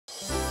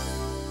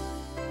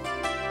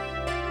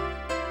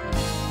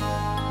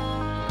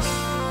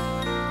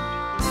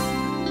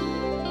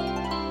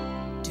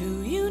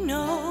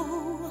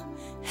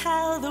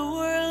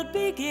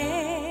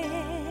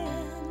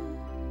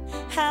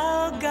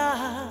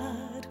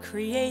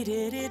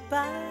created it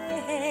by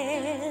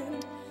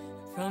hand.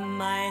 From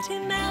mighty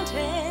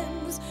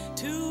mountains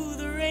to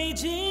the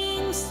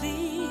raging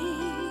sea,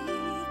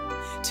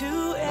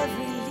 to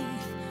every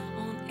leaf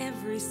on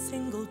every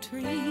single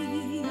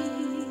tree.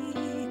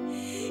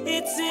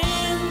 It's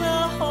in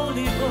the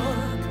holy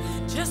book.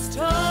 Just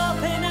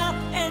open up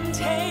and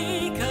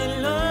take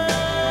a look.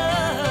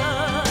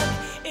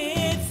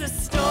 It's a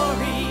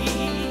story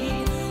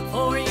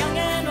for young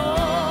and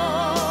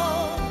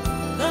old,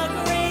 the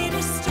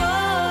greatest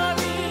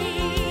story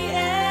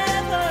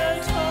ever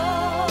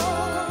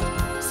told.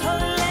 So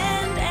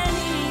lend an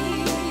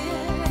ear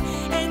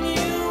and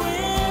you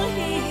will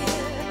hear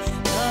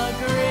the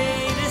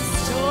greatest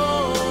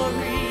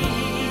story.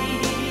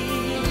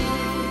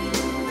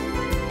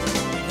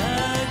 The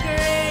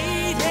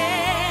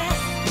greatest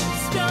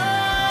story.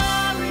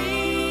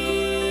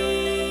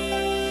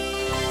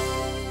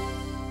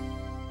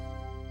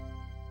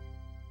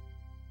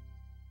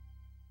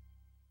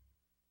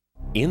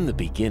 In the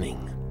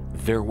beginning,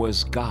 there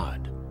was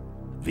God.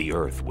 The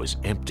earth was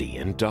empty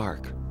and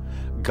dark.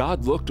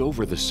 God looked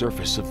over the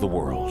surface of the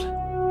world.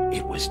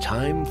 It was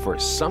time for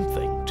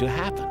something to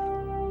happen.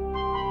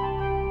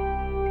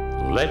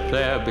 Let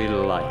there be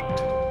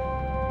light.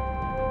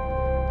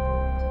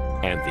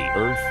 And the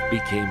earth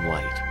became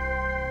light.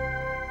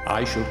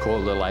 I shall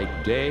call the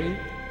light day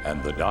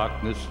and the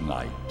darkness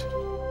night.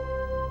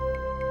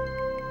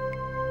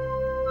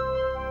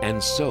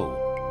 And so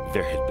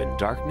there had been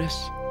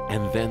darkness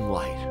and then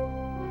light.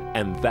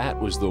 And that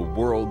was the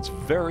world's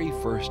very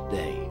first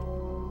day.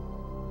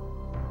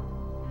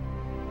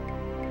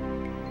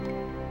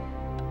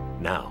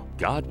 Now,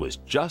 God was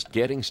just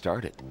getting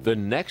started. The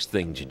next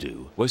thing to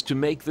do was to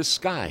make the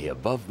sky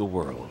above the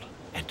world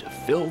and to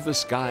fill the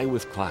sky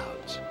with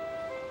clouds.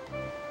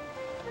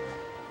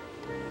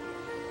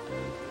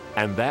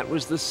 And that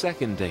was the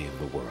second day of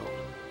the world.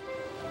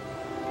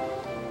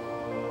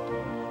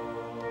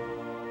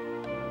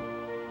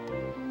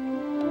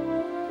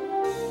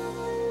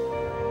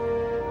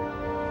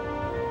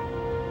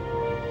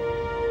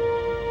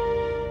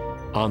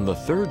 On the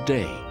third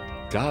day,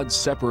 God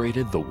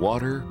separated the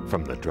water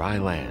from the dry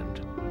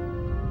land.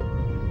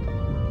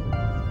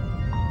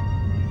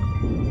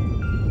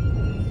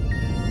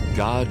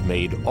 God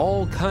made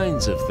all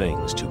kinds of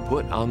things to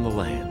put on the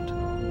land.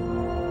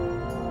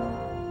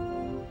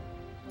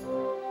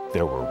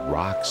 There were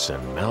rocks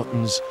and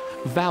mountains,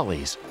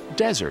 valleys,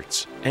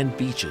 deserts, and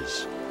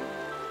beaches.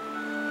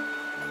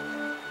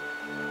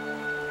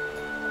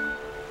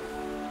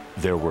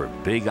 There were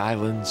big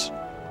islands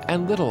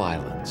and little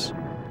islands.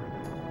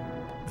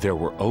 There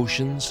were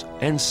oceans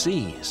and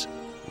seas,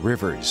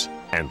 rivers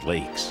and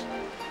lakes.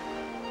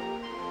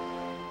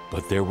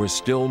 But there was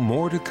still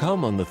more to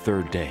come on the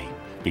third day,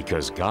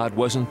 because God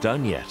wasn't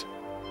done yet.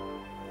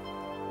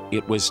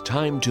 It was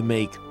time to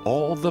make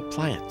all the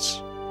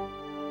plants.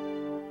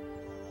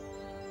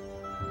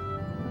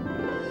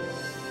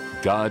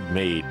 God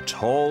made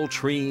tall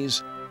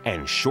trees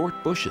and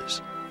short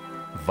bushes,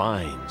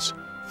 vines,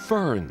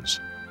 ferns,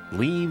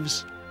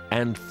 leaves,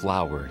 and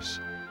flowers.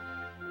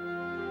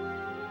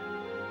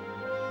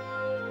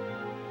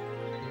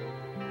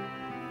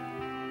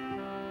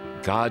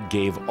 God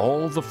gave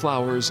all the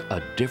flowers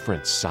a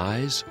different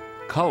size,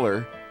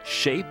 color,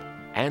 shape,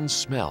 and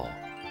smell.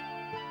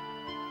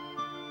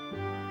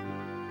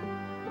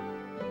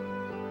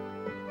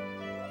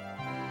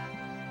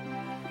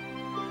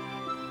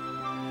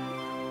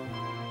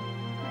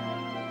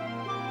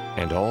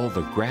 And all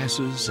the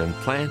grasses and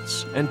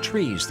plants and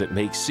trees that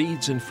make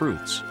seeds and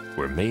fruits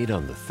were made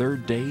on the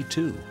third day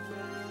too.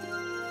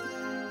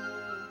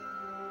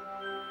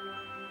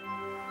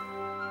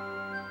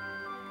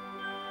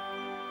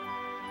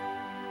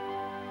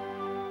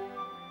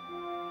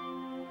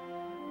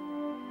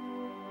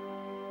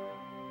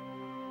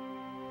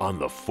 On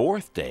the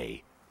fourth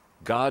day,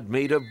 God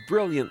made a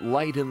brilliant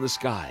light in the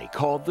sky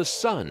called the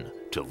sun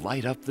to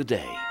light up the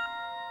day,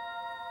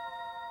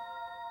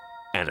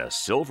 and a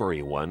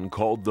silvery one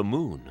called the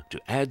moon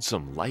to add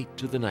some light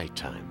to the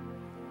nighttime.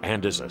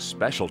 And as a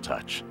special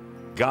touch,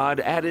 God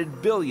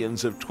added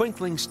billions of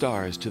twinkling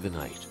stars to the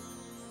night.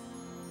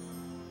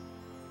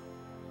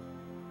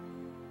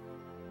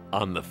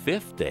 On the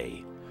fifth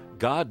day,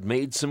 God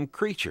made some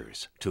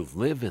creatures to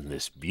live in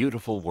this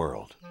beautiful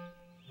world.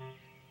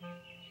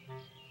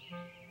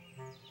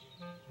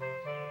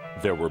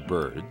 There were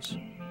birds,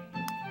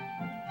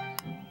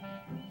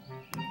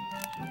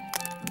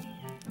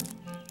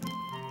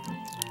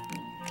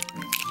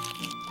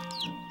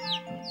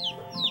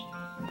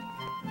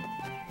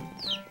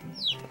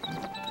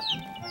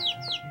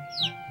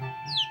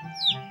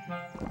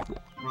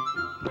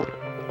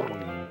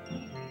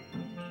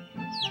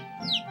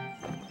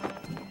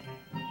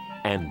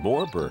 and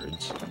more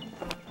birds,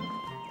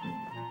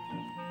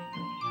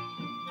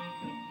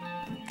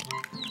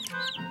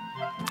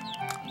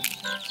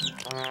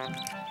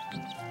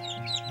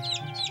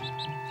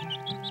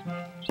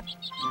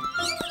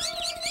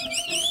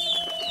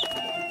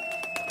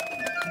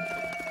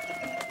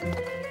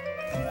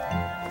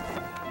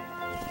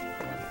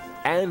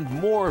 and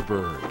more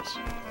birds.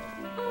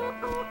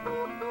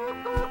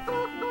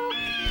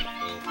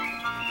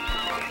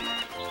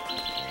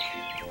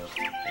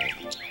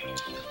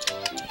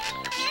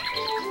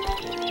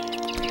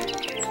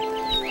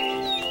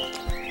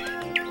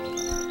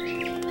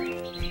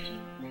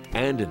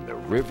 And in the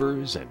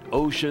rivers and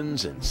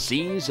oceans and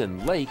seas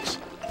and lakes,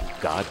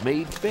 God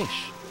made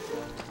fish.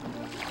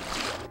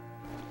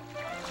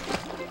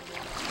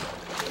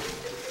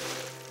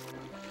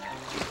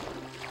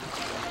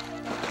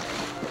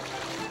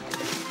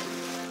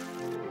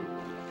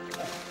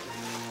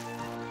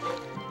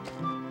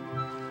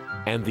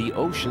 And the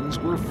oceans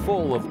were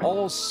full of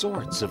all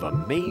sorts of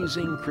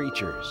amazing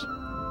creatures.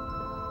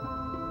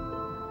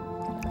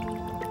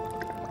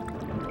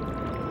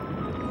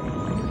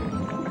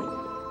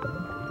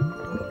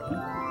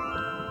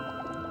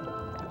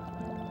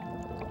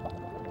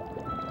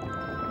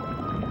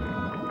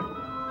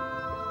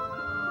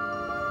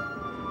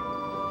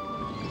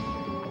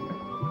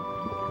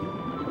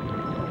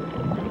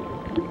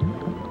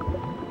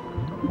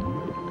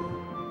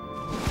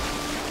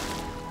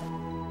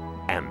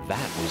 And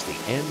that was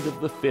the end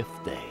of the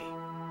 5th day.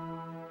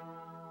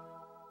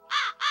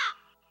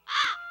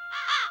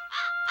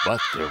 But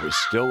there was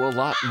still a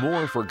lot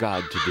more for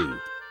God to do.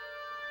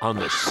 On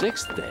the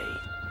 6th day,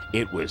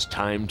 it was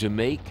time to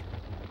make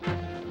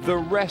the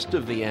rest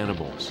of the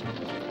animals.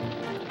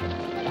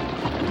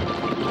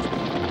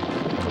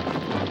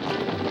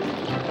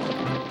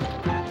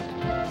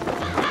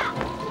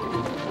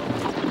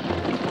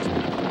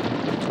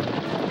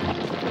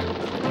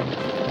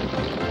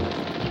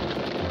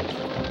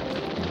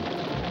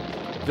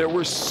 There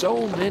were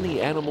so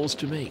many animals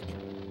to make.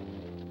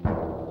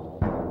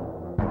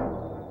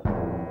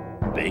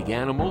 Big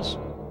animals,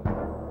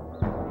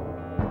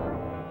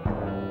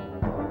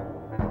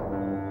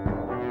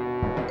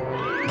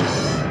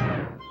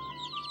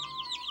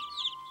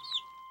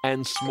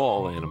 and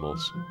small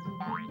animals.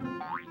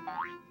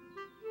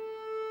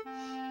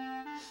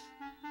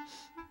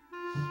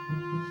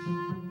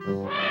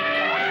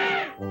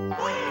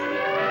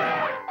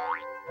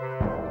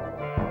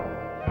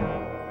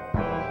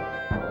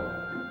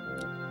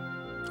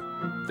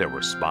 There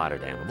were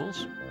spotted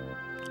animals,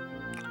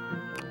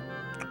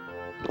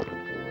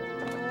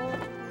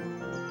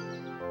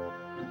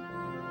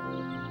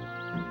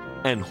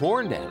 and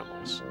horned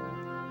animals.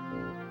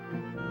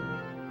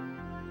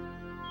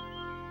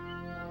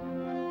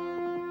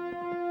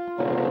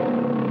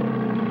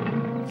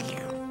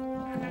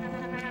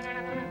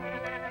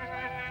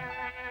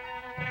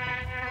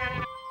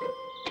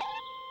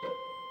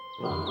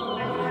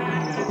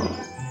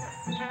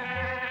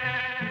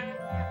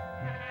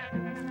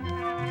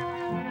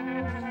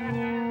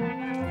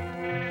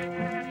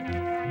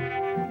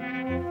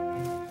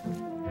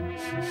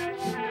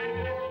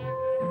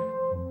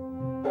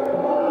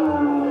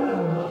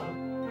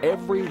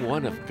 Every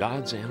one of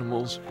God's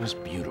animals was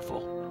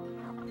beautiful.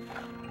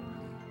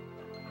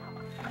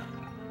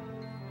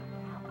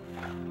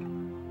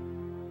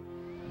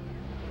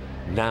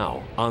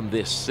 Now, on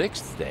this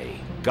 6th day,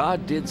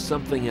 God did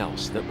something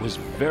else that was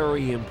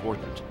very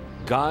important.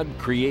 God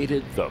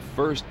created the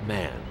first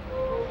man.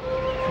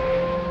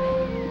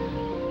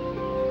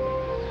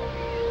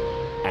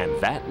 And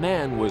that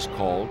man was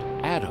called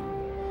Adam.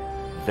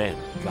 Then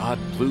God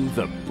blew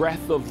the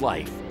breath of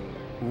life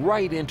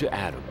right into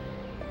Adam.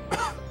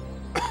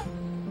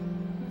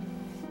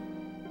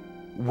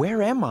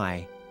 Where am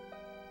I?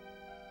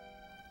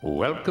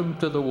 Welcome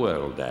to the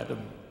world,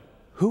 Adam.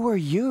 Who are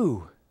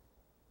you?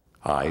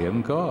 I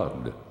am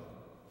God.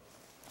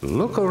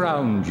 Look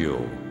around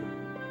you.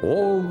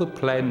 All the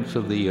plants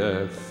of the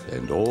earth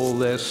and all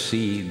their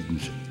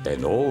seeds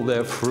and all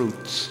their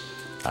fruits,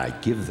 I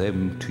give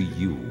them to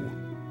you.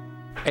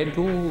 And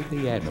all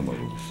the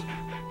animals.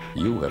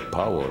 You have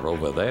power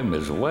over them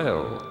as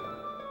well.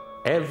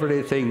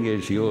 Everything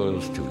is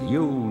yours to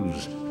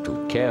use,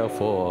 to care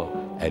for,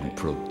 and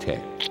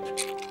protect.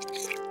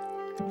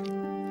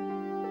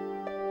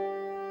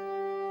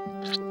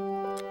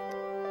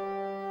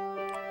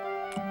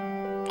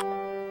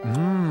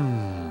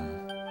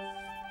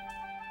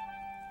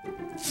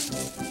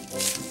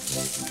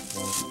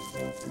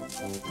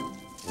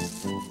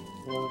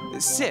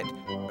 Sit.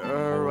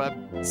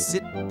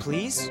 Sit,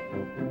 please.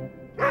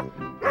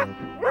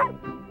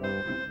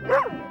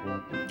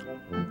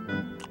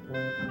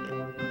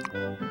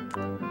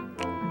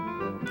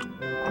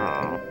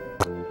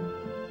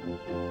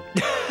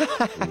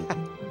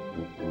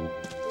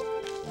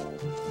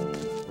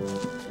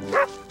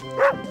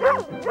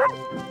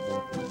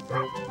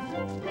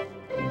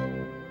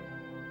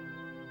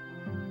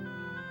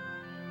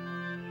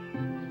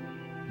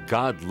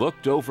 God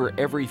looked over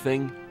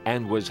everything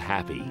and was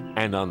happy.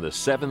 And on the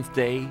 7th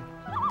day,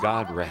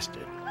 God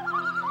rested.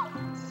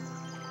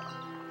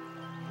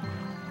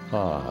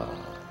 Ah,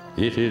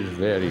 it is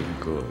very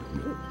good.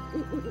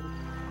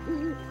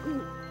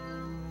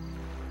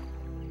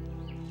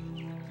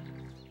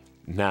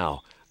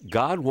 Now,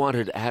 God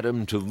wanted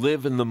Adam to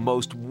live in the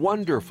most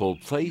wonderful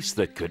place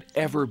that could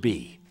ever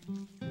be.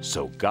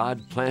 So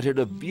God planted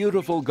a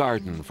beautiful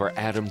garden for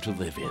Adam to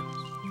live in.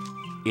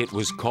 It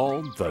was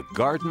called the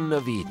Garden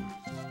of Eden.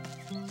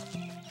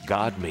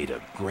 God made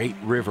a great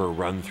river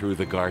run through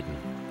the garden,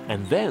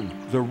 and then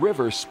the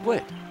river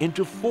split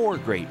into 4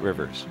 great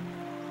rivers.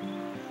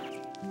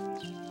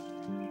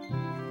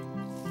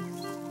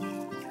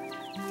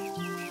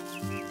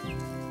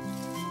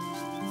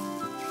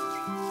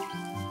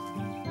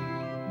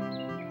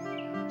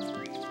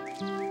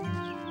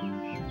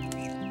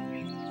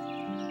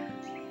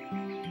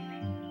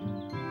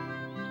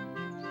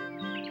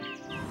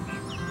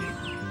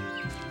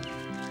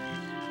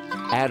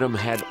 Adam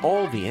had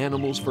all the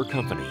animals for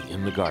company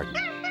in the garden.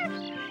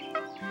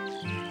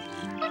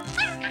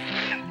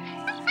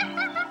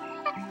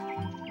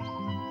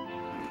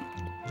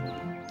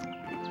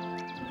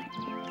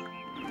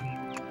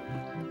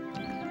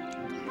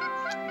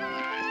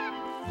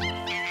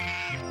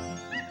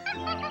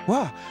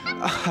 Whoa,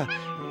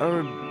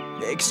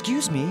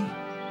 excuse me.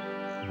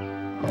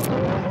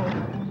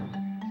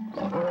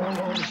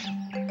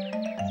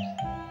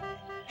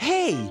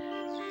 Hey!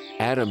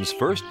 Adam's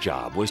first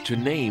job was to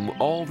name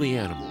all the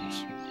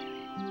animals.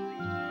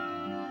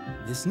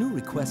 This new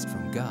request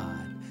from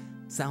God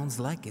sounds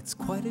like it's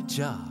quite a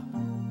job.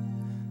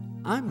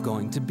 I'm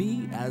going to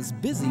be as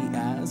busy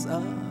as a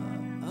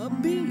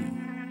bee.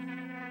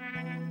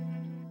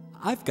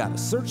 I've got to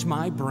search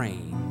my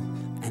brain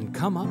and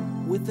come up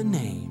with a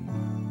name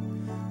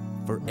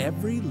for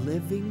every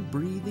living,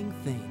 breathing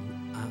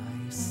thing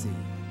I see.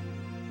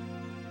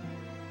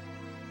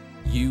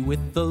 You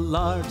with the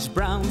large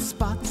brown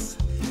spots,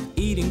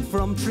 eating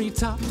from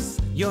treetops,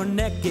 your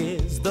neck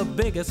is the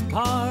biggest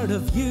part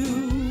of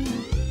you.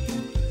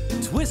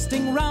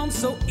 Twisting round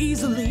so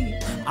easily,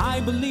 I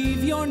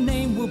believe your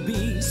name will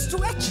be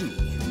Stretchy.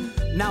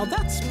 Now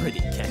that's pretty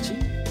catchy.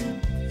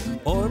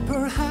 Or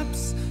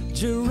perhaps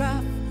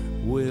Giraffe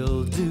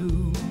will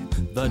do.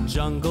 The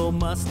jungle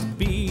must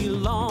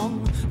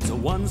belong to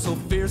one so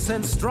fierce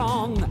and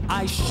strong.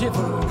 I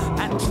shiver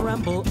and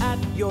tremble at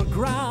your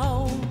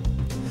growl.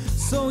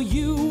 So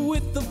you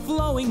with the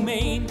flowing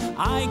mane,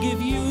 I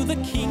give you the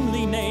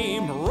kingly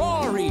name,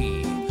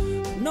 Rory.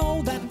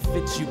 No, that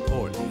fits you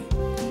poorly.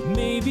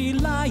 Maybe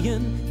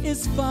lion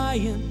is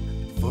fine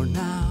for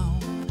now.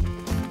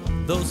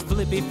 Those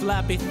flippy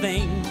flappy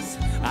things,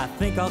 I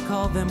think I'll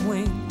call them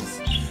wings.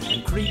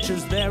 And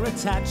creatures they're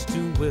attached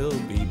to will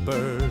be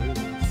birds.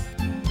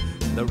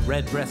 The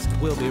redbreast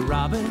will be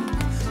robin,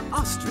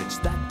 ostrich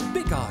that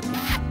big odd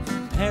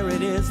one.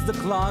 Parrot is the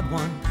clawed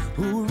one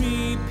who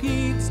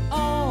repeats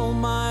all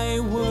my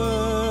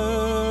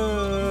words.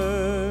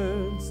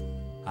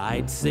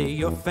 I'd say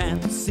your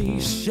fancy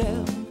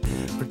shell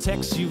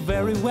protects you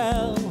very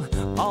well,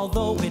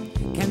 although it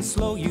can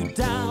slow you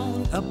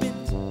down a bit.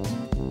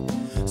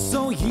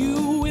 So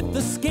you with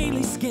the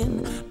scaly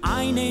skin,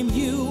 I name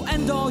you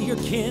and all your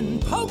kin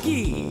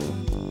Pokey.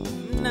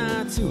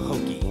 Nah, too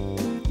hokey.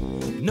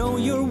 Know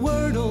your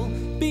word'll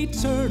be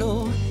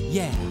turtle,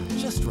 yeah,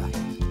 just right.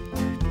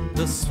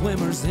 The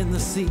swimmers in the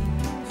sea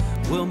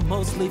will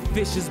mostly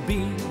fishes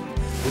be,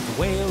 with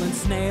whale and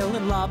snail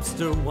and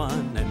lobster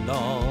one and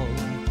all.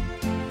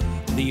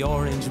 The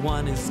orange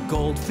one is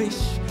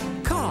goldfish,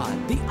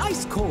 cod, the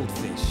ice-cold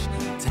fish.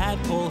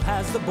 Tadpole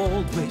has the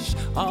bold wish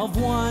of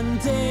one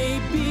day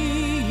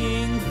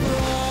being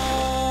frog.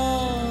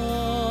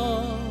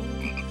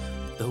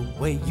 The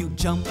way you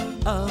jump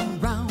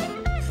around,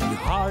 you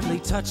hardly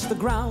touch the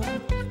ground,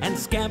 and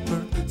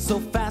scamper so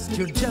fast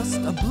you're just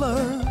a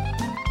blur.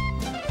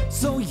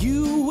 So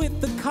you with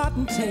the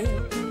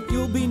cottontail,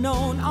 you'll be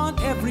known on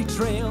every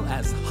trail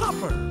as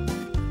Hopper.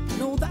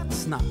 No,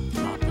 that's not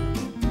proper.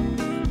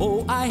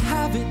 Oh, I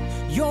have it,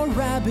 you're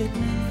rabbit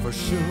for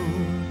sure.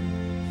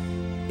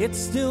 It's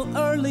still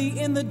early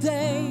in the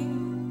day,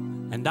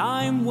 and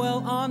I'm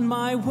well on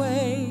my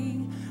way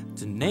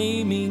to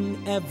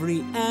naming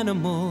every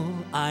animal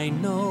I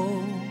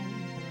know.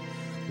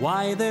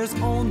 Why, there's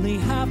only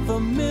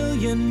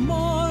 500,000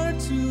 more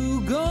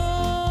to go.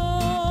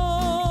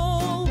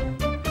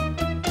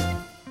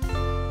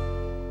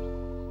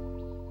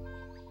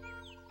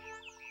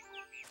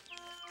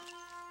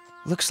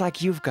 Looks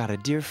like you've got a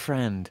dear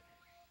friend.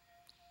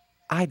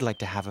 I'd like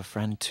to have a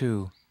friend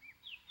too.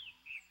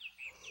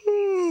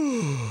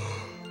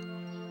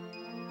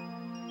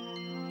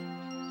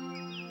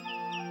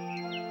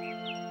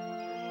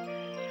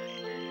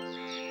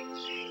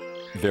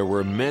 There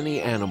were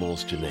many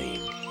animals to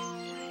name.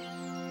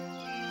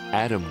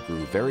 Adam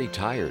grew very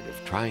tired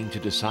of trying to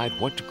decide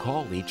what to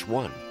call each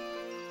one.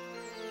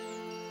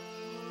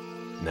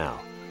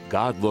 Now,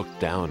 God looked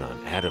down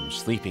on Adam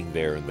sleeping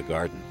there in the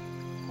garden,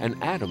 and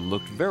Adam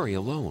looked very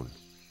alone.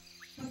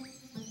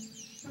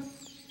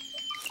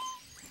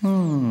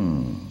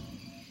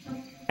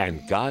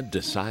 And God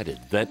decided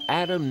that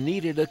Adam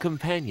needed a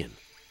companion,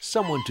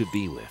 someone to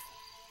be with.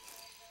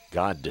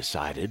 God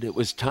decided it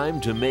was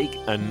time to make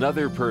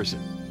another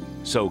person,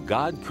 so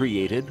God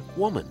created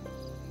woman.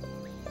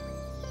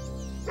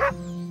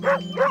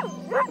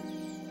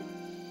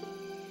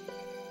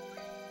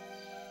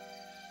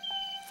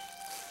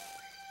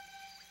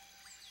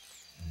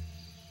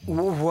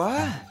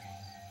 What?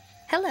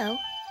 Hello.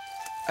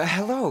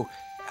 Hello.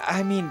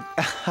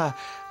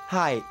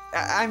 Hi.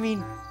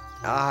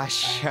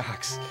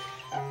 Shucks.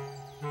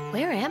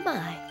 Where am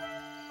I?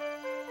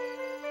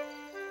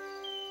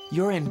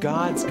 You're in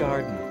God's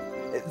garden,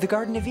 the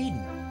Garden of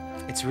Eden.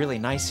 It's really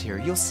nice here,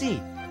 you'll see.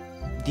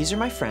 These are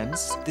my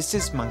friends. This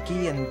is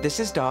Monkey, and this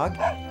is Dog,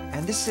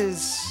 and this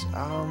is,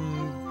 I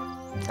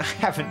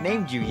haven't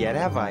named you yet,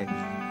 have I?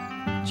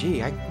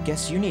 Gee, I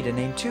guess you need a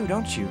name too,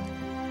 don't you?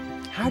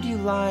 How do you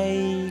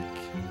like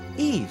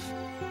Eve?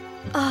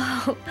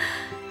 Oh,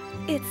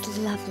 it's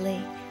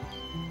lovely.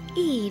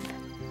 Eve.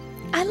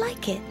 I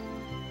like it.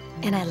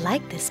 And I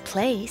like this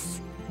place.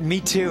 Me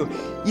too.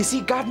 You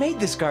see, God made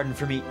this garden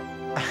for me.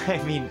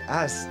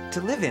 Us,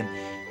 to live in.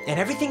 And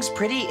everything's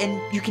pretty,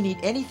 and you can eat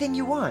anything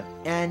you want,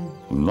 and...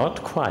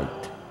 Not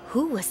quite.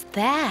 Who was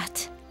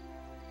that?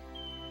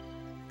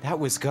 That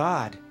was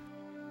God.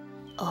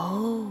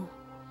 Oh.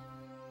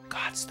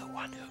 God's the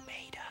one who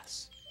made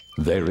us.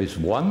 There is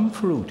one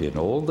fruit in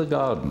all the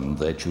garden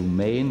that you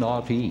may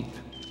not eat.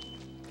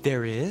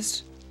 There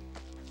is?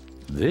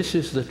 This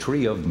is the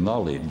tree of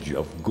knowledge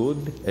of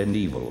good and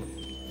evil.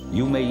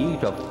 You may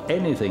eat of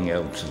anything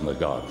else in the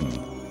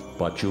garden,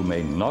 but you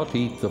may not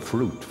eat the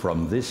fruit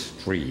from this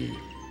tree.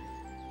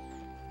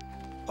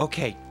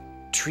 Okay,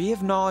 tree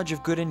of knowledge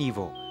of good and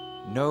evil.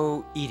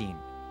 No eating.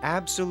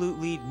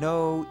 Absolutely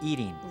no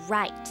eating.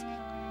 Right.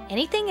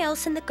 Anything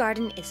else in the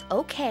garden is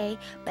okay,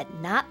 but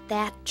not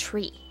that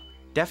tree.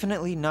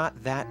 Definitely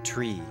not that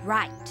tree.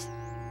 Right.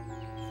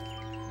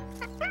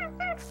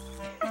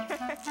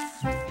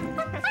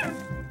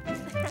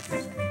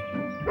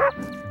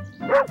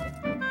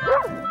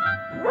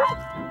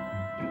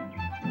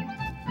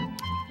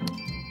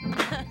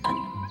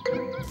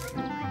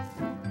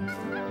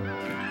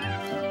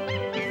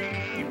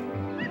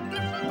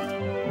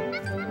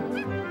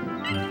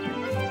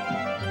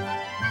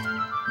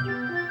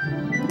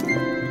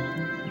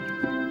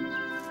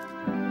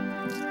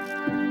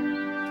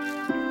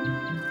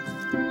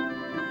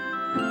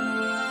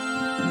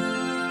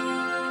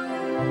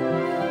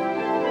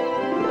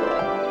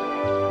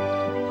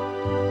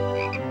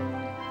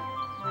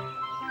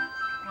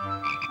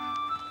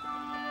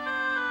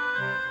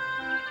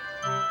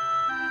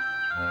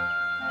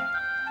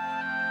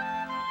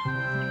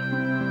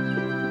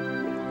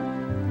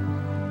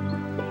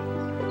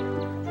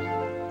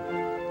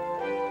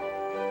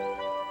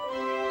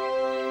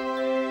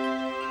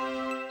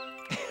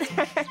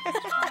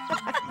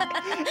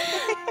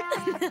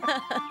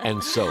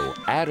 And so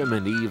Adam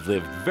and Eve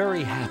lived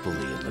very happily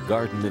in the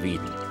Garden of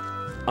Eden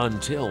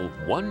until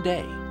one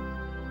day.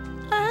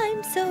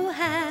 I'm so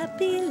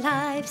happy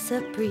life's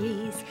a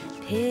breeze,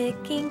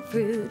 picking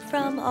fruit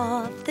from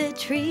off the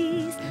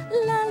trees.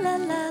 La la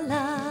la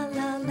la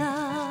la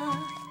la.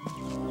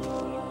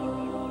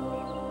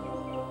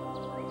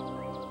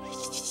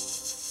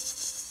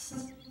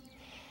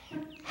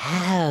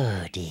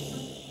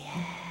 Howdy.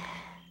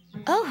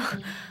 Oh,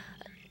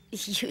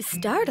 you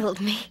startled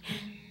me.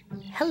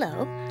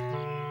 Hello.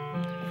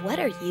 What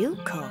are you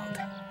called?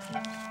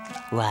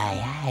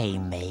 Why,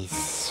 I'm a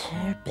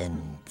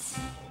serpent.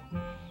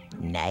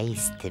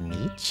 Nice to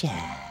meet ya.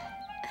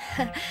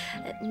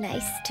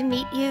 Nice to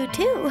meet you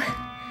too.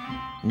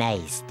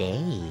 Nice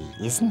day,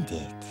 isn't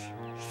it?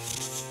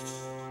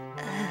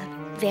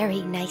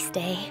 Very nice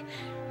day.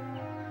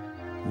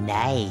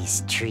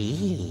 Nice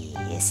tree,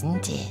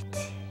 isn't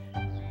it?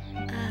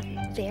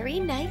 Very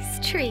nice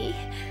tree.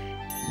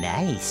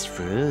 Nice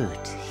fruit.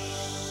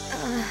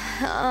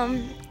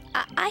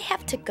 I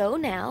have to go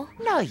now.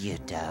 No, you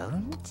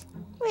don't.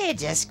 We're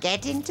just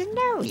getting to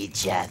know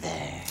each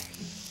other.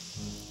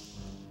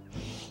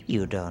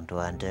 You don't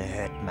want to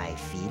hurt my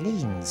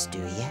feelings, do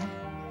ya?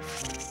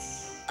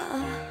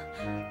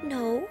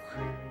 No.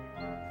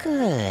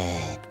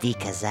 Good,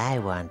 because I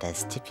want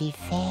us to be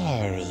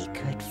very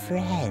good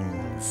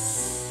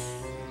friends.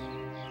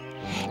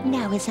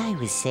 Now, as I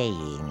was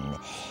saying,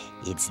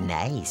 it's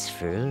nice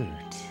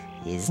fruit,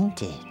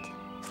 isn't it?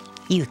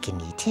 You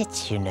can eat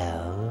it, you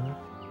know.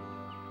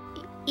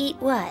 Eat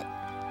what?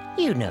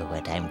 You know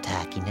what I'm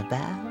talking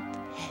about.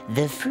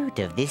 The fruit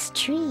of this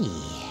tree.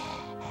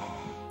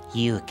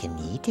 You can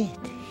eat it.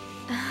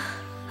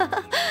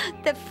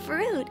 The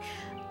fruit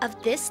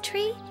of this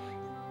tree?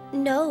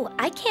 No,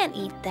 I can't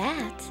eat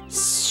that.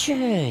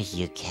 Sure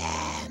you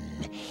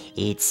can.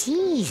 It's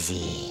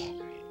easy.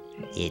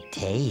 It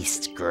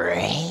tastes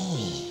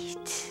great.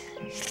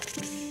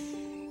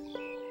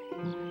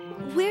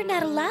 We're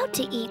not allowed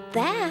to eat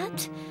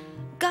that.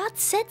 God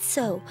said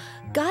so.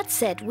 God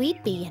said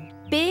we'd be in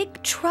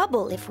big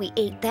trouble if we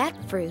ate that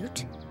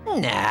fruit.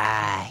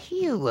 Nah,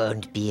 you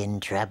won't be in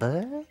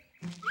trouble.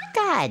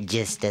 God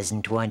just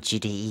doesn't want you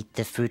to eat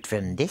the fruit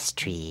from this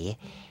tree,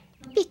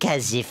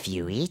 because if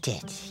you eat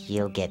it,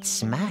 you'll get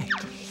smart.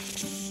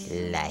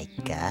 Like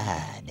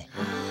God.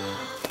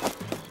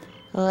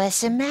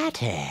 What's the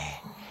matter?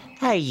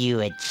 Are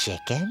you a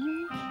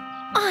chicken?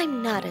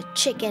 I'm not a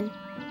chicken.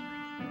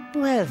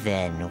 Well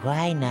then,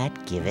 why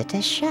not give it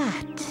a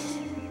shot?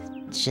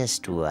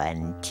 Just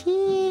one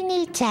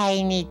teeny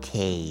tiny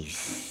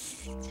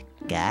taste.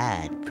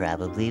 God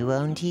probably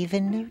won't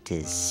even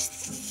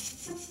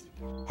notice.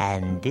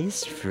 And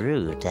this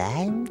fruit,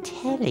 I'm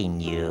telling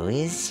you,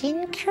 is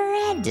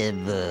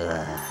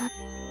incredible.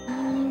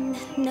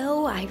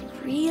 No, I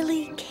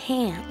really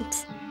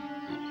can't.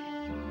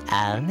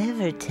 I'll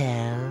never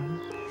tell.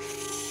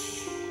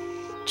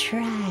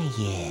 Try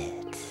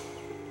it.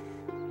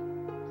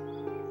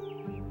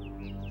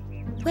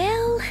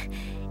 Well,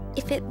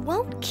 if it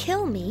won't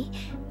kill me,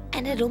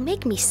 and it'll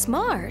make me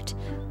smart,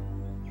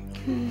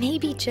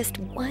 maybe just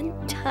one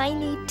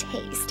tiny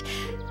taste.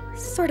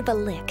 Sort of a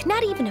lick,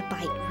 not even a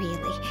bite,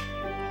 really.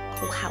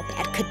 Oh, how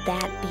bad could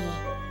that be?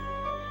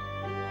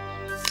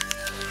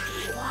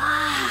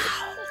 Wow!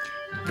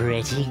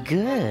 Pretty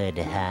good,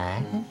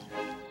 huh?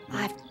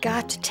 I've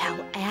got to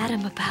tell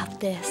Adam about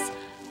this.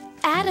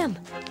 Adam!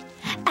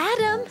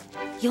 Adam!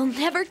 You'll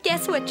never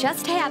guess what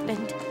just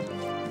happened.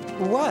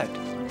 What?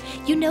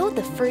 You know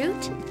the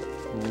fruit?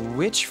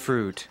 Which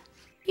fruit?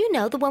 You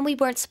know, the one we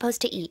weren't supposed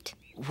to eat.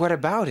 What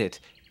about it?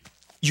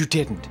 You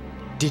didn't.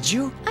 Did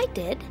you? I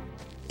did.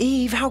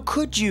 Eve, how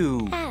could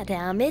you?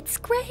 Adam, it's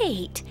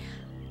great.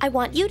 I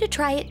want you to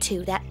try it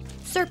too. That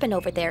serpent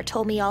over there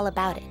told me all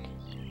about it.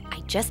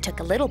 I just took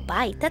a little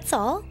bite, that's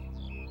all.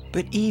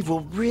 But Eve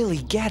will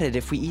really get it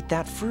if we eat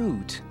that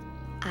fruit.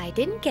 I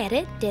didn't get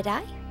it, did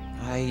I?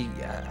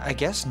 I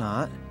guess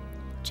not.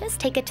 Just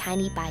take a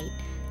tiny bite.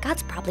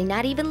 God's probably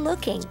not even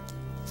looking.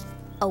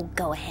 Oh,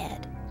 go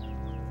ahead.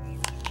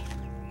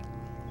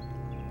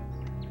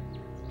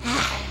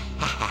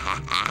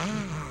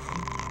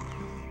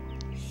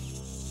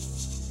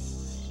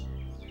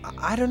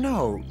 I don't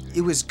know.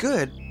 It was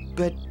good,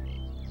 but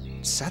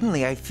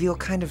suddenly I feel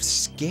kind of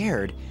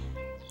scared.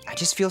 I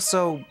just feel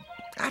so,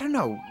 I don't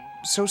know,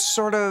 so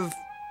sort of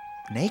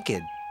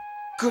naked.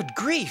 Good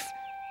grief!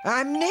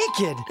 I'm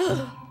naked!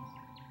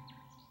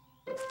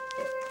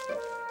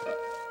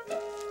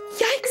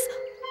 Yikes!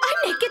 I'm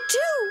naked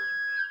too!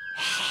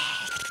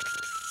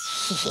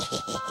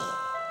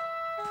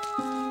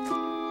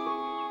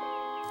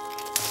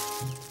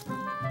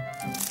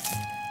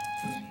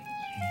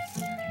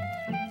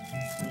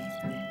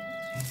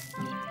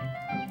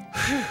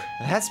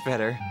 That's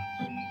better.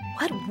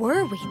 What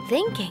were we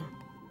thinking?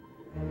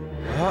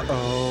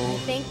 Uh-oh. I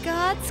think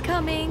God's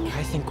coming.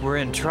 I think we're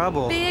in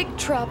trouble. Big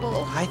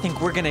trouble. I think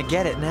we're gonna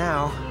get it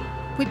now.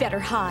 We better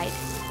hide.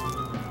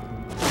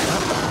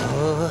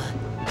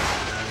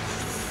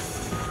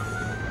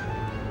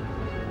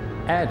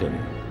 Adam,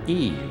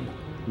 Eve,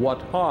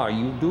 what are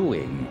you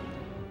doing?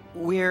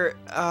 We're,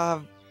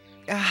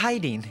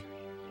 hiding.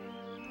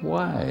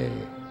 Why?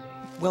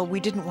 Well, we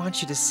didn't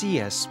want you to see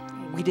us.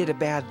 We did a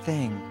bad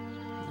thing.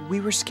 We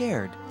were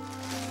scared.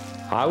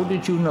 How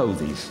did you know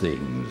these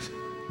things?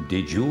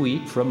 Did you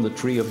eat from the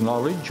tree of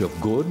knowledge of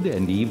good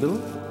and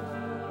evil?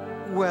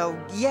 Well,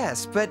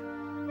 yes, but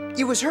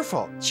it was her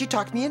fault. She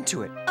talked me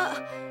into it.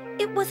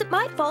 It wasn't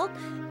my fault.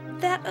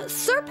 That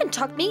serpent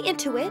talked me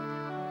into it.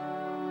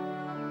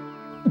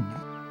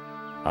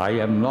 I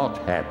am not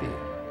happy.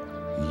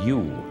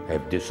 You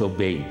have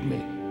disobeyed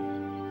me.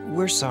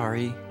 We're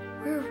sorry.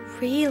 We're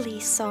really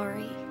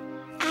sorry.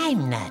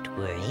 I'm not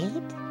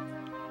worried.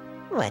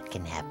 What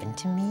can happen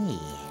to me?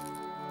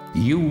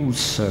 You,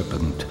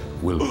 serpent,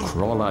 will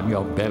crawl on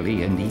your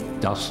belly and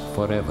eat dust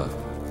forever.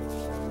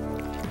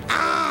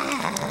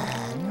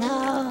 Ah,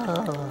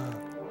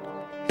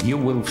 no. You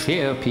will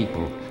fear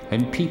people,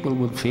 and people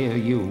will fear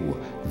you.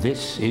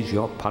 This is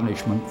your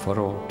punishment for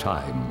all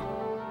time.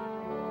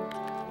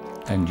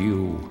 And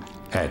you,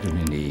 Adam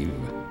and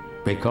Eve,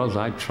 because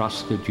I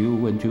trusted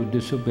you and you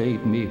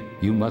disobeyed me,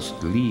 you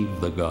must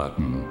leave the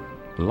garden.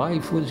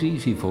 Life was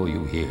easy for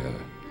you here,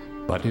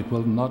 but it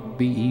will not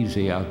be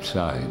easy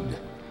outside.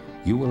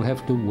 You will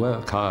have to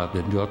work hard,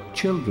 and your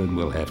children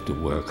will have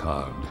to work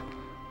hard.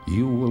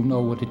 You will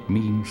know what it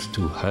means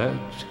to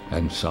hurt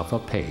and suffer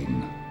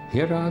pain.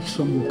 Here are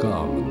some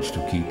garments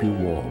to keep you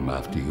warm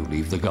after you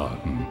leave the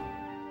garden.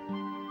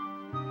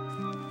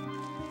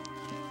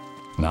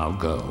 Now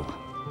go.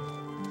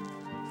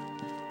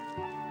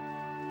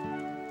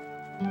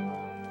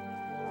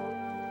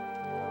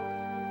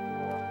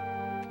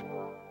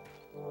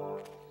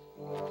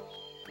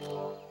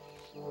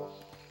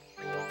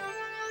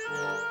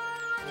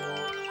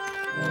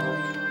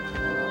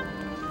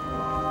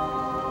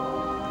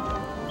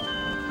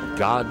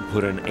 God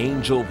put an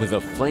angel with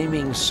a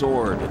flaming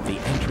sword at the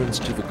entrance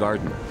to the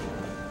garden,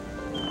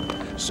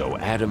 so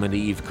Adam and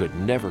Eve could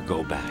never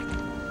go back.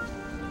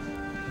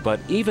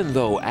 But even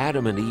though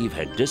Adam and Eve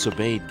had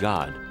disobeyed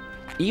God,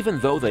 even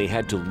though they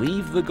had to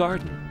leave the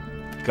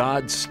garden,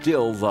 God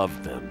still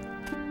loved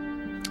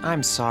them.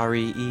 I'm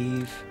sorry,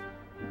 Eve.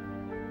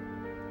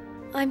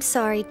 I'm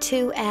sorry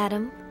too,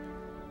 Adam.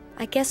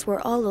 I guess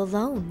we're all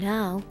alone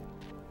now.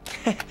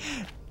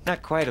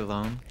 Not quite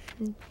alone.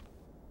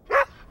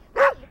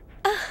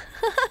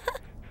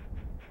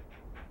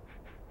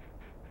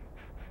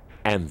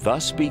 And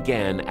thus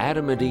began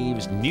Adam and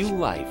Eve's new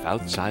life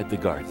outside the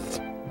garden.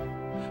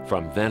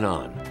 From then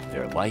on,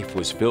 their life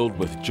was filled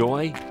with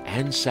joy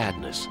and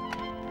sadness,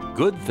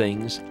 good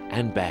things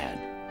and bad.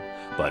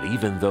 But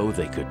even though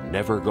they could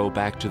never go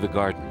back to the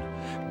garden,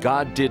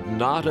 God did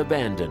not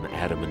abandon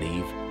Adam and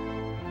Eve.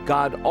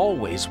 God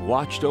always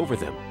watched over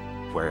them,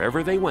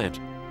 wherever they went,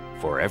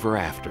 forever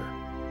after.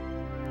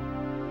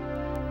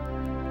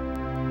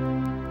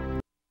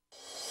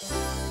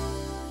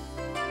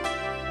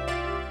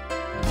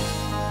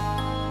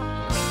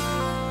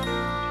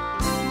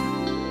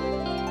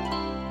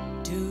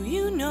 Do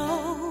you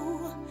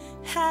know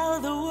how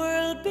the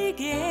world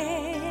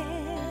began?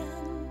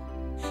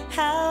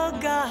 How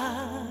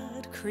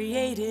God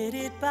created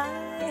it by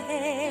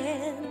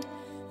hand?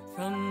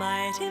 From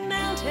mighty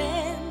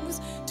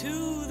mountains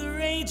to the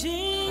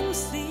raging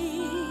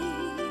sea,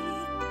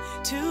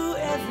 to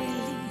every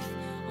leaf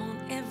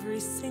on every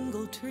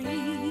single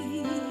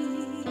tree.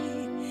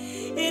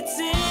 It's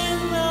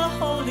in the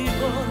holy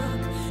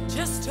book.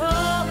 Just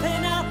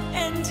open up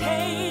and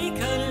take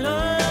a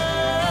look.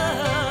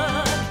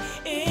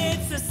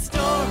 It's a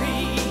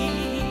story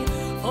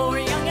for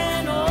young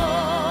and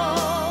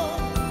old,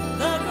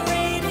 the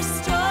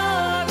greatest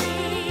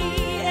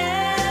story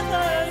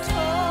ever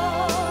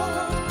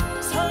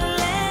told. So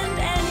lend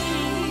an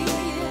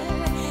ear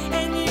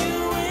and you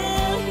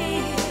will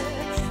hear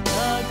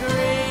the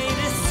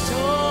greatest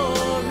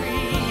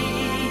story.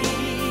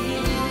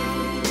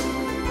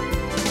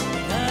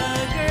 The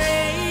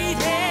greatest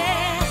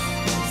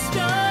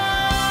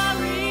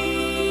story.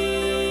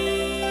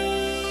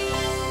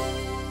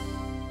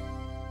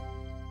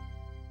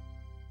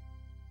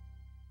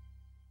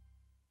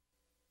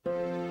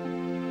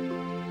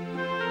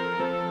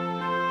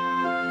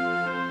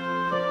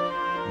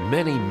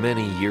 Many,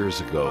 many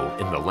years ago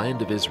in the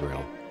land of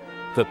Israel,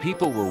 the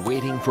people were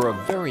waiting for a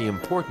very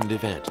important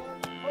event.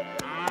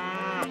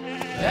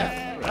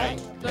 Left, right,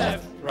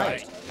 left,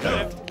 right,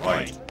 left,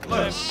 right,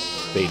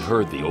 left. They'd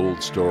heard the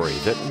old story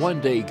that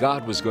one day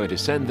God was going to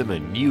send them a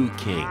new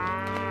king,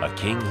 a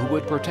king who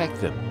would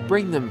protect them,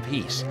 bring them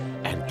peace,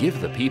 and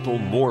give the people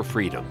more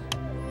freedom.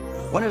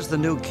 When is the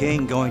new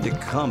king going to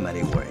come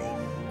anyway?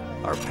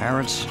 Our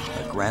parents,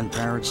 our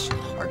grandparents,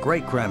 our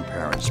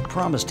great-grandparents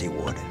promised he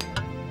would.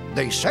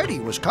 They said he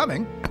was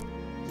coming.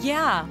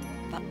 Yeah,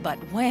 but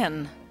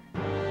when?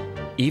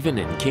 Even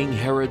in King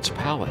Herod's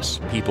palace,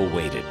 people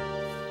waited.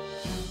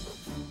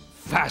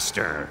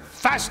 Faster!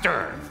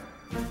 Faster!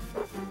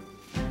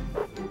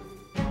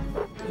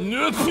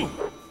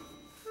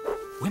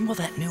 When will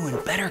that new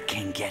and better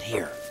king get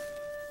here?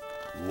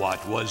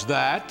 What was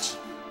that?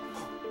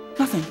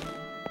 Nothing.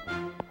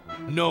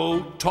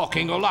 No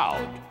talking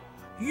aloud.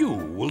 You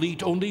will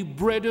eat only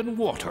bread and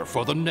water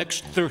for the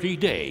next 30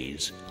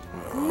 days.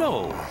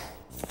 No,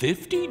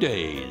 50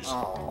 days.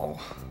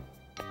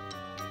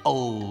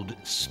 Old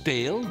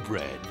stale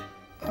bread.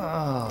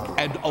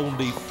 And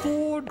only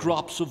 4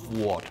 drops of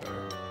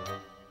water.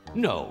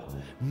 No,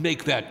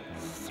 make that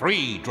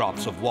 3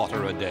 drops of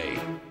water a day.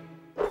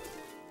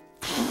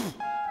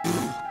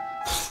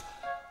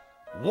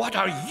 What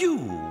are you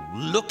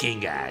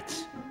looking at?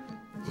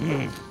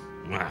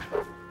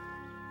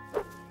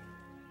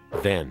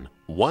 Then,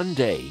 one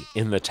day,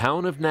 in the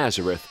town of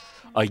Nazareth,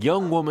 a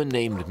young woman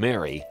named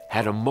Mary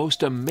had a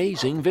most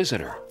amazing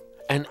visitor,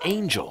 an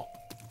angel.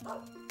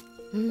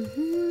 Who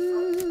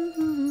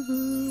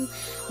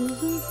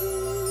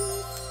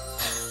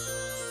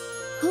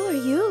are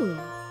you?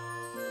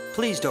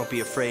 Please don't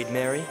be afraid,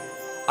 Mary.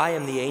 I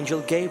am the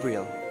angel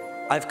Gabriel.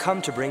 I've come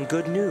to bring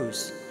good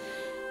news.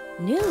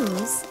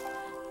 News?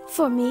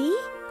 For me?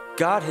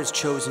 God has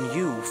chosen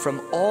you from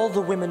all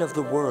the women of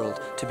the world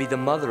to be the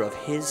mother of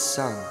His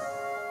Son.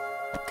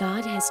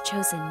 God has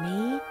chosen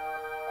me?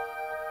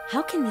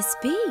 How can this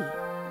be?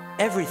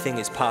 Everything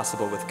is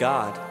possible with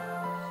God.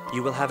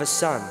 You will have a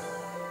son.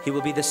 He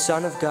will be the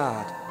Son of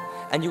God,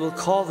 and you will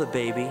call the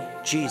baby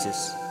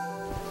Jesus.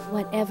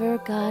 Whatever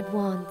God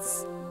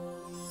wants,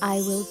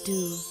 I will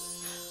do.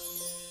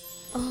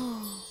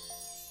 Oh.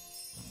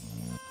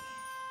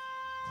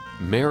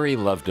 Mary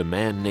loved a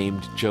man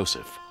named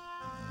Joseph.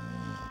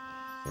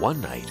 One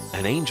night,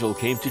 an angel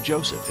came to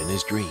Joseph in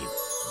his dream.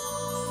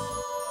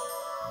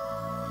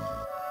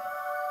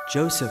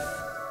 Joseph,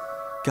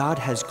 God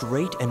has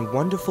great and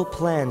wonderful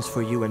plans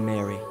for you and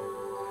Mary.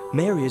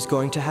 Mary is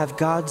going to have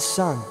God's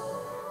son.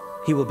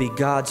 He will be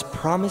God's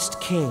promised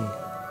king.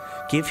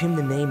 Give him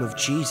the name of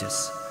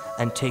Jesus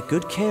and take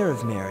good care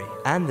of Mary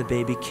and the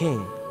baby king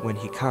when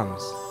he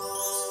comes.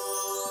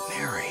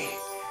 Mary.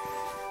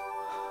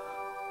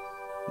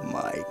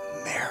 My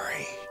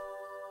Mary.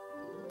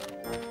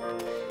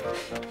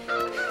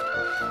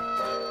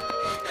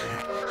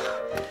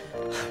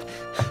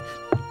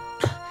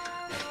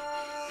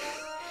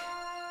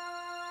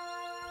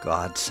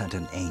 God sent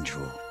an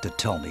angel to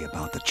tell me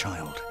about the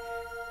child.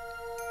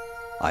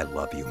 I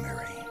love you,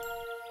 Mary.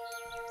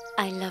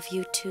 I love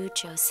you too,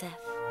 Joseph.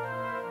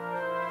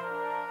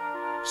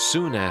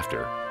 Soon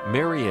after,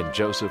 Mary and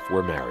Joseph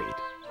were married.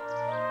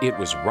 It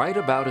was right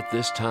about at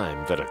this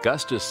time that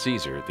Augustus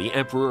Caesar, the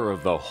emperor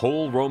of the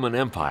whole Roman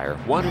Empire,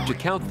 wanted to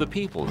count the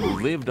people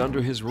who lived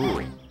under his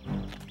rule.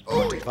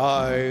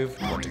 25,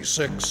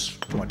 26,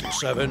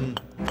 27.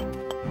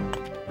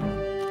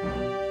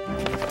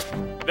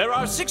 There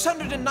are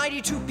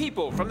 692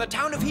 people from the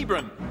town of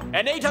Hebron,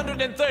 and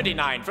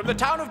 839 from the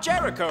town of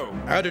Jericho.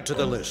 Add it to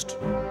the list.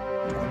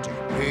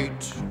 28,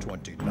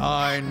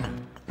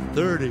 29,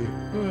 30.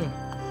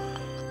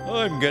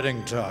 I'm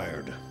getting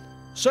tired.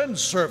 Send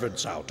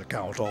servants out to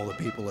count all the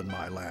people in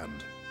my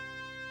land.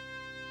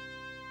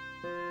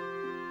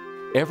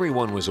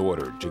 Everyone was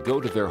ordered to go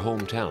to their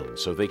hometown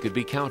so they could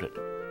be counted.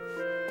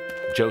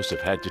 Joseph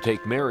had to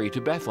take Mary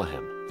to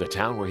Bethlehem, the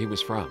town where he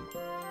was from.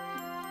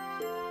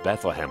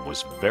 Bethlehem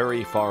was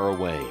very far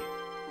away.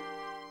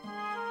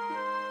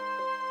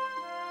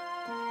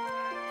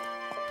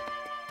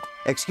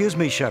 Excuse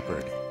me,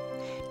 shepherd.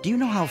 Do you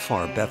know how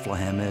far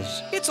Bethlehem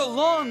is? It's a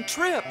long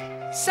trip.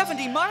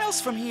 70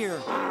 miles from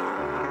here.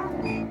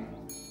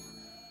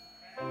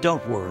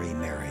 Don't worry,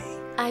 Mary.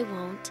 I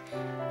won't.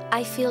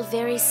 I feel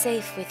very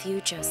safe with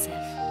you, Joseph.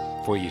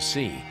 For you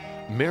see,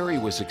 Mary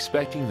was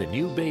expecting the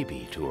new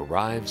baby to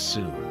arrive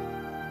soon.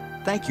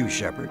 Thank you,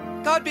 shepherd.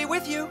 God be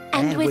with you.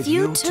 And with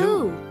you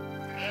too.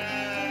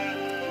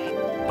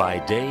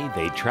 By day,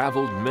 they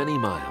traveled many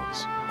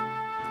miles.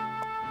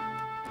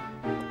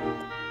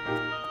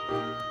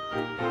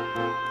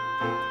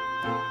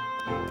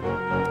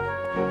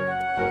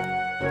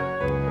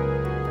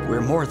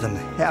 We're more than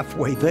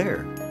halfway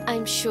there.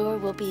 I'm sure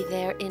we'll be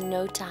there in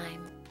no time.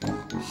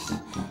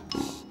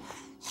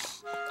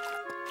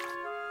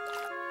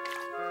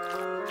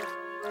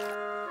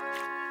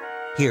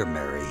 Here,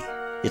 Mary.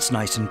 It's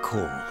nice and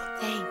cool.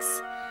 Thanks.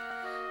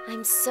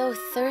 I'm so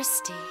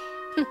thirsty.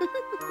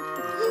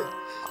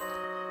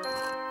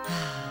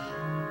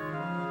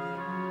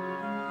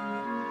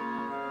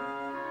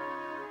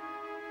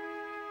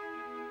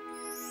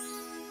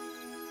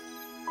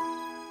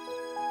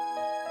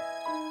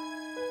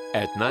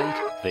 At night,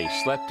 they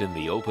slept in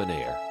the open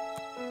air.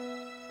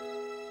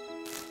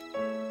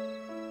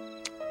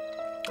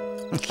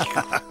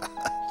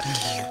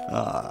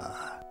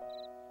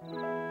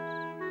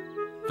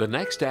 The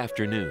next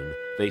afternoon,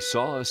 they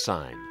saw a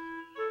sign.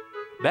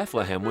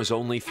 Bethlehem was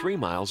only 3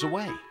 miles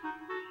away.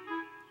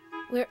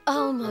 We're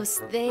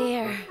almost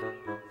there.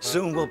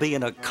 Soon we'll be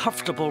in a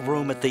comfortable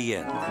room at the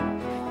inn.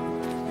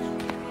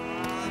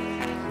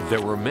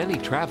 There were many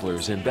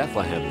travelers in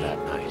Bethlehem that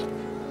night.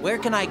 Where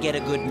can I get a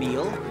good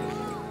meal?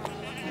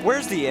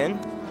 Where's the inn?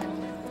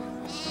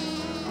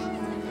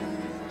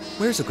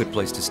 Where's a good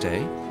place to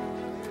stay?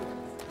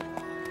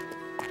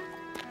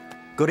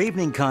 Good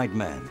evening, kind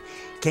man.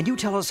 Can you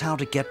tell us how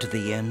to get to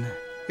the inn?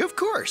 Of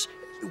course.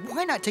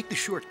 Why not take the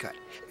shortcut?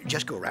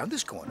 Just go around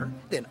this corner,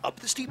 then up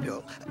the steep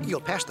hill. You'll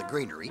pass the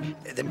granary,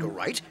 then go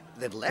right,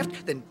 then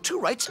left, then 2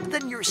 rights,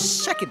 then your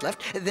second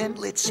left, then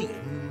let's see.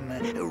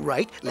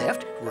 Right,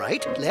 left,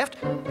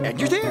 and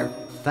you're there.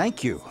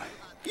 Thank you.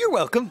 You're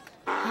welcome.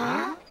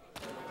 Huh?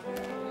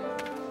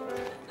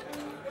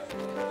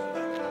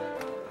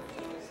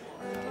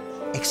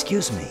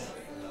 Excuse me.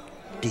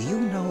 Do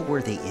you know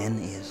where the inn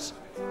is?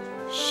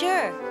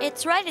 Sure,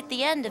 it's right at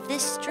the end of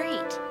this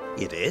street.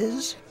 It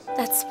is?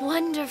 That's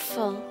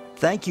wonderful.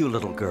 Thank you,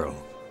 little girl.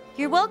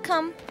 You're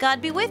welcome.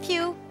 God be with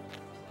you.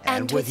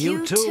 And with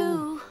you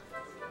too.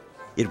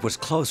 It was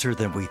closer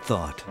than we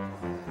thought.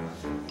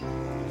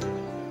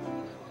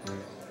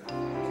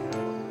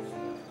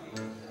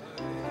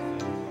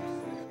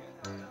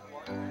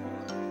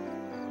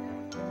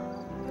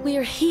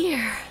 We're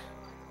here.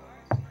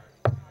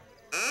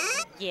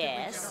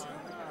 Yes.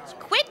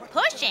 Quit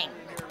pushing.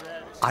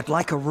 I'd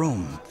like a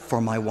room for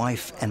my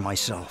wife and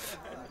myself.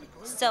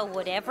 So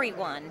would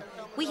everyone.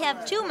 We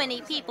have too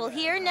many people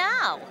here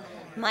now.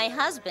 My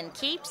husband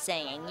keeps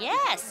saying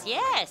yes,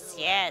 yes,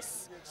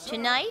 yes.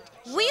 Tonight,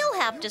 we'll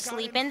have to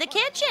sleep in the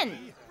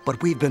kitchen.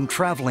 But we've been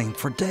traveling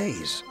for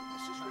days.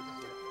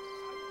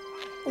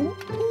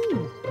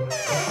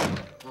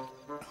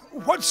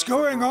 What's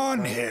going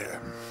on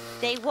here?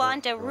 They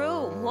want a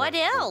room. What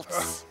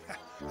else?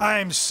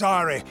 I'm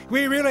sorry.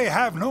 We really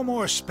have no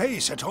more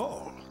space at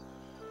all.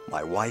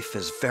 My wife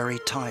is very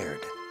tired.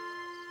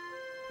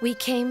 We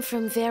came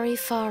from very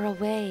far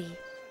away.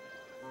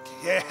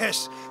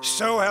 Yes,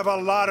 so have a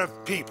lot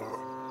of people.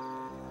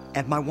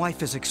 And my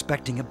wife is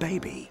expecting a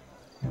baby.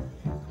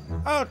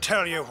 I'll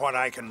tell you what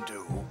I can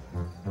do.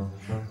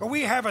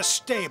 We have a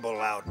stable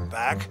out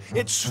back.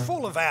 It's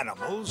full of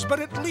animals, but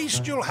at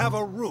least you'll have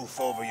a roof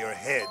over your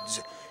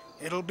heads.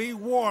 It'll be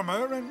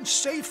warmer and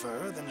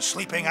safer than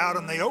sleeping out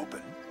in the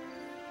open.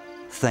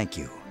 Thank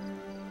you.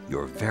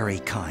 You're very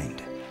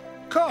kind.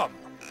 Come,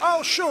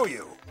 I'll show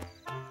you.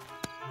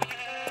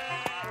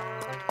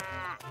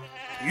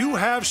 You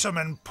have some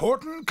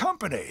important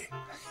company.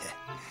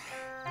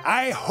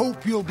 I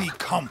hope you'll be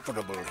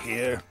comfortable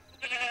here.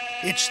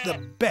 It's the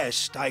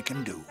best I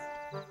can do.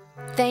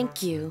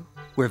 Thank you.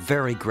 We're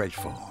very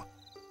grateful.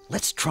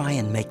 Let's try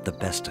and make the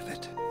best of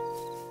it.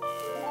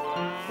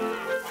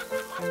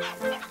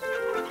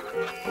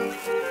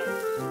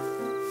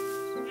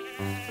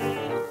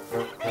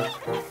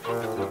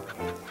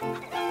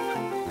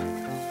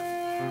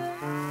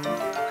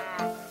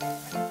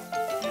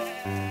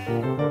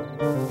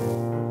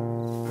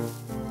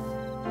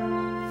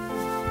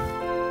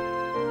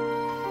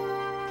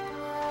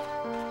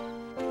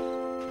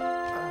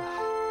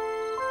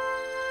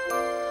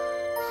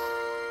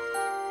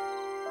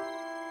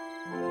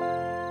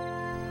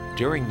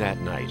 During that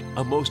night,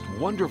 a most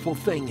wonderful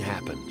thing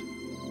happened.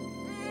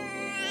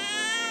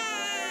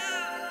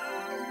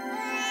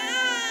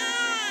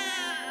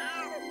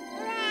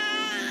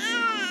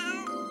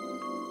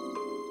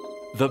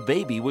 The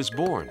baby was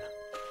born,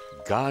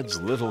 God's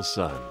little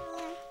son.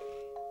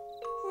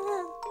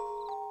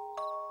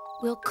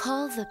 We'll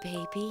call the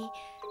baby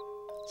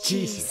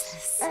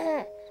Jesus.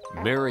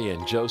 Mary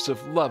and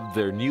Joseph loved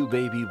their new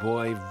baby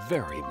boy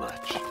very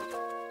much.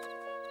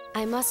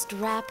 I must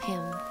wrap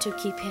him to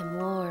keep him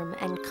warm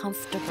and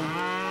comfortable.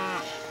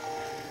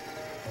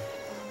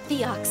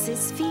 The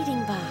ox's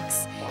feeding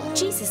box.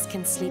 Jesus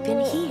can sleep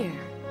in here.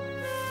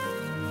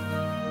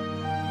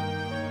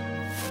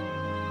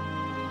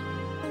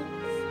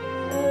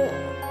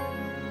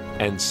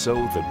 And so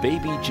the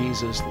baby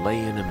Jesus lay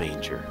in a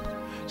manger,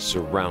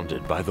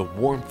 surrounded by the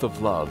warmth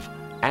of love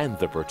and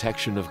the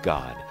protection of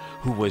God,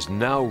 who was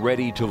now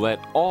ready to let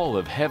all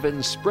of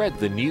heaven spread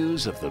the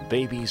news of the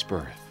baby's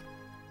birth.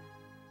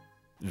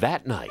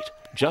 That night,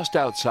 just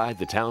outside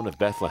the town of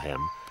Bethlehem,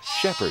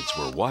 shepherds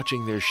were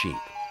watching their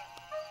sheep.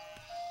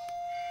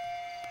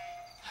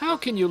 How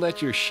can you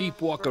let your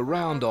sheep walk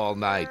around all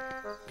night?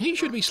 He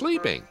should be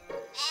sleeping.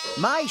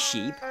 My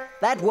sheep?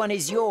 That one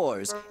is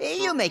yours.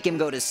 You make him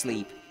go to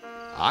sleep.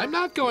 I'm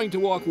not going to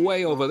walk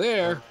way over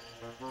there.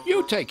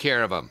 You take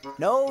care of him.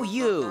 No,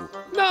 you.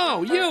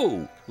 No,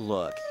 you.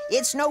 Look,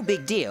 it's no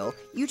big deal.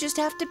 You just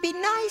have to be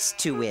nice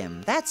to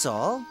him, that's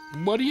all.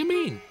 What do you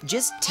mean?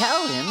 Just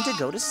tell him to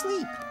go to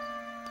sleep.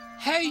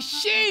 Hey,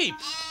 sheep!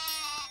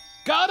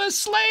 Go to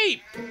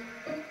sleep!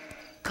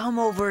 Come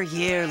over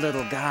here,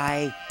 little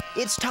guy.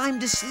 It's time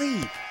to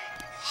sleep.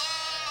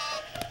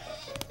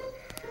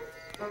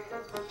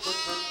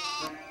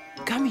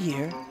 Come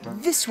here,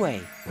 this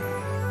way.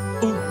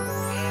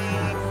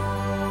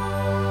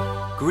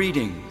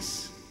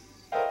 Greetings.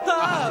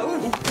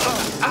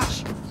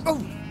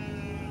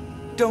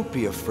 Don't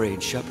be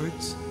afraid,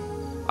 shepherds.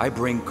 I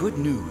bring good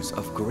news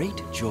of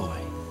great joy.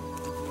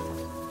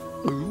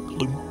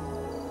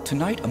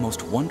 Tonight, a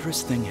most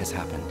wondrous thing has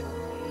happened.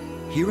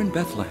 Here in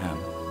Bethlehem,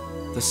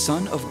 the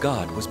Son of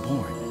God was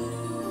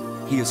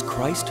born. He is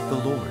Christ the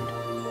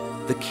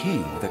Lord, the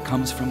King that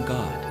comes from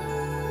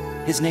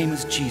God. His name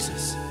is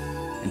Jesus,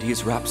 and he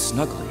is wrapped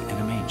snugly in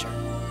a manger.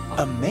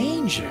 A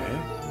manger?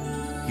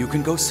 You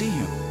can go see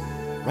him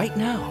right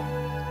now.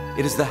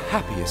 It is the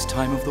happiest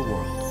time of the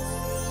world.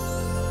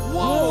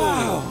 Whoa!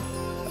 Wow.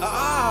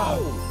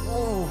 Ow!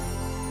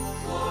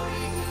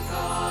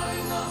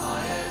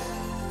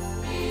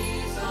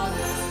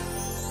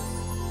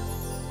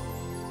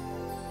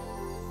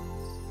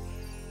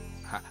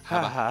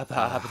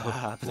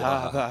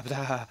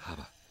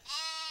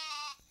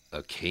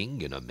 A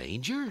king in a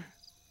manger?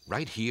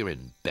 Right here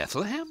in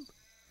Bethlehem?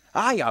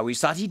 I always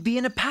thought he'd be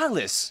in a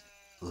palace.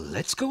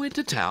 Let's go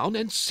into town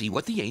and see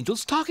what the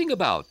angel's talking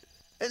about.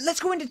 Let's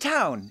go into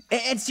town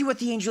and see what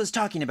the angel is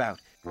talking about.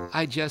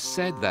 I just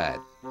said that.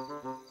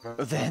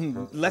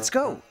 Then let's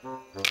go.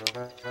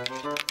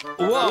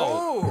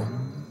 Whoa!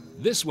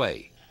 This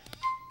way.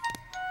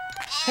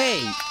 Hey,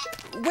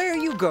 where are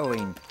you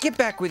going? Get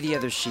back with the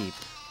other sheep.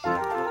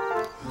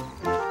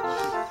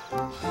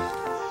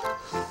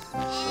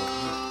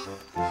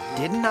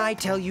 Didn't I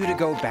tell you to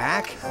go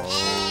back?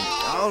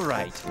 Oh, all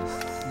right.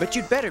 But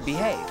you'd better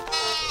behave.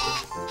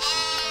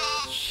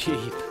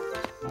 Sheep.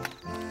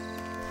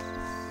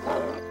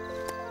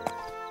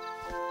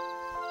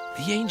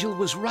 The angel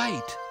was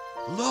right.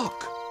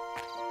 Look.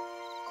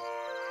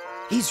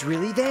 He's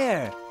really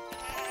there.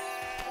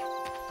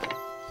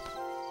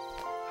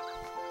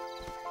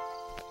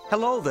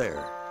 Hello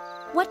there.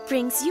 What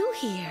brings you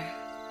here?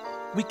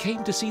 We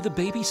came to see the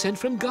baby sent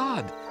from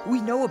God.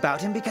 We know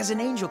about him because an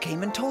angel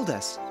came and told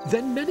us.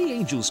 Then many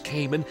angels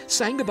came and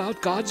sang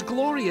about God's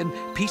glory and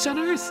peace on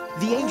earth.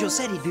 The angel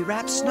said he'd be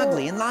wrapped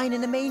snugly and lying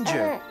in a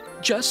manger.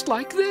 Just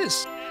like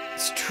this.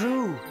 It's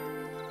true.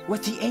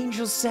 What the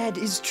angel said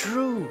is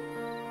true.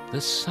 The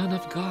Son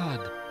of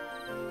God,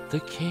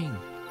 the King,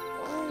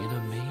 in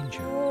a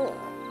manger.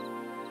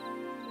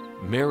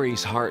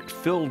 Mary's heart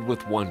filled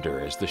with wonder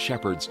as the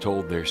shepherds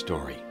told their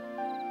story.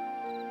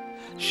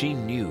 She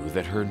knew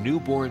that her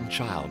newborn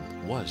child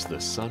was the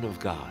Son of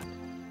God.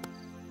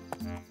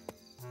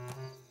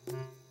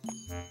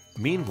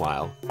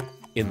 Meanwhile,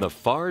 in the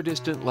far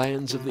distant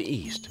lands of the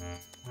East,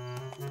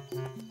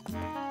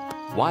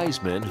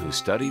 wise men who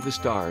study the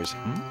stars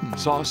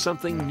saw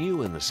something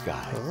new in the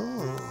sky.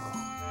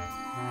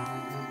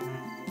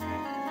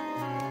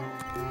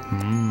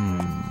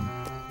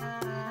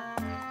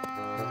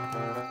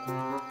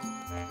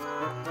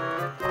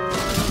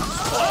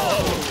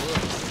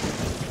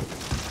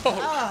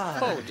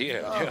 Oh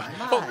dear.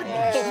 Oh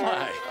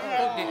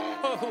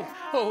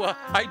my.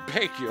 I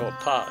beg your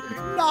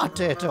pardon. Not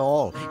at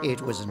all.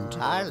 It was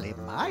entirely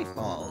my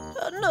fault.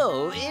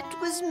 No, it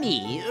was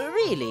me,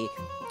 really.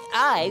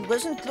 I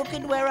wasn't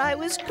looking where I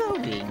was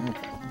going.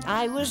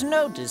 I was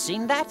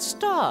noticing that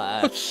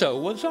star. So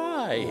was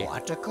I.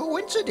 What a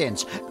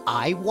coincidence.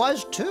 I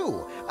was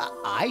too.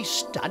 I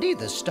study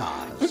the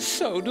stars.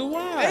 So do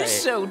I.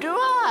 So do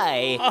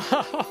I.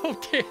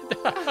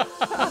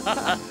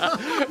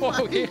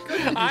 Oh,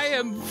 I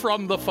am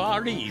from the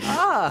Far East.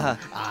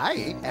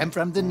 I am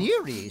from the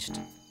Near East.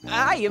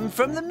 I am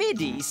from the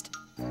Mid-East.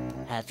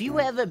 Have you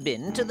ever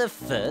been to the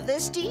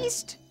furthest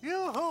east?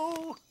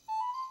 Yoo-hoo!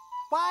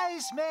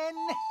 Wise men!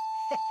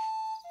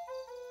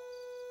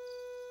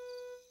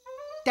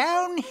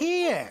 Down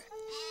here!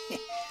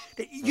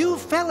 You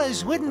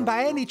fellas wouldn't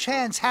by any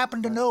chance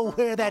happen to know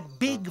where that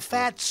big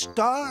fat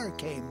star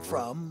came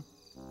from?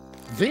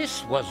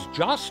 This was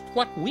just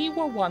what we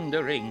were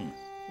wondering.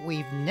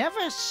 We've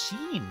never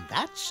seen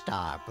that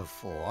star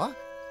before.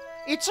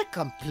 It's a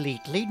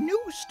completely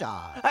new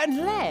star.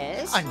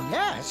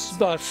 Unless...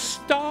 The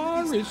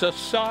star is a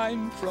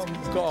sign from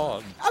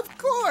God. Of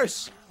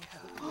course!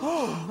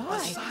 Oh my,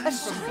 a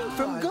sign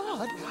from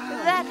God?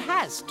 That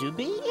has to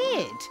be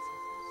it.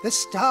 The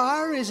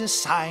star is a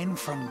sign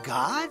from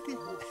God?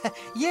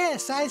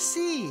 Yes, I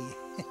see.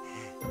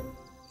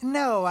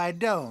 No, I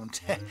don't.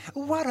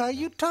 What are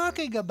you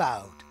talking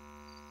about?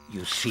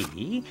 You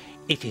see,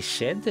 it is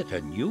said that a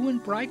new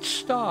and bright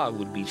star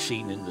will be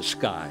seen in the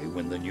sky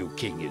when the new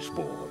king is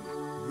born.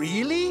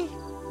 Really?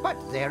 But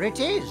there it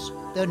is,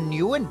 the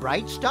new and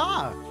bright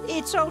star.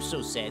 It's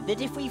also said that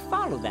if we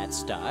follow that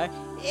star,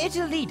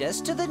 it'll lead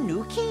us to the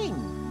new king.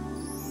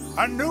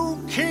 A new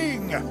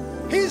king!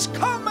 He's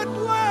come at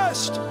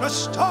last! The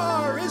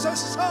star is a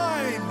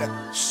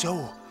sign!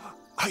 So,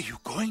 are you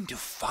going to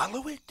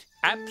follow it?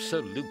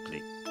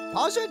 Absolutely.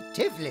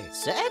 Positively.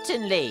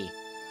 Certainly.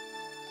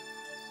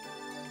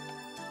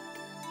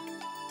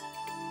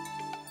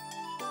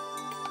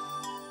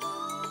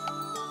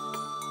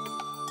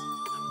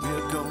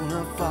 We're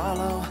gonna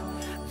follow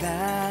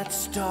that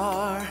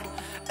star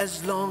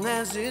as long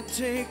as it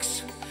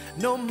takes,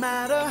 no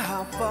matter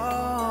how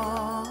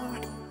far,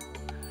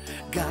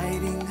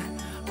 guiding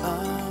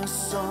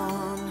us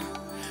on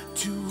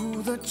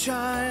to the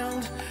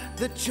child,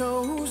 the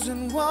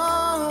chosen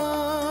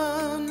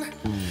one.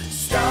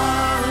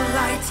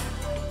 Starlight,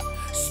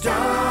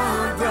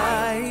 star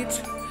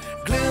bright,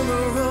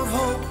 glimmer of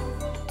hope,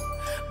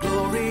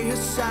 glorious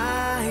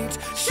sight.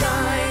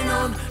 Shine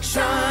on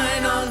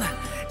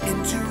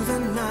into the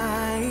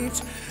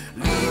night.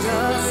 Lead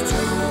us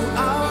to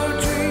our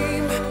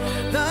dream,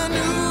 the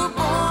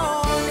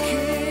newborn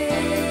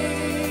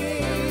king.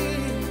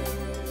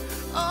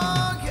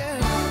 Oh yeah.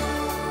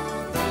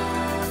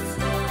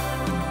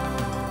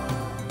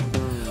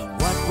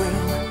 What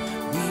will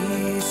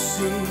we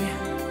see?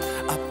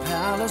 A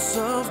palace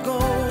of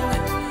gold,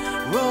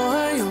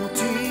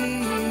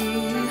 royalty.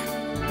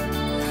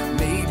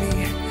 Maybe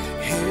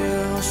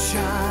he'll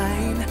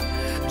shine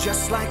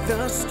just like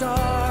the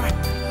star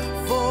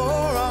for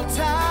all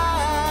time.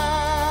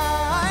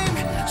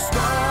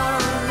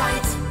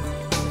 Starlight,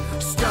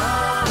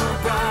 star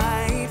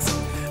bright,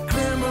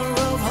 glimmer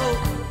of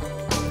hope,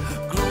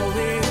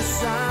 glorious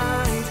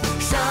sight.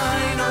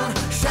 Shine on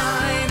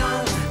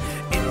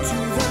into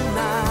the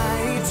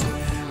night.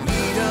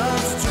 Lead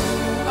us to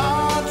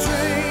our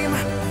dream,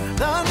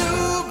 the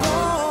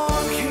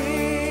newborn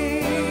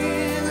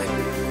king.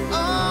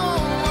 Oh,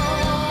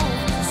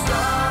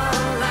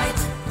 starlight,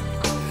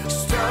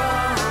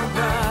 star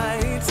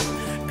bright,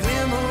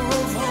 glimmer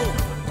of hope,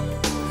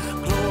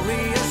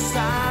 glorious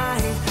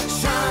sight.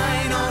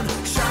 Shine on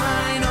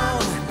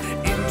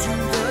into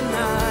the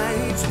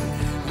night.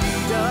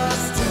 Lead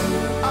us to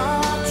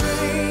our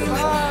dream,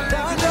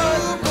 the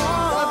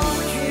newborn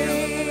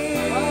king.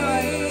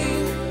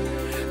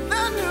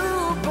 The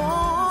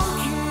newborn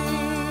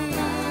king,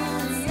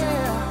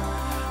 yeah,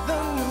 the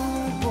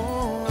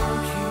newborn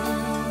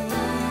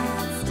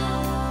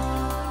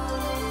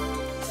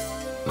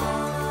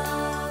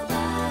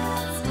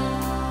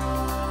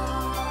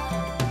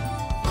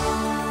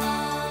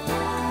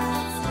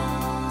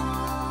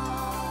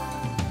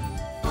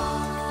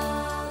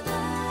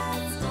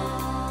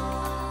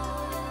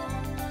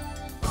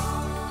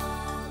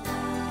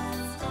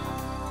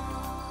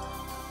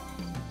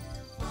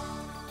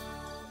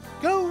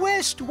Go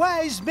west,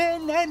 wise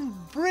men, and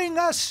bring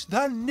us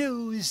the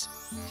news.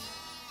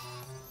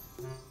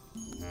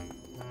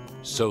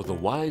 So the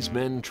wise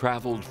men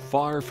traveled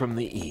far from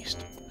the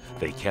east.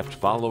 They kept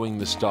following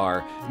the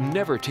star,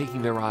 never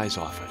taking their eyes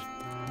off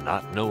it,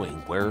 not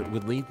knowing where it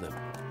would lead them.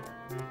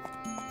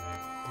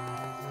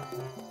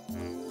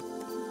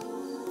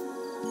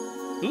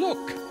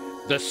 Look,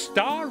 the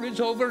star is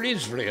over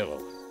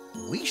Israel.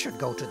 We should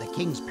go to the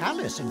king's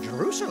palace in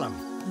Jerusalem.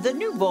 The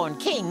newborn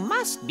king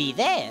must be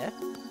there.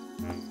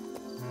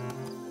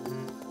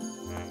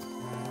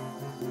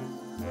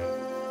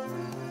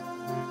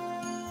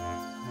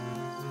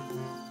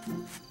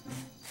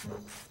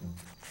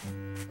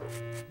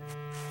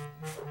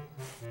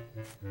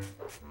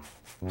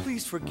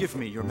 Please forgive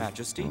me, Your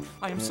Majesty.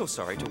 I am so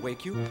sorry to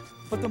wake you,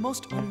 but the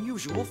most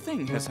unusual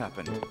thing has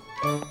happened.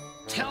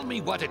 Tell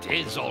me what it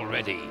is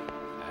already.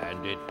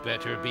 And it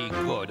better be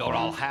good, or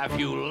I'll have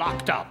you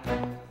locked up.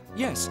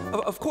 Yes,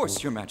 of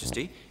course, Your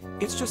Majesty.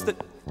 It's just that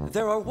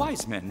there are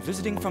wise men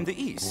visiting from the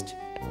east.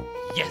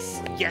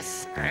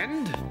 Yes,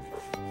 and?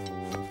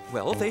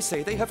 Well, they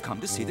say they have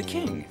come to see the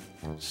king.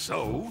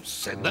 So,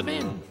 send them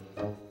in.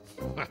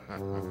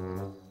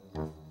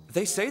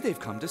 They say they've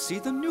come to see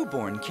the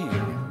newborn king.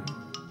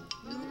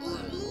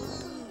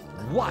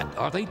 What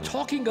are they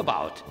talking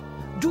about?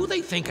 Do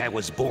they think I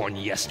was born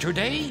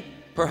yesterday?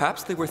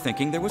 Perhaps they were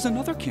thinking there was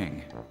another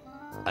king.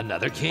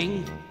 Another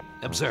king?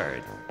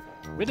 Absurd.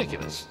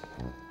 Ridiculous.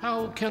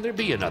 How can there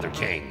be another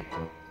king?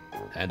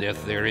 And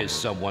if there is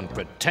someone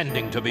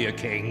pretending to be a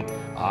king,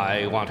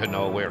 I want to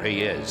know where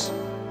he is.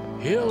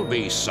 He'll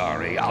be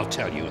sorry, I'll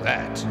tell you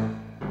that.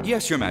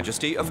 Yes, Your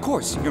Majesty, of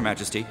course, Your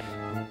Majesty.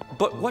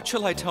 But what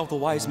shall I tell the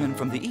wise men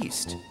from the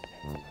east?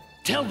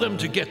 Tell them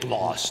to get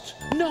lost.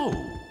 No.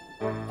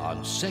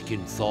 On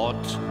second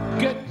thought,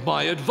 get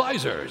my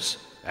advisors.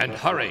 And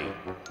hurry.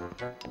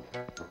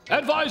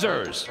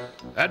 Advisors!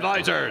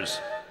 Advisors!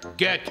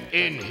 Get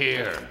in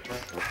here.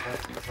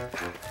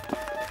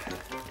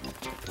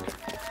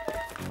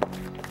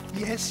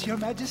 Yes, Your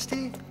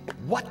Majesty?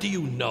 What do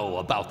you know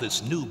about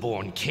this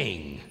newborn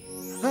king?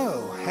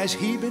 Oh, has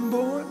he been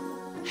born?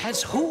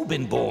 Has who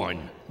been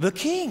born? The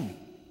king.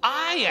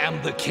 I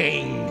am the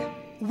king.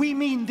 We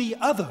mean the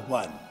other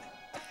one.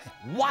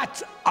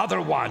 What other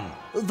one?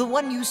 The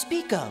one you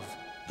speak of.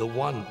 The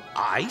one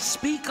I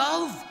speak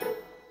of?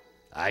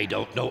 I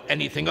don't know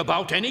anything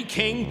about any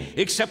king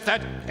except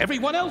that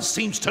everyone else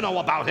seems to know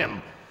about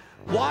him.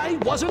 Why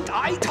wasn't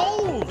I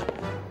told?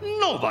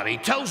 Nobody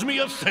tells me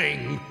a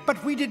thing.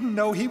 But we didn't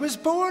know he was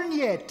born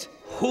yet.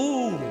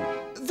 Who?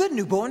 The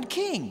newborn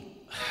king.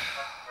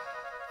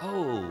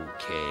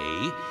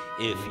 Okay,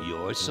 if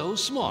you're so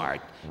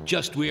smart,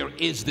 just where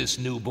is this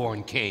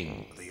newborn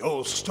king? The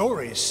old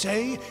stories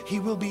say he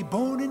will be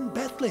born in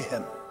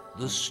Bethlehem.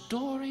 The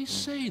stories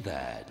say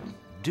that,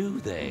 do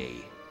they?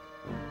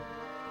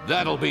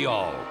 That'll be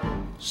all.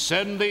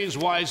 Send these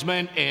wise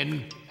men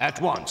in at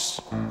once.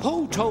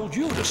 Who told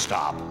you to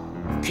stop?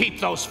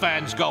 Keep those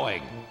fans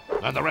going.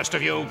 And the rest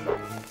of you,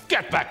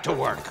 get back to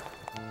work.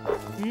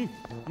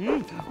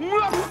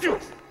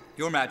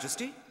 Your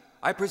Majesty,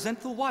 I present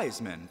the wise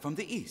men from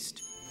the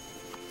east.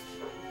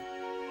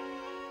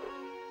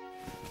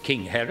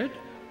 King Herod,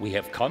 we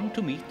have come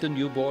to meet the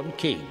newborn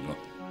king.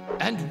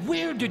 And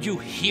where did you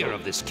hear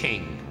of this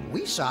king?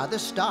 We saw the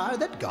star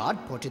that God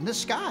put in the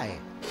sky.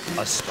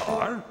 A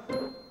star?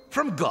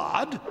 From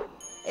God?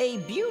 A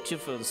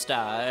beautiful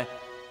star.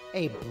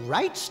 A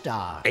bright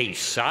star. A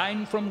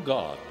sign from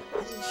God.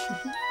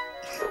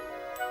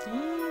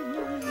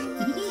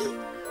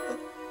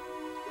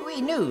 We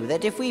knew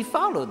that if we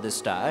followed the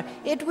star,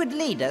 it would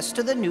lead us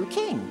to the new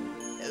king.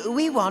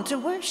 We want to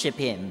worship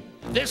him.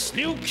 This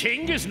new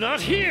king is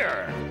not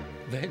here.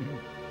 Then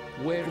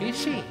where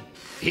is he?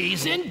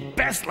 He's in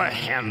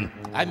Bethlehem.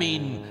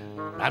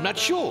 I'm not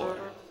sure.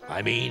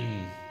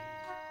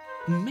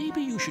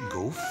 Maybe you should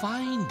go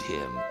find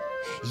him.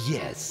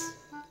 Yes.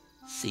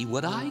 See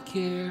what I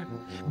care.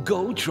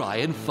 Go try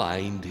and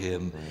find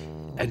him.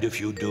 And if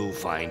you do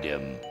find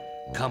him,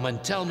 come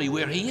and tell me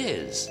where he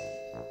is.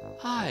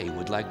 I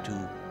would like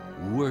to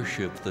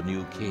worship the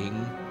new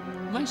king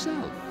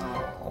myself.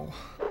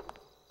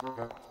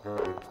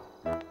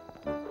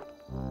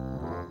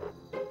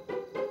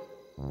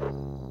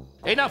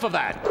 Enough of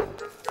that.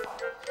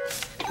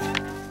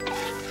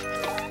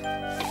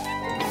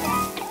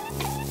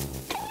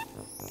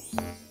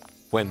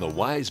 When the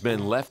wise men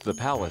left the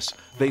palace,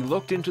 they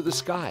looked into the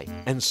sky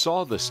and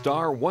saw the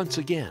star once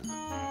again.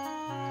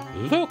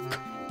 Look!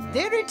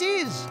 There it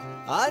is!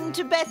 On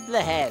to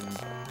Bethlehem!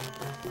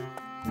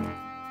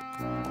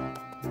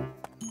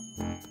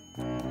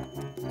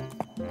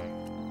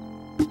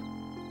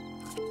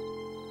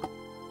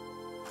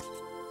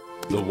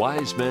 The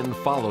wise men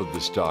followed the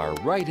star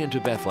right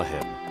into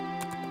Bethlehem.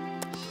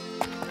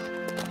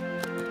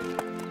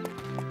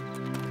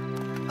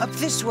 Up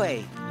this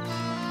way.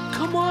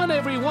 Come on,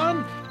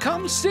 everyone!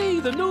 Come see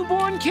the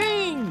newborn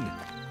king!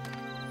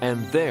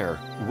 And there,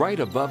 right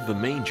above the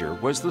manger,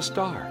 was the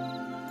star.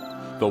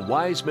 The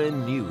wise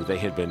men knew they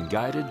had been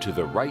guided to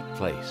the right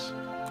place.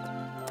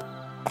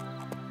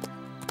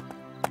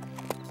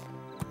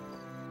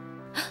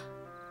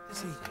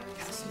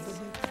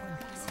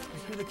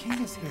 The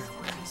king is here.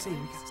 Where is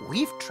he?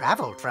 We've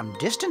traveled from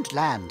distant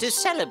lands to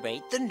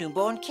celebrate the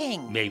newborn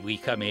king. May we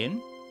come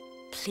in?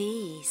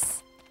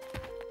 Please.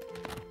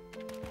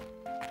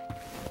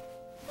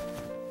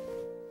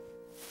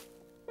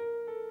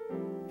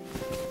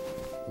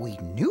 We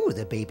knew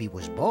the baby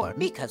was born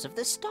because of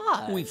the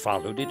star. We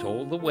followed it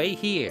all the way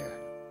here.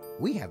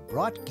 We have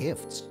brought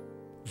gifts.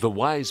 The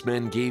wise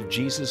men gave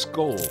Jesus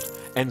gold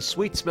and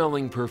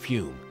sweet-smelling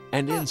perfume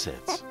and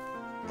incense.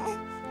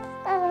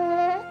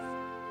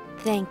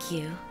 Thank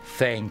you.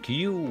 Thank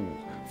you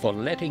for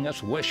letting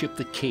us worship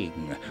the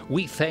King.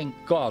 We thank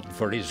God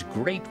for his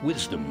great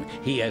wisdom.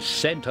 He has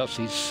sent us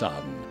his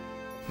Son.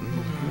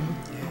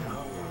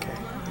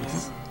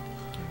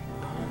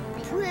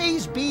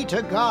 Praise be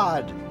to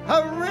God!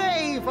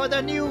 Hooray for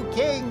the new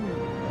king!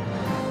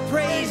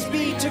 Praise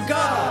be to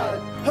God!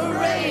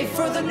 Hooray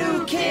for the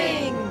new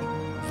king!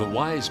 The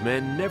wise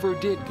men never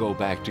did go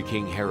back to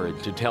King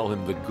Herod to tell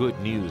him the good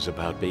news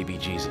about baby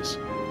Jesus.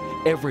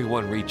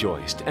 Everyone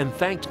rejoiced and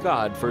thanked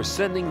God for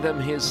sending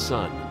them his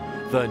son,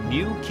 the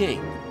new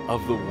king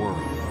of the world.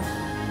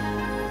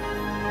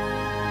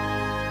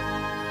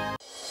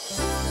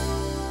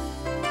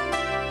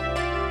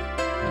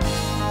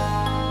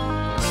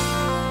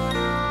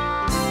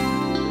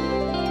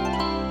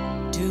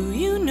 Do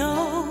you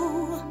know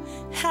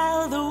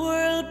how the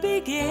world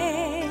began?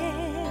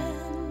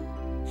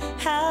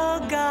 How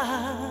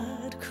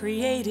God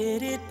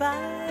created it by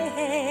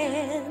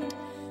hand?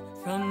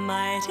 From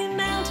mighty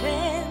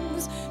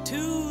mountains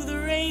to the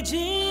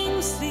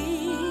raging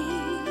sea,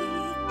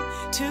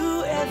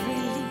 to every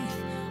leaf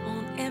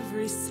on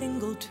every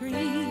single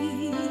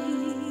tree.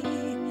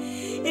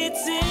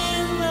 It's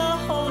in the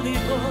holy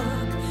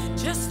book.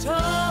 Just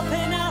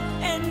open up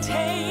and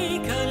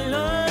take a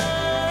look.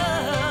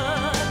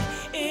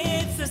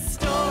 It's a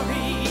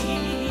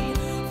story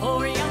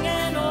for young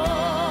and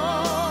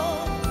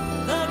old,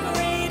 the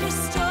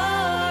greatest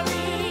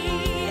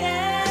story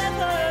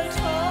ever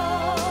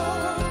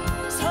told.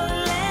 So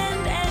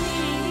lend an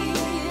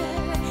ear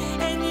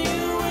and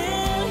you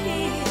will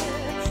hear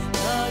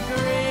the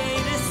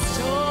greatest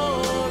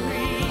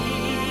story.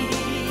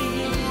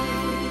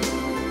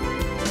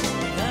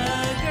 The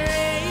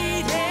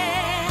greatest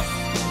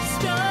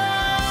story.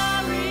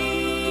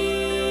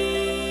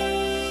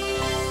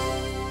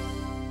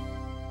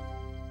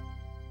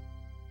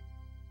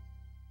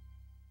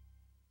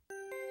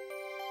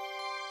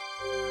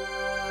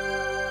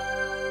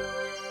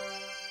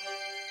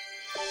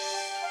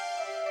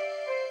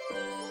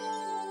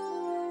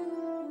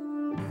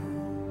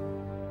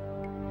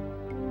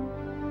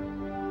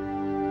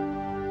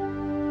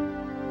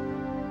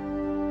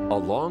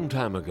 A long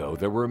time ago,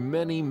 there were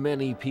many,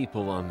 many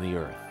people on the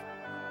earth.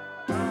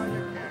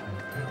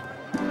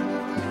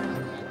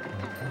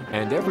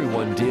 And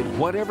everyone did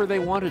whatever they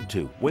wanted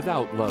to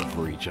without love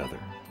for each other.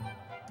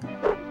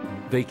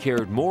 They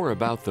cared more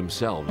about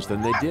themselves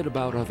than they did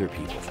about other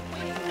people.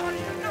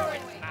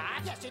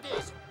 Yes, it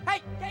is.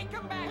 Hey,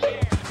 come back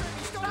here.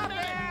 Stop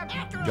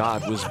it.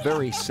 God was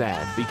very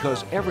sad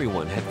because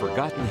everyone had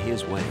forgotten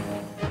his way.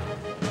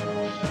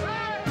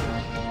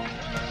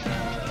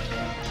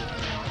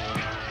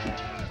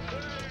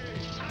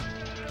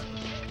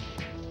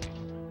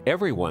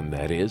 Everyone,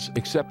 that is,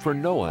 except for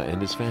Noah and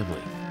his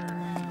family.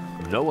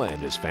 Noah and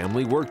his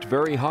family worked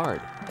very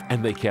hard,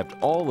 and they kept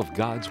all of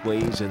God's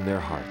ways in their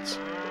hearts.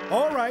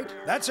 All right,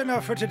 that's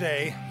enough for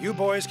today. You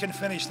boys can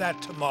finish that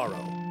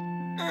tomorrow.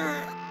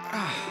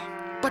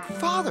 But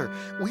Father,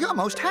 we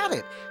almost had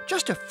it.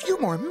 Just a few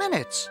more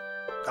minutes.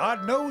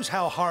 God knows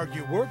how hard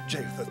you work,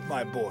 Japheth,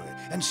 my boy,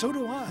 and so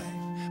do I.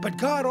 But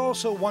God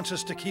also wants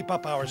us to keep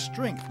up our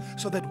strength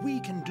so that we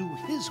can do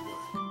his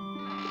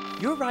work.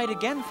 You're right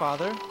again,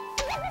 Father.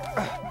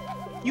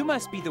 You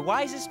must be the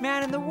wisest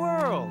man in the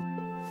world.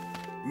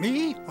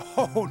 Me?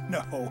 Oh,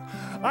 no.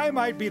 I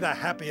might be the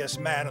happiest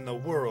man in the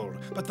world,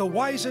 but the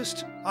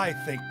wisest? I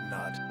think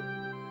not.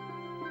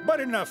 But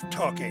enough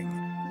talking.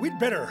 We'd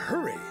better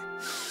hurry.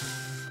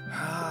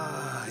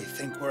 I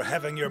think we're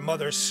having your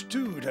mother's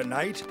stew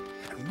tonight,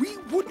 and we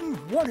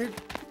wouldn't want it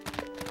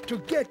to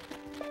get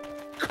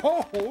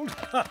cold.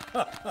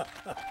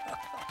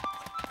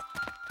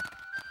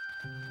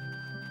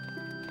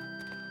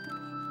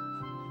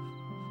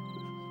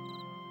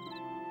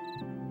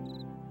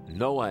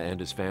 Noah and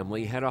his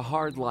family had a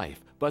hard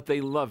life, but they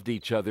loved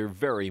each other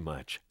very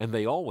much, and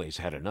they always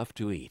had enough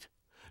to eat.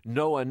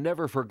 Noah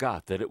never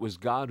forgot that it was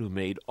God who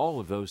made all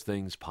of those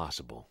things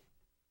possible.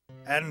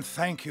 And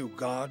thank you,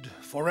 God,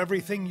 for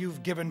everything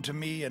you've given to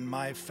me and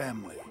my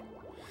family.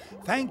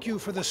 Thank you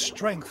for the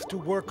strength to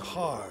work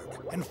hard,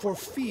 and for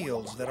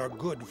fields that are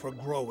good for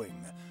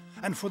growing,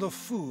 and for the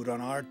food on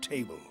our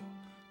table.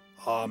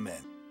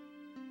 Amen.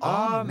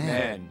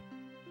 Amen.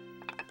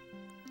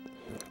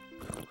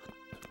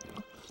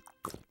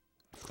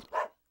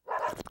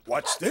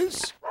 What's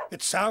this?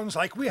 It sounds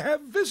like we have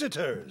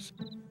visitors.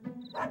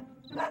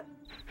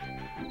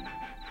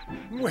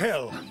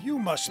 Well, you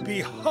must be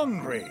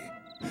hungry.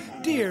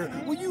 Dear,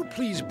 will you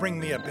please bring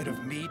me a bit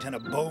of meat and a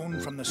bone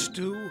from the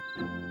stew?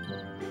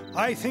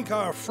 I think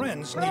our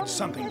friends need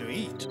something to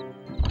eat.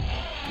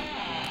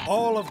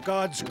 All of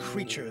God's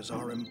creatures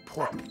are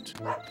important.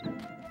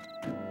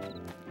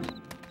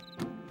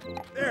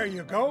 There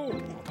you go.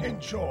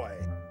 Enjoy.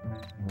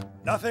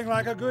 Nothing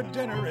like a good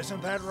dinner,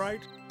 isn't that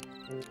right?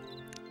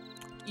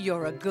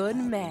 You're a good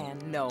man,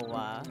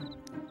 Noah.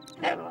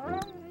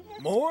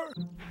 More?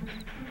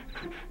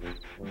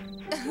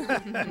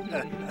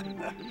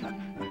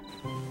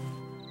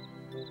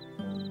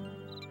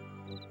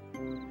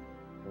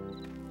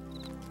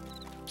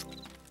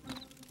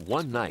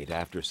 One night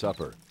after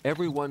supper,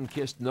 everyone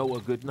kissed Noah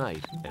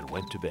goodnight and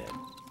went to bed.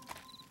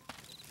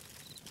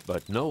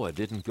 But Noah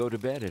didn't go to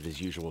bed at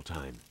his usual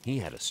time. He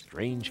had a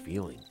strange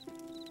feeling.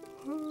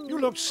 You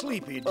look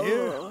sleepy,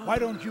 dear. Why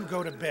don't you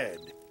go to bed?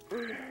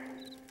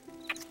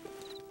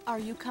 Are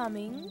you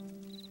coming?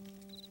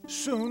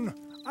 soon.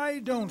 I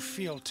don't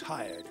feel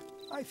tired.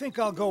 I think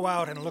I'll go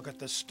out and look at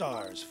the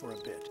stars for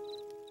a bit.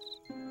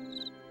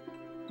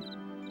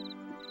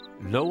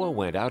 Noah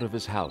went out of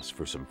his house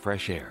for some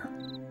fresh air.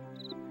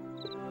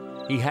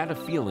 He had a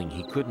feeling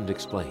he couldn't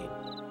explain.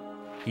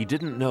 He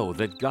didn't know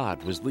that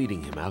God was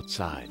leading him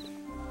outside.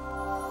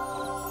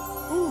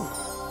 Ooh,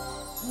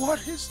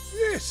 what is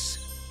this?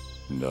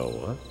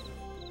 Noah?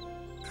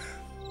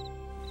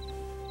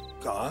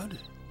 God,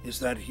 is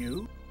that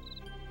you?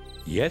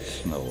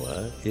 Yes,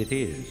 Noah, it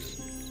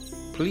is.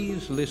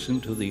 Please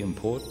listen to the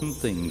important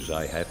things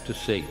I have to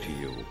say to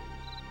you.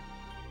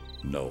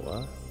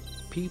 Noah,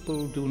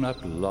 people do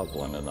not love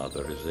one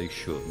another as they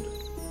should.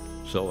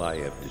 So I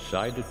have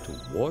decided to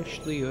wash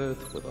the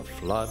earth with a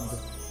flood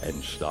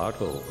and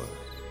start over.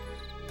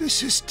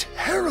 This is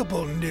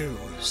terrible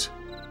news.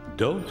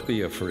 Don't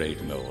be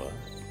afraid, Noah.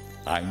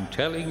 I'm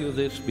telling you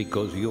this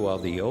because you are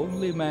the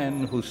only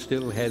man who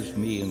still has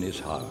me in his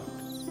heart.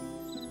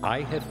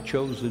 I have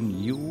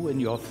chosen you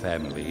and your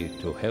family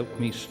to help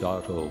me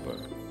start over.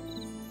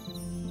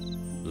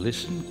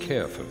 Listen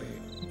carefully.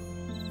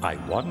 I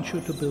want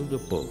you to build a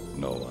boat,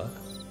 Noah,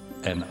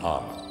 an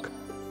ark.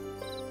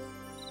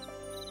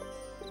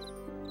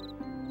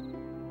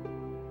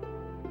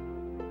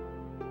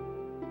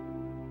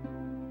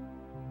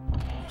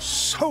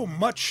 So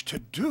much to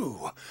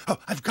do. Oh,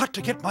 I've got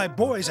to get my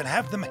boys and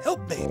have them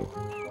help me.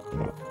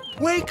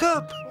 Wake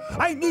up!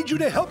 I need you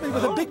to help me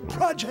with a big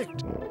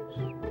project.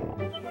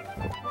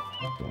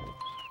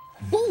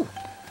 Ooh.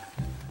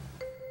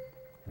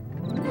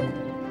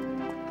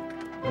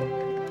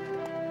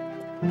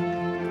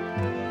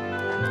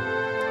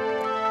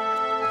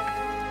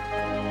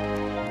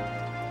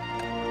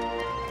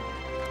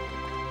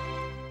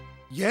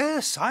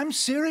 Yes, I'm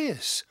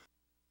serious.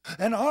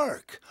 An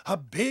ark. A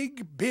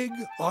big, big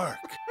ark.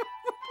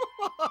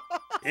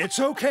 It's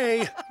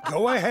okay.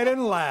 Go ahead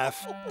and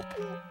laugh.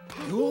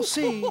 You'll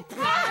see.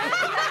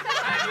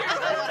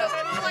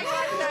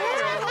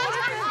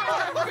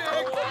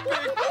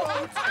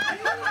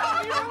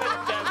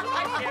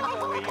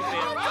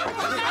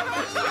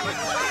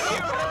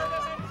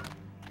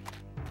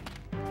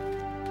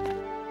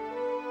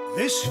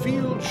 This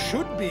field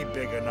should be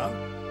big enough.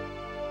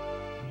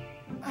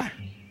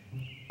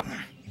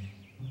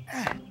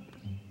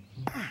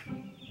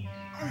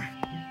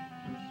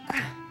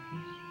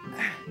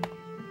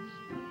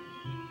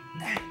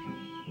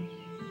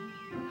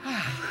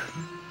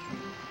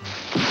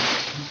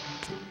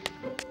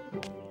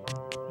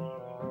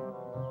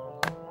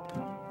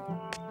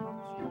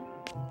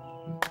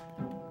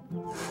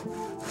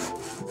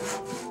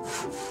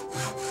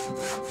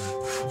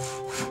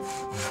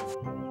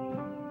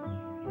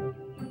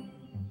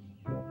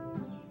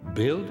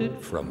 Build it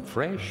from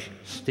fresh,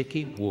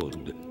 sticky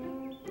wood.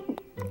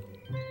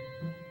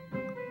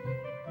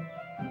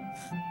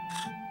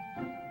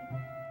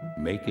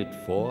 Make it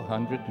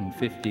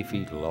 450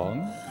 feet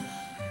long,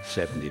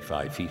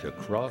 75 feet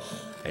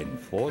across, and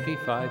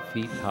 45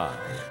 feet high.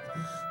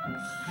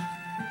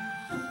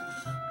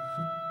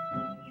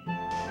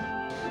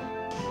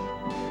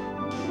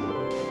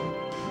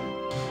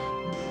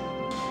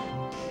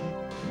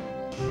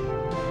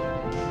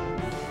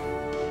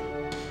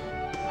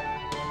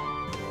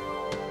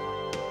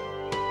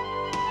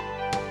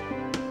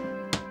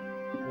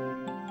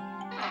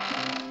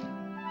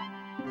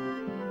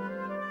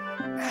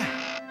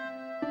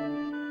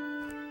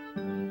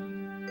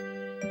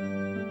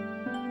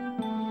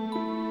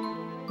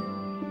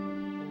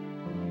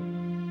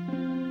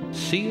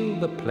 Seal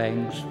the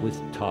planks with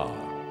tar.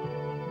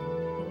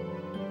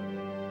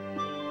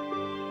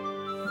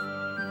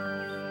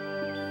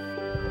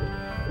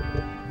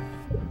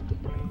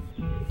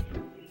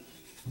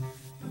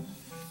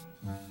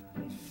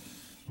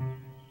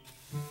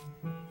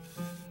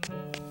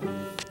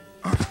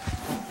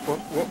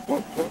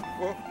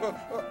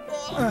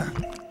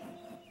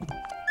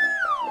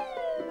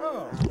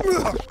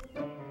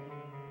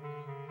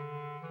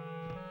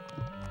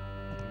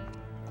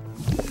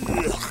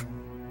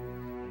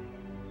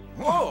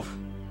 Whoa!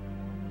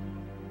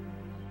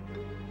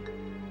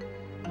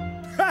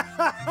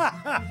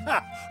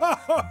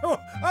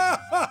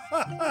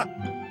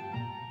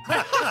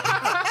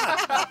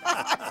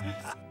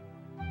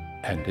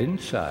 And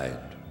inside,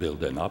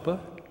 build an upper,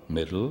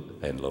 middle,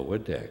 and lower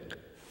deck.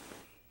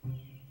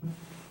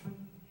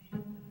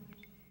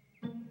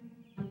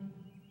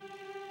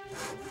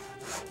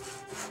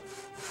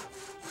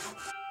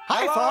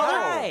 High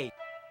five!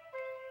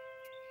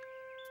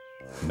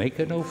 Make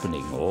an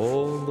opening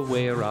all the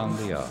way around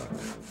the ark,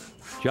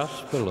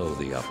 just below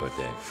the upper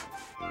deck.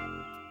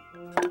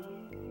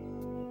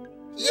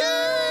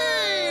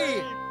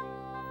 Yay!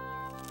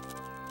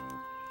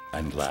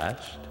 And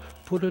last,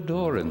 put a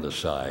door in the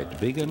side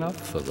big enough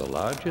for the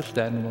largest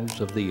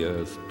animals of the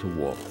earth to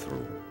walk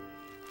through.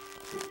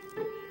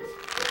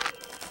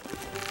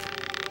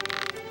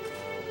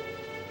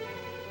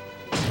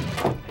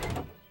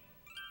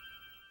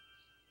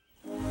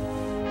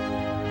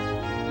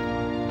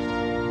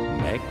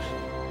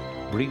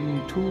 Next,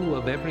 bring 2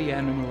 of every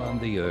animal on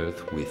the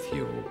earth with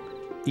you.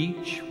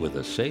 each with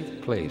a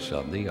safe place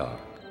on the ark.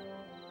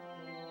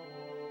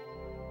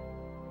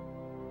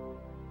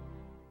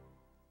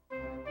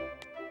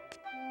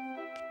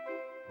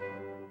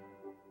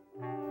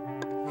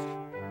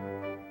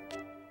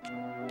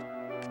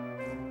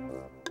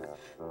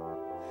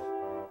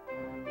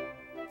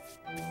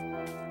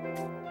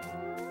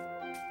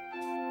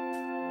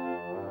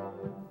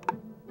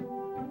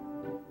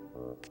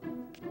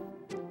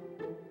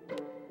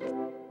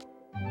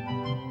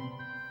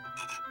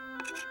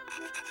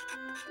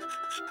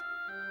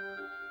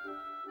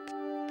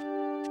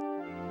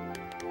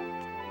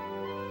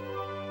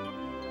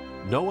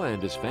 Noah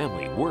and his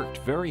family worked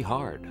very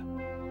hard.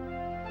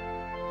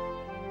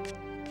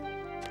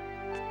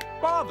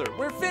 Father,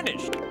 we're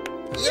finished!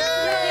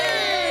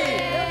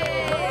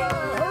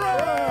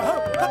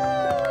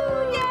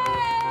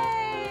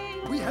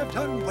 We have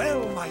done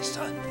well, my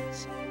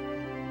sons.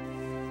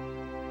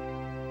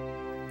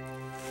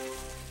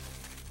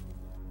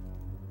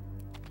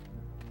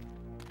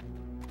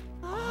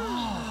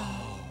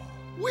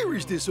 Where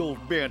is this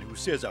old man who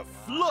says a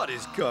flood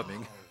is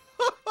coming?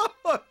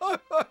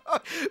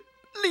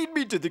 Lead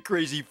me to the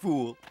crazy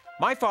fool.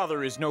 My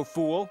father is no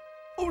fool.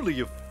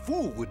 Only a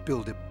fool would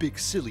build a big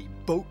silly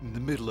boat in the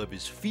middle of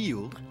his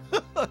field.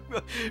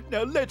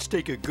 Now let's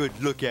take a good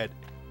look at...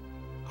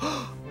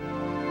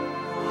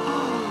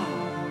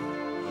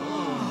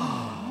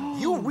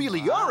 You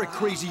really are a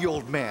crazy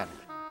old man.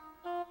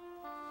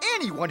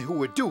 Anyone who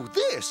would do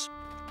this...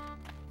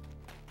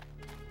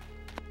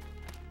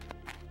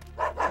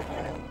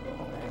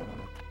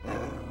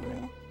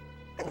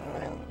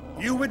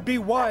 You would be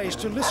wise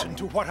to listen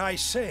to what I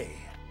say.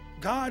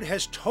 God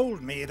has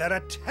told me that a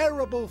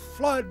terrible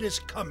flood is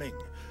coming.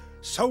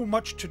 So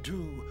much to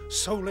do,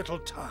 so little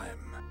time.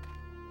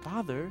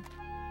 Father?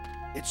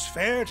 It's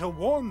fair to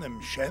warn them,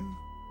 Shem.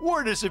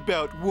 Warn us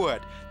about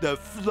what? The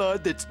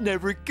flood that's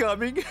never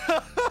coming?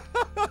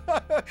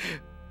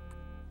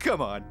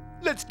 Come on,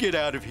 let's get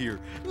out of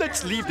here.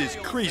 Let's leave this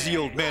crazy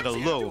old man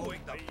alone.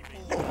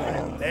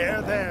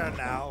 There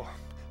now.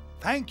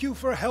 Thank you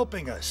for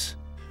helping us.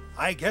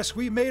 I guess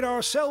we made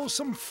ourselves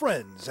some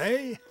friends,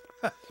 eh?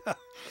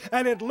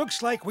 And it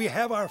looks like we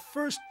have our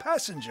first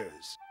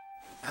passengers.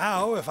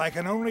 Now, if I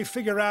can only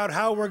figure out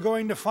how we're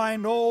going to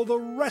find all the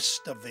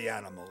rest of the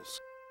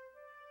animals.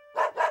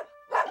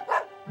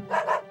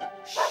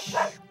 Shh,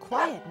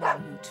 quiet now,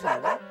 you two.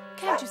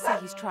 Can't you see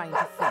he's trying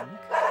to think?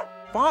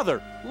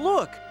 Father,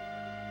 look!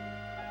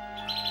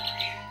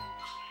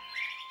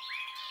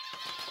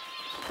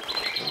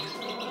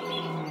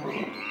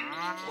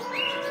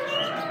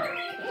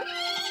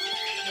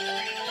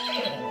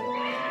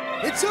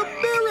 It's a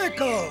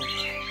miracle!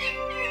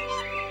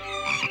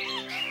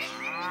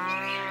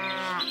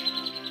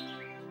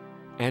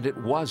 And it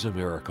was a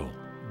miracle.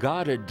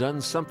 God had done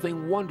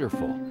something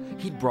wonderful.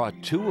 He'd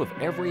brought 2 of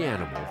every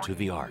animal to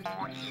the ark.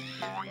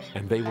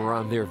 And they were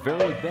on their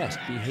very best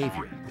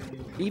behavior.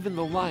 Even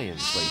the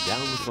lions lay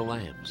down with the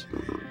lambs.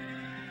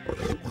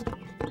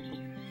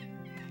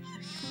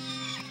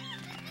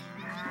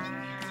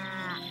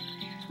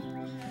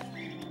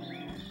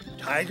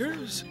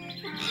 Tigers?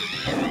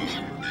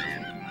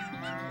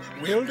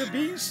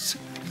 Wildebeests?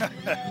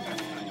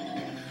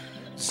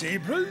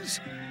 Zebras?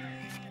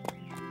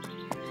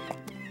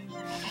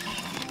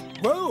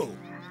 Whoa!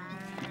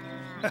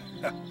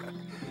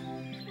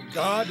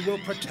 God will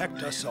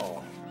protect us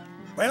all.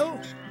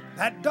 Well,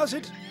 that does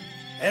it.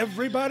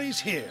 Everybody's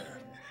here.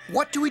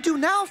 What do we do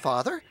now,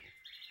 Father?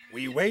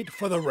 We wait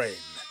for the rain.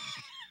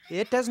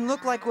 It doesn't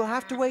look like we'll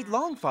have to wait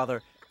long,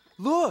 Father.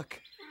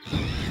 Look!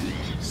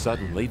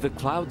 Suddenly, the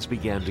clouds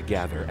began to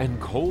gather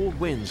and cold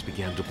winds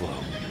began to blow.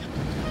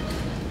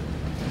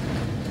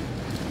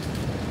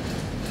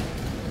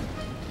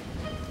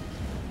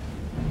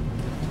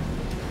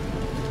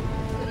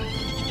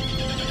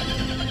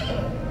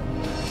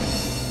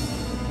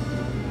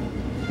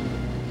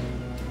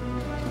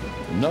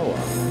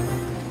 Noah,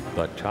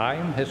 the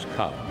time has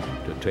come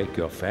to take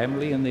your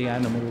family and the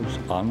animals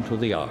onto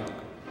the ark.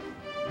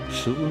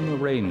 Soon the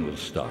rain will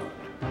start.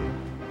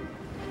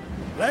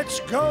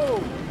 Let's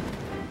go!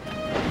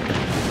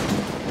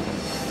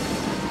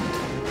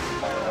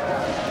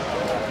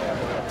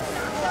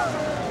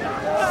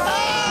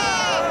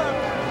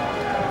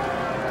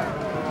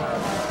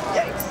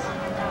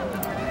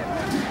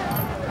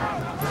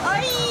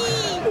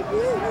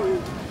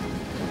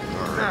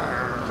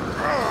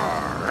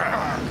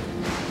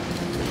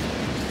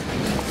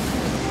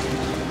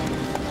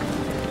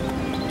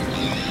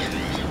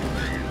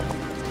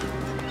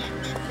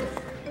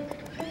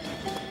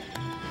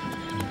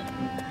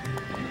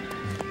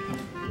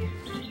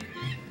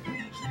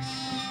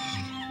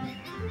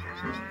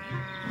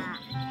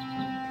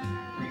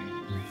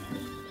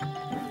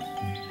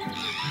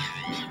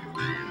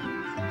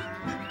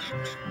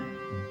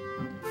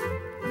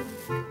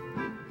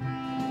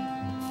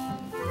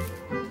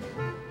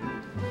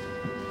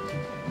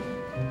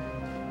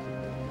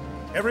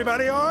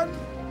 Everybody on?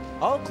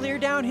 All clear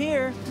down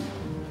here.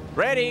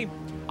 Ready.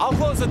 I'll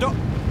close the door.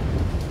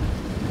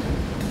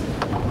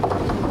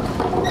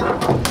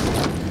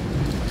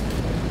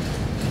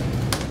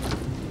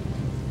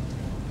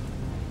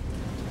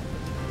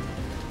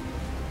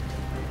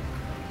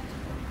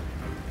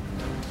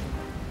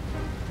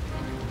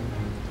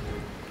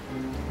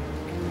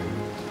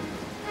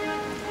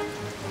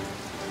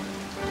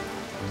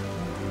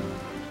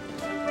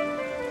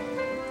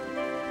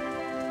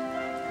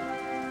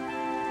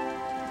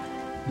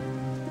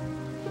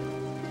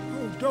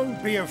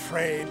 Don't be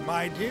afraid,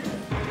 my dear.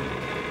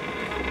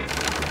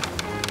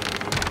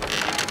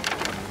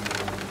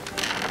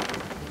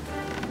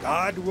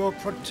 God will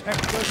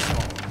protect us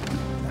all.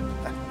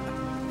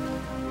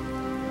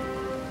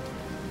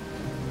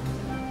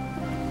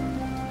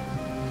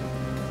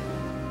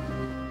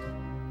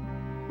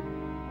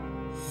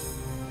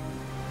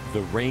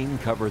 The rain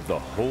covered the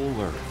whole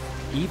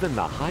earth. Even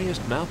the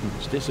highest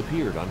mountains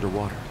disappeared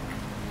underwater.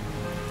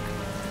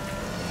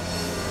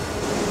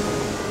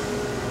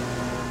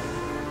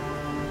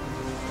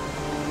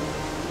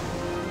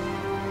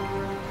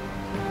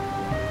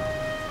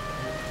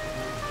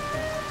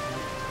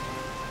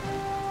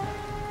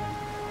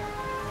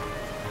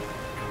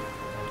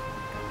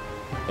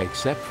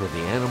 Except for the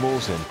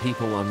animals and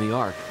people on the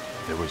ark,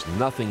 there was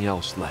nothing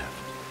else left.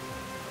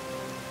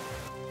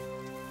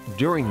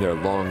 During their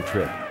long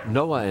trip,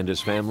 Noah and his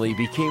family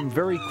became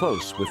very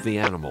close with the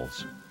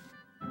animals.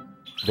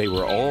 They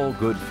were all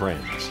good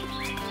friends.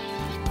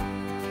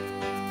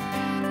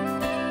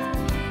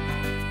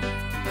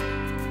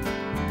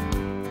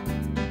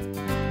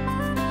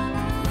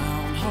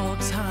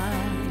 Groundhogs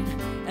hide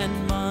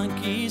and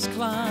monkeys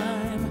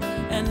climb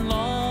and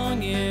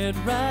long-eared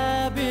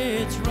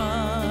rabbits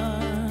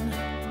run.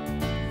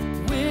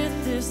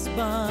 With this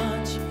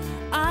bunch,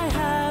 I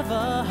have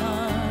a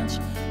hunch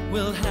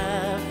we'll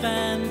have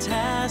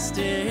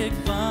fantastic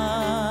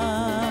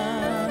fun.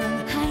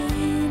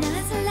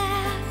 Hyenas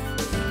laugh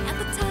at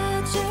the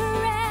tall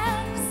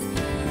giraffes,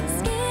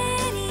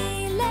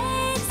 skinny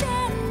legs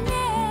and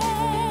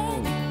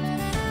neck.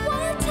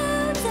 While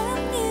toads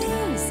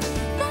amuse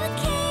the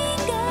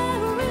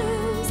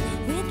kangaroos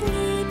with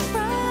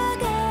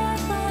leapfrog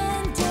up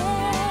on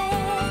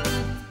deck.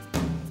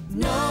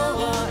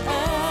 Noah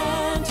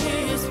and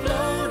his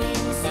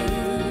floating zoo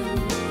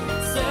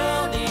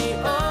sail the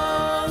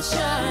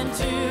ocean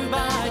 2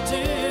 by 2,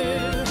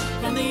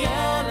 from the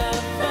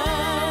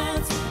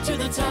elephants to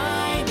the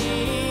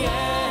tiny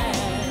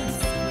ants.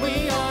 We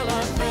all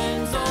are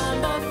friends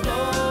on the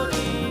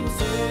floating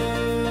zoo.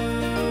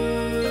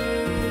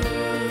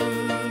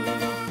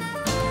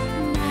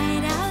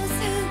 Night owls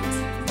hoot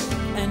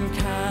And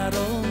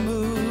cattle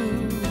moo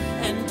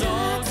and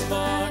dogs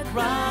bark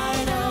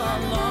right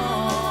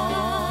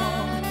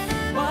along,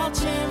 while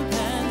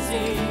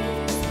chimpanzees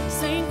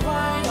sing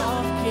quite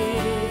off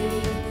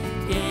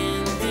key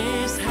in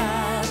this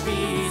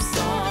happy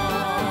song.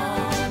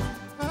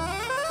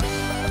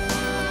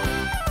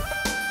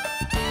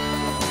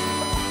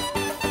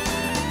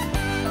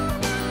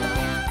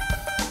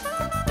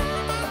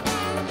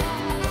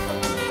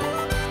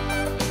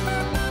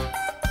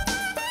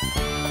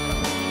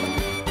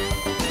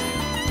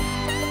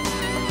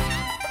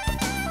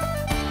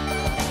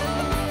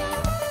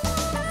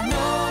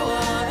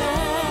 Noah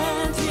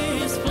and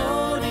his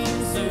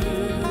floating zoo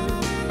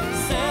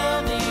sail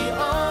the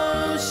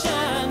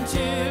ocean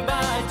 2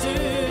 by 2,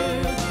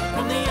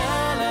 from the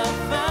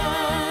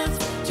elephants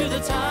to the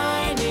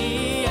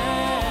tiny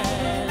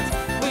ants.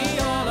 We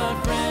all are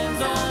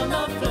friends on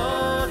the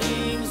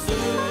floating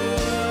zoo.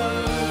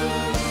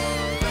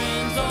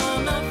 Friends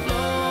on the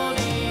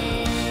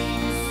floating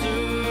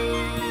zoo.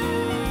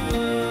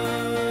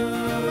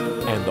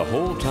 And the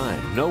whole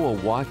time, Noah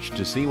watched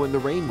to see when the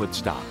rain would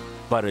stop,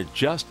 but it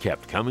just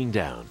kept coming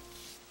down.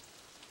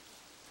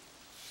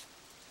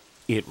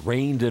 It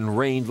rained and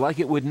rained like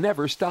it would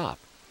never stop.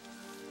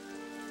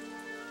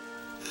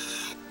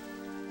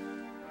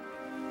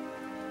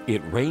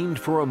 It rained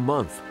for a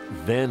month,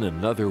 then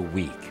another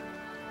week.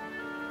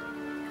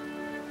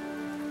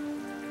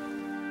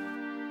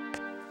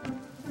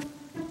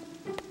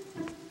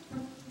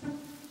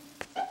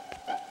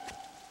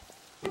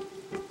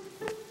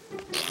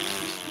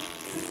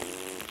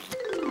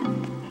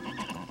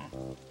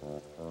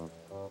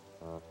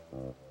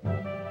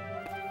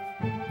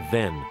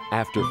 Then,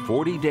 after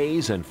 40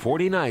 days and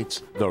 40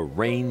 nights, the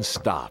rain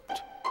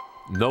stopped.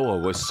 Noah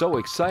was so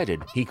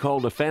excited, he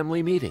called a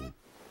family meeting.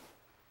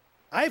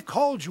 I've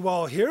called you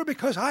all here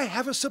because I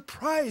have a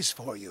surprise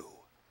for you.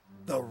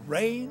 The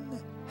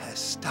rain has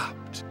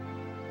stopped.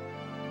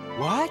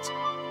 What?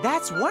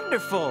 That's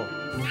wonderful!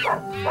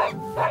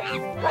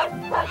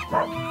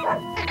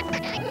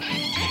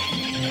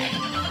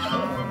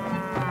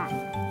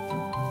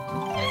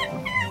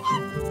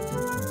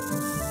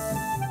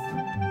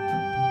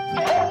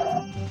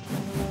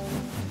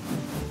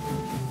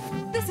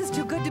 This is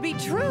too good to be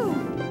true.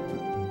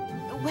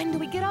 When do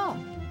we get off?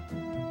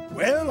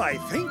 Well, I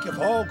think if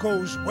all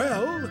goes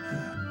well,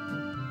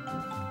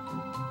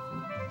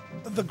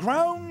 the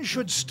ground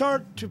should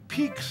start to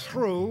peek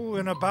through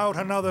in about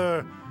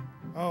another,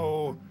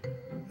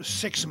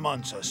 6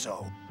 months or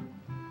so.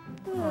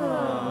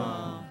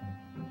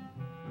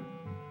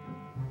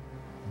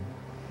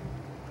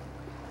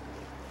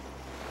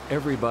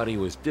 Everybody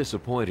was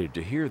disappointed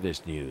to hear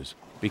this news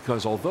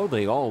because although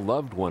they all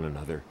loved one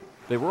another,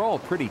 they were all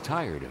pretty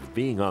tired of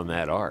being on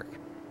that ark.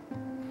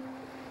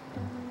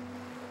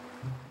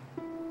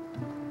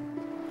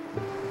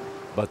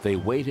 But they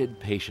waited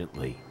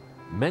patiently.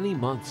 Many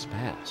months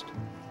passed.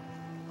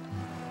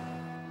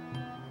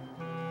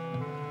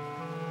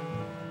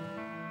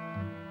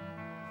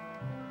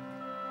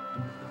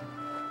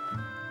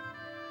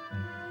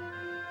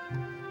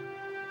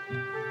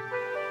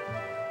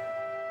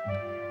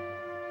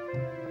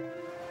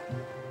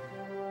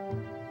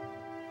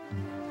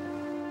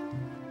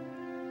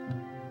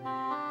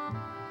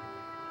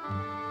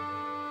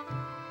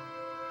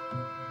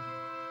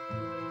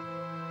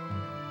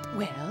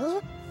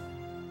 Well,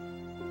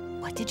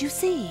 what did you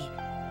see?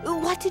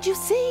 What did you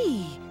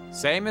see?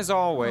 Same as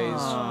always.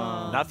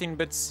 Nothing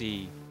but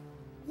sea.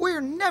 We're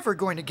never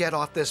going to get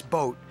off this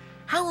boat.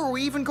 How are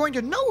we even going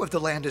to know if the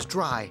land is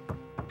dry?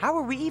 How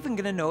are we even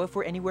going to know if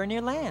we're anywhere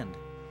near land?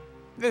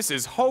 This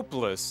is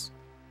hopeless.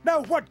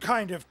 Now, what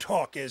kind of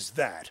talk is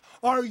that?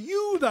 Are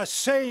you the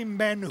same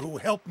men who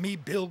helped me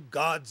build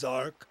God's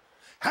Ark?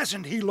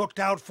 Hasn't he looked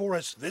out for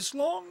us this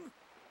long?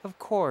 Of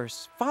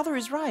course. Father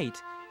is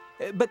right.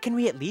 But can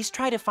we at least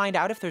try to find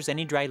out if there's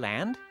any dry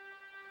land?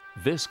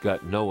 This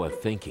got Noah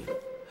thinking.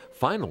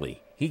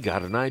 Finally, he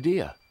got an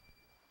idea.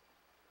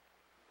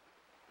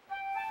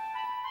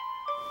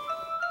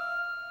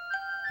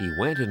 He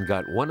went and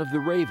got one of the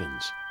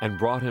ravens and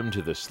brought him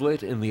to the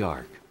slit in the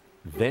ark.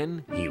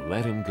 Then he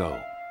let him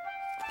go.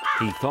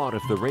 He thought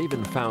if the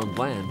raven found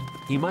land,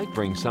 he might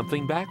bring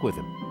something back with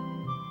him.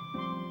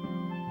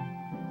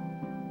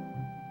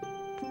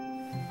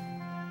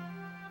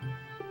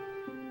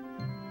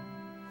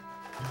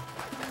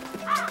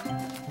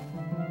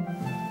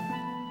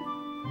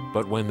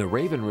 But when the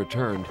raven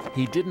returned,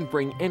 he didn't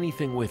bring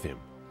anything with him.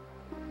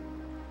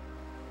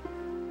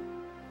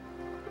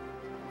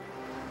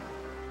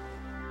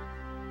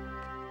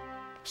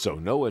 So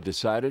Noah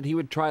decided he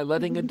would try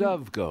letting a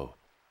dove go.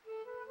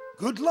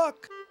 Good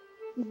luck.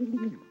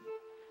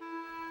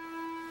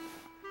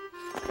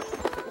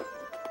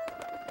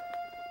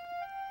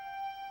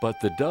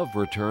 But the dove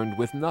returned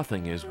with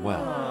nothing as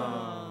well.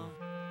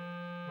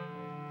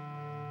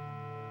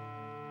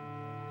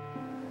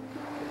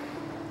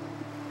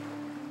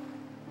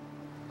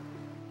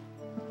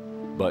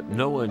 But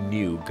Noah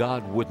knew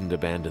God wouldn't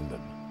abandon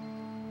them.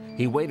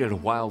 He waited a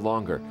while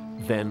longer.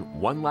 Then,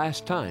 one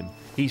last time,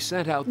 he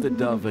sent out the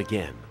dove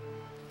again.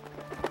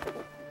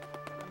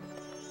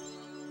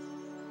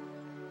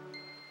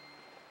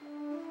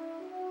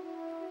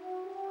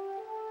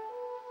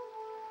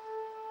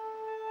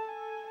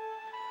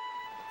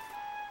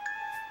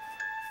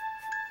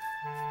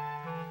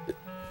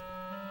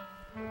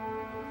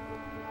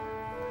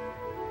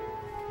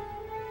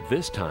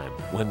 This time,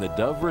 when the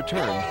dove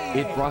returned,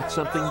 it brought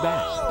something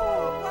back.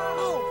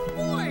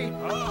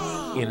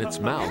 In its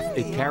mouth,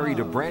 it carried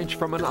a branch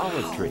from an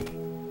olive tree.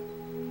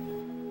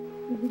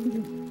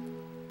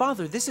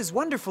 Father, this is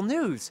wonderful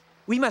news.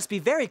 We must be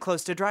very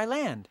close to dry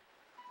land.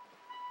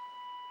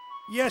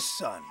 Yes,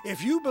 son.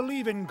 If you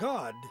believe in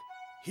God,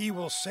 he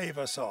will save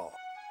us all.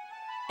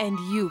 And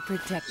you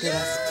protected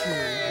us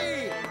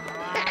too.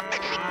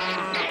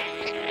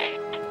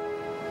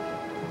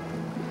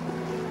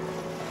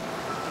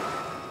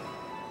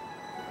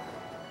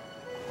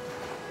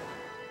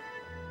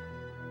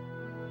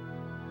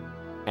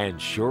 And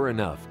sure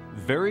enough,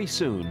 very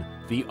soon,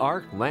 the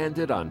ark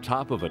landed on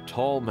top of a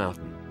tall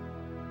mountain.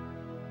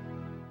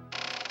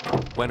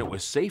 When it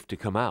was safe to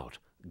come out,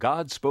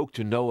 God spoke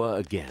to Noah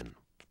again.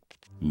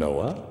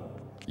 Noah,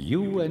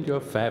 you and your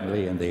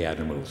family and the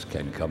animals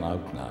can come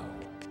out now.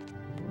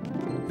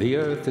 The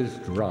earth is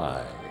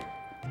dry.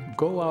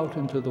 Go out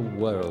into the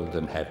world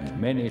and have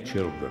many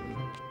children,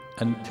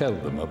 and tell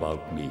them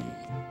about me.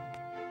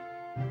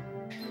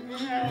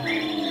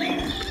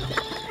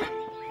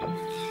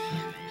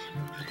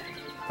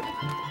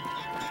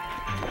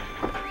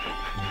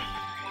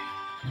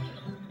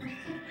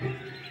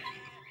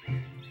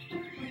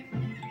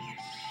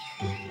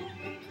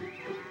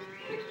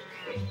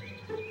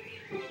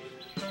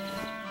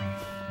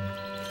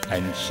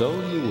 And so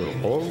you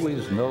will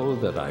always know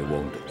that I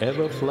won't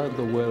ever flood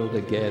the world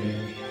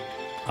again.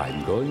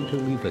 I'm going to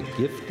leave a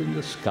gift in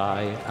the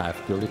sky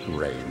after it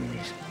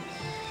rains.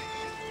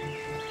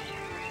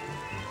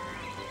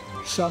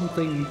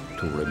 Something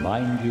to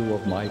remind you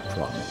of my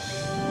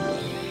promise.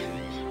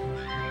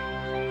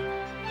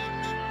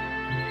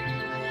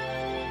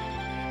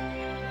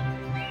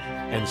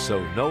 And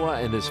so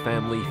Noah and his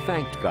family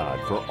thanked God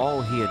for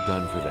all he had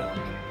done for them.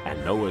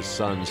 And Noah's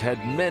sons had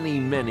many,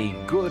 many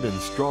good and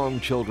strong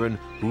children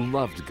who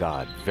loved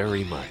God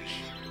very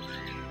much.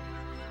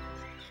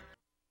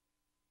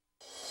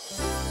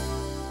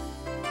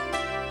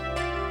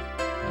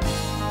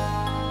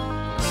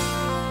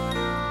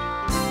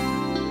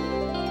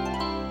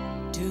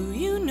 Do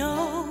you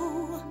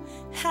know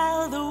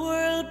how the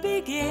world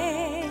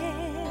began?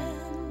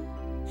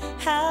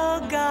 How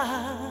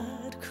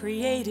God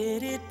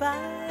created it by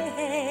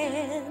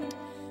hand?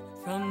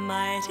 From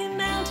mighty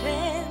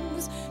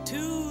mountains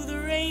to the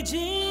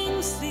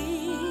raging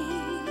sea,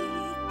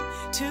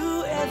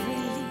 to every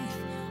leaf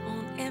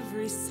on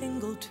every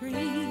single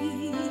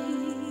tree.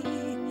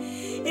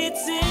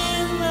 It's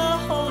in the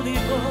holy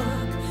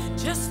book.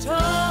 Just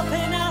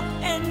open up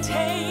and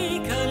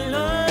take a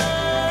look.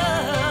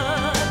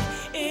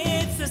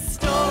 It's a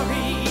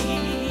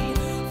story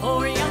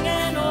for young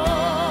and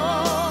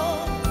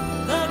old,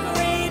 the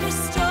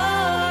greatest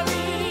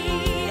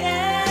story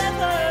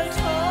ever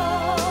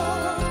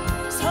told.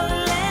 So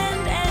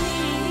lend an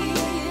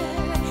ear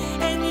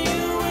and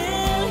you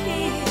will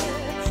hear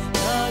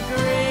the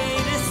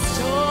greatest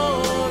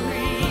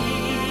story.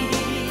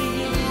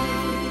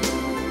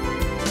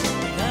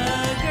 The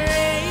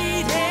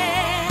greatest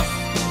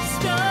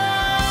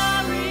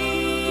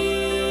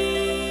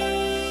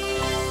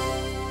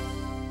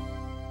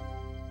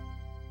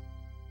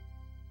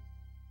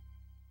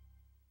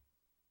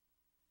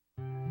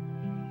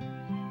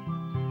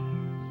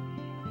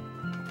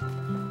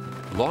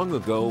Long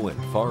ago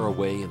and far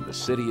away in the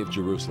city of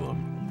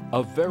Jerusalem,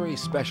 a very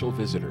special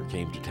visitor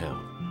came to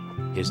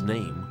town. His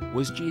name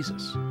was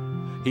Jesus.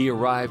 He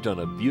arrived on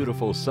a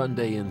beautiful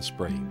Sunday in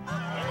spring.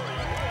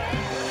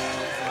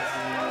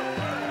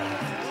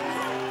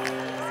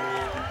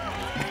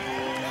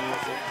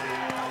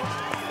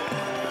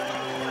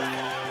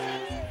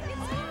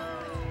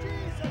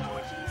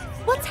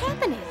 What's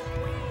happening?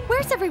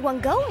 Where's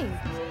everyone going?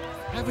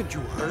 Haven't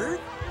you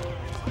heard?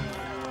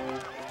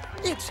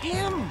 It's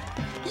him!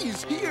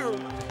 He's here!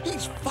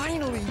 He's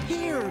finally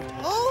here!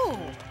 Oh,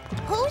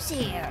 who's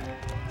here?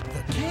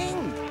 The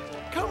king!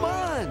 Come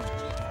on!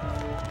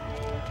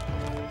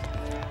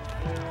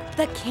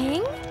 The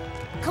king?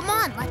 Come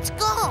on, let's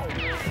go!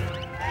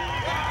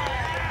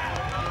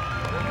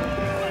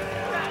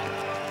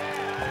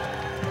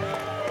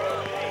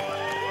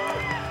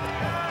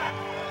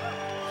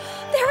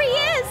 There he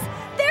is!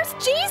 There's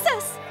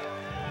Jesus!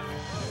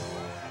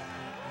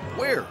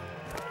 Where?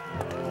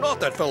 Not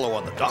that fellow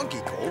on the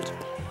donkey colt.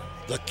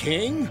 The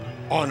king?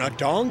 On a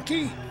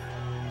donkey?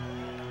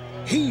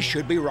 He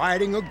should be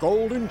riding a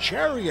golden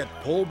chariot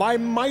pulled by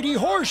mighty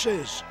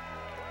horses.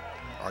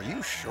 Are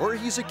you sure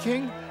he's a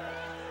king?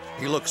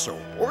 He looks so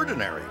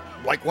ordinary,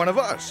 like one of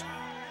us.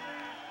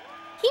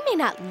 He may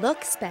not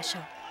look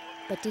special,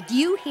 but did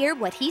you hear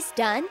what he's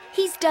done?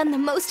 He's done the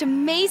most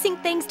amazing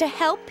things to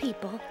help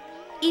people.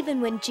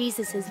 Even when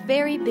Jesus is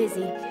very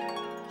busy,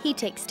 he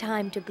takes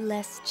time to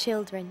bless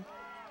children.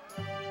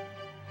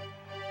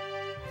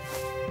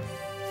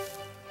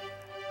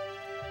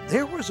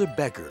 There was a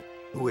beggar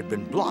who had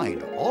been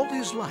blind all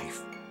his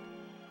life.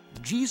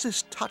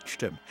 Jesus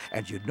touched him,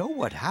 and you know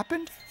what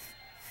happened?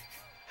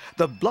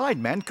 The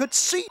blind man could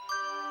see.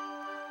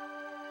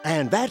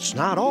 And that's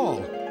not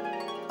all.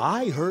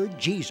 I heard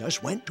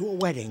Jesus went to a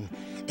wedding,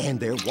 and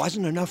there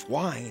wasn't enough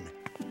wine.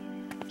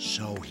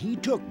 So he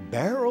took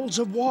barrels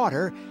of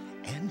water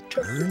and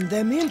turned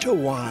them into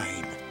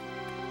wine.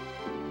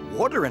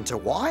 Water into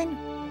wine?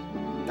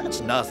 That's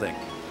nothing.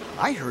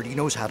 I heard he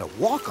knows how to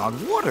walk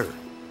on water.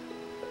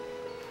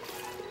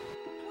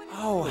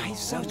 Oh, he's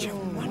such a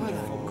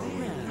wonderful,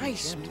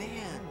 nice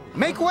man.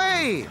 Make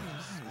way!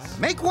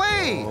 Make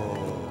way!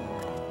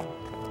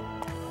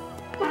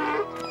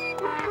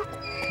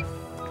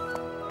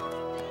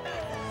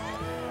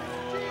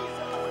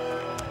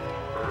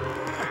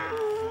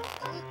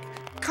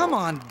 Come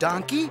on,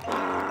 donkey.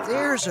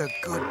 There's a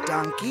good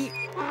donkey.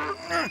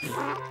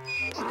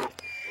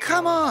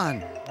 Come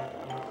on.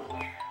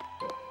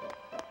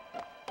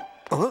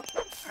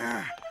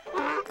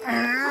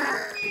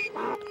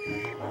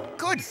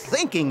 Good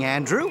thinking,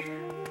 Andrew.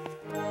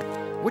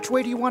 Which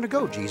way do you want to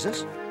go,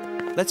 Jesus?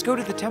 Let's go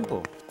to the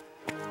temple.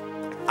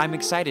 I'm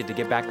excited to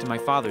get back to my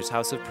father's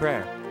house of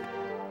prayer.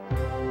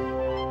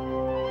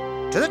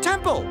 To the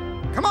temple!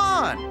 Come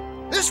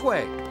on! This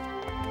way!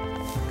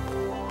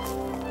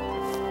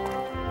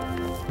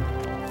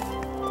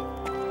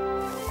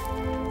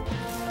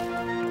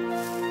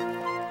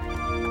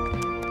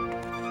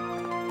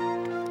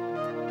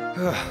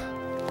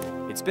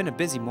 It's been a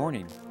busy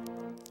morning.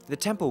 The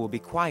temple will be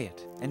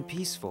quiet and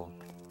peaceful.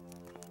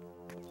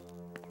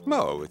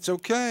 No, it's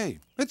okay.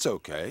 It's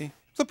okay.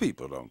 The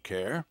people don't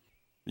care.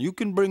 You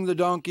can bring the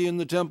donkey in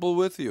the temple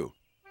with you.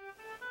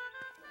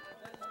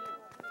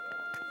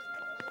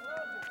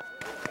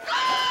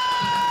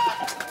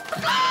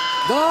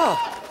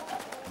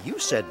 You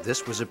said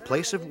this was a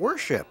place of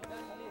worship.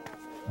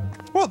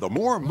 Well, the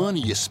more money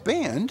you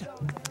spend,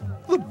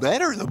 the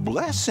better the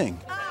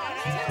blessing.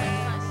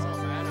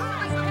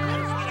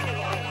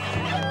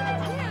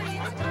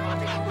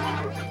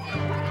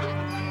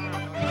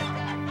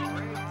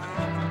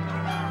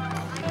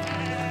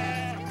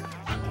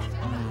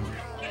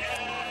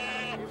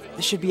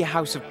 This should be a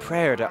house of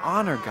prayer to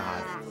honor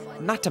God,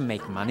 not to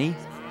make money.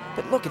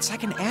 But look, it's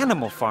like an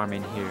animal farm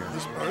in here.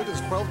 This bird is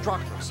 12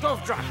 drachmas.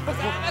 12 drachmas.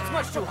 That's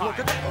much too high. Look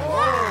at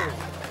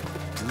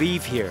that.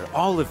 Leave here,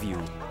 all of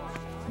you.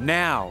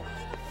 Now.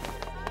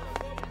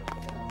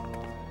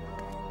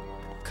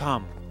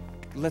 Come,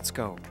 let's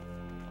go.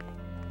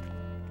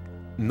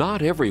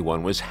 Not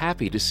everyone was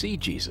happy to see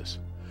Jesus.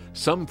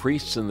 Some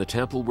priests in the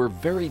temple were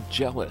very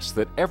jealous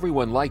that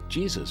everyone liked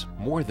Jesus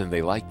more than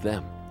they liked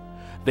them.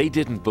 They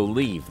didn't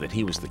believe that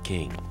he was the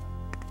king.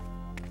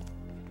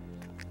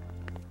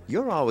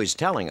 You're always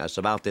telling us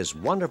about this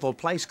wonderful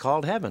place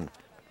called heaven.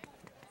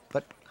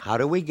 But how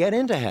do we get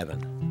into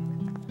heaven?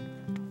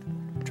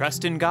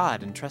 Trust in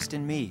God and trust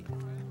in me.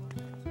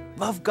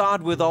 Love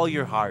God with all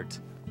your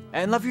heart,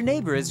 and love your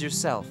neighbor as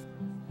yourself.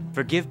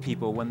 Forgive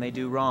people when they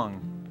do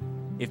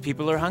wrong. If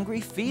people are hungry,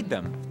 feed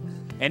them.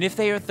 And if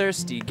they are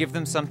thirsty, give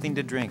them something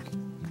to drink.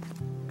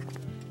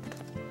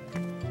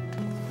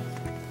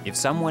 If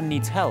someone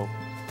needs help,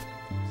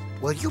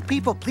 will you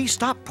people please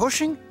stop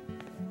pushing?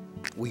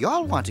 We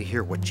all want to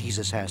hear what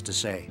Jesus has to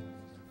say.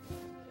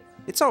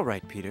 It's all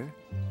right, Peter.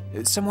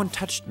 Someone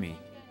touched me.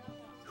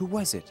 Who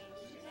was it?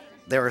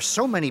 There are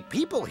so many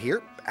people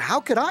here. How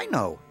could I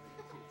know?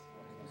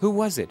 Who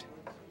was it?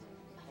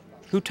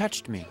 Who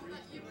touched me?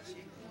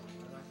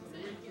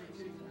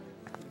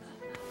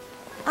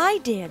 I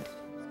did.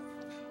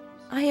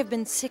 I have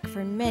been sick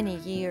for many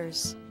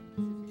years.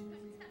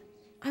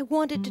 I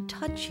wanted to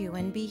touch you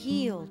and be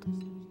healed.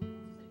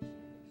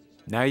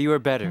 Now you are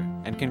better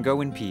and can go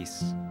in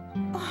peace.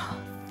 Oh,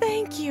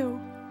 thank you.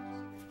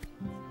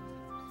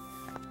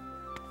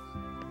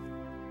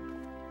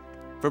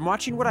 From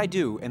watching what I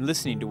do and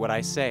listening to what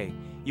I say,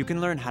 you can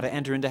learn how to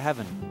enter into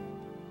heaven.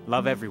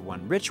 Love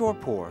everyone, rich or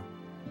poor.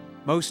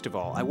 Most of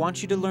all, I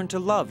want you to learn to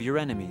love your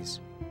enemies.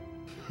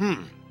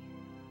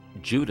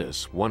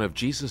 Judas, one of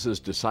Jesus'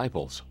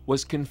 disciples,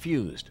 was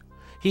confused.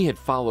 He had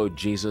followed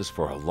Jesus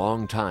for a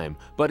long time,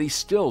 but he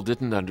still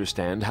didn't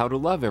understand how to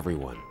love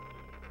everyone.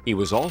 He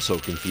was also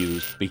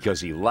confused because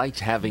he liked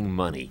having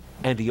money,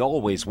 and he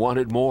always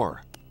wanted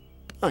more.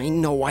 I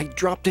know I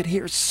dropped it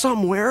here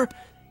somewhere.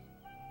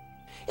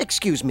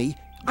 Excuse me,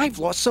 I've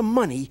lost some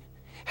money.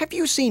 Have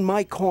you seen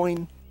my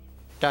coin?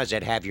 Does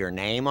it have your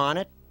name on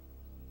it?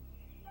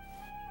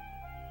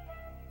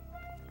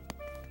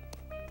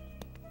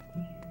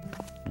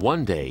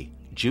 One day,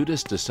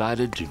 Judas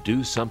decided to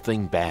do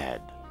something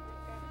bad.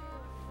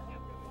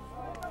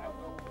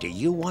 Do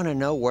you want to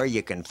know where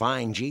you can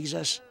find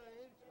Jesus?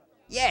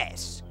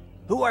 Yes.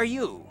 Who are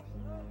you?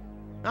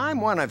 I'm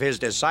one of his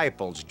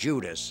disciples,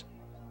 Judas.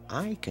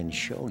 I can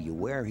show you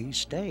where he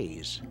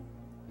stays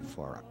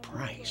for a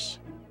price.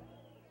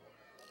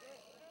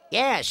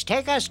 Yes,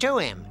 take us to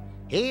him.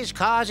 He's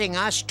causing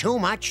us too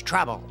much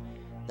trouble.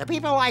 The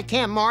people like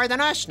him more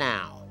than us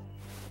now.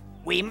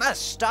 We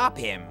must stop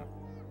him.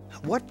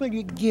 What will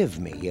you give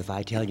me if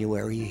I tell you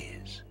where he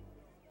is?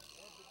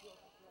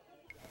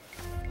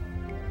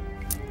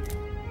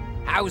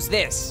 How's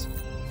this?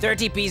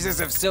 30 pieces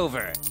of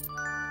silver.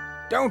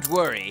 Don't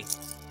worry.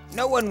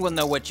 No one will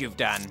know what you've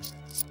done.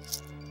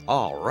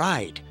 All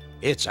right,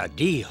 it's a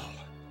deal.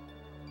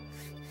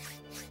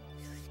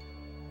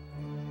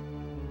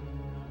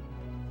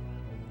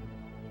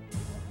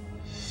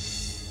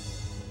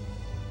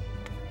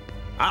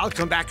 I'll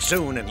come back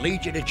soon and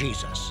lead you to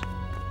Jesus.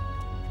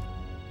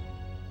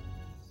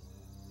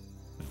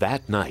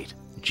 That night,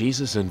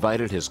 Jesus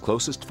invited his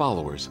closest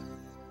followers,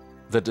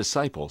 the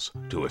disciples,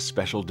 to a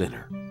special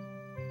dinner.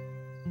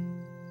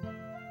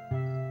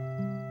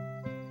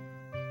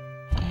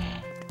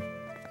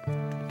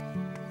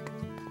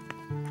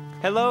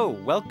 Hello,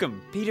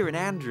 welcome, Peter and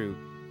Andrew,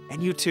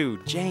 and you too,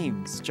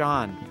 James,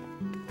 John,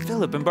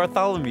 Philip and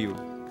Bartholomew.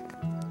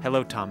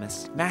 Hello,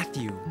 Thomas,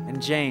 Matthew, and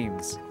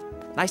James.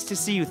 Nice to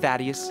see you,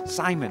 Thaddeus,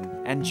 Simon,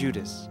 and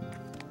Judas.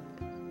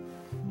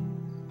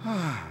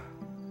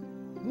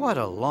 What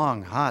a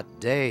long, hot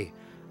day.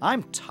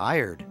 I'm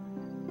tired.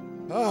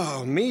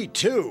 Oh, me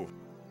too.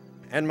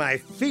 And my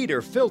feet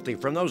are filthy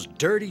from those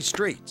dirty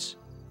streets.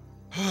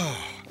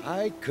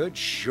 I could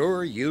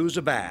sure use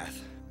a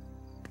bath.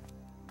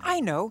 I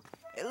know.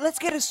 Let's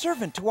get a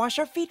servant to wash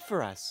our feet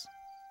for us.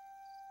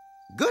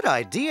 Good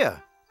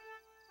idea.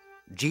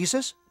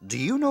 Jesus, do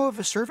you know of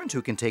a servant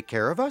who can take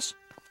care of us?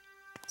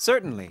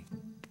 Certainly.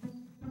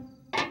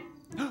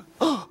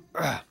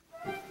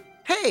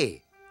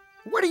 Hey,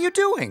 what are you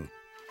doing?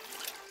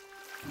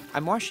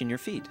 I'm washing your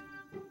feet.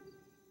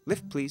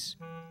 Lift, please.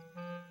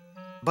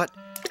 But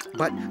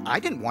I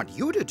didn't want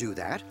you to do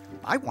that.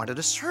 I wanted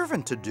a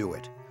servant to do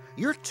it.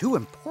 You're too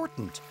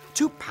important,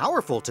 too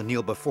powerful to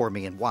kneel before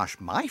me and wash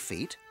my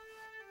feet.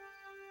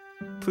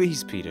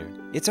 Please, Peter.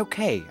 It's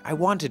okay. I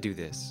want to do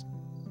this.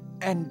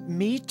 And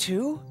me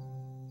too?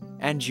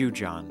 And you,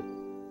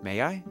 John.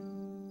 May I?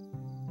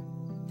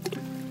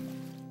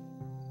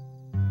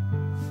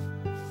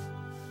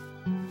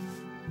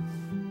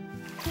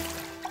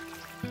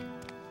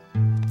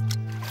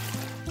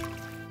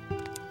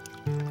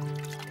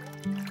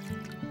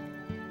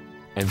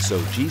 And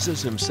so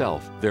Jesus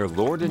himself, their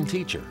Lord and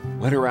teacher,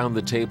 went around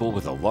the table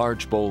with a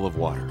large bowl of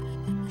water.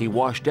 He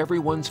washed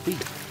everyone's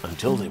feet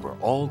until they were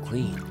all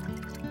clean.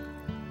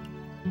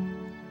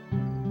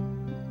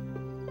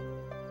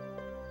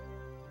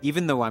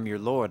 Even though I'm your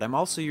Lord, I'm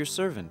also your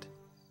servant.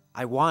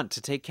 I want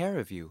to take care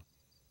of you.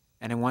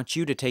 And I want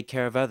you to take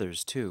care of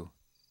others, too.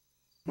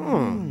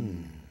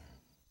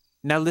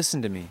 Now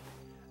listen to me.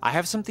 I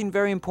have something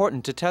very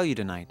important to tell you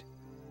tonight.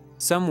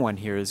 Someone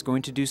here is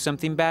going to do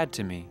something bad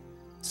to me.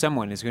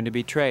 Someone is going to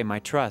betray my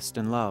trust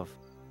and love.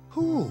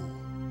 Who?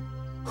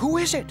 Who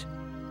is it?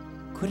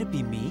 Could it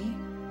be me?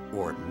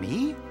 Or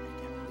me?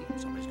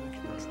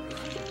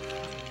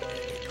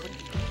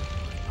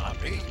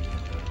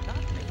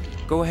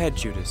 Go ahead,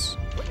 Judas.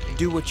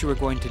 Do what you are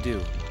going to do.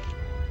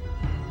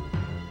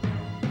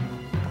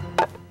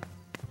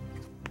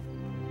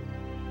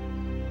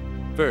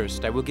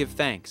 First, I will give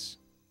thanks.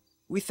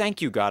 We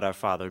thank you, God our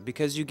Father,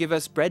 because you give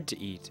us bread to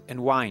eat and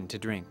wine to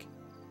drink.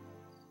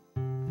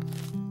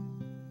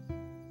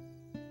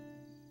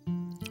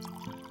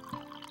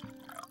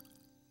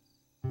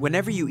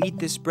 Whenever you eat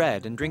this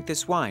bread and drink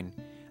this wine,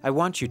 I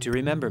want you to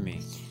remember me.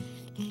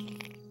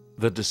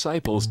 The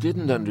disciples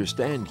didn't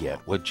understand yet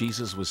what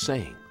Jesus was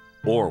saying,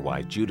 or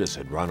why Judas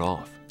had run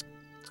off.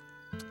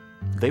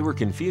 They were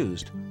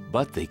confused,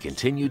 but they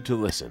continued to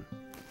listen.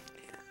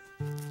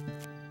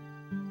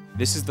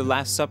 This is the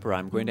last supper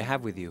I'm going to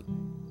have with you.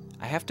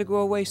 I have to go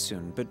away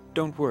soon, but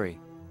don't worry.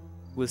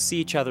 We'll see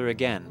each other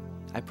again,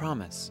 I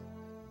promise.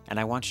 And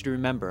I want you to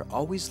remember,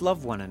 always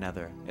love one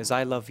another as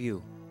I love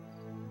you.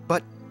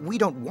 But we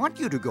don't want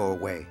you to go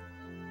away.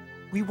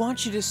 We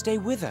want you to stay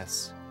with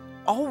us.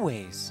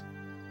 Always.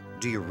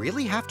 Do you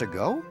really have to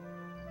go?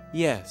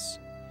 Yes,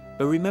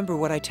 but remember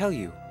what I tell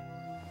you.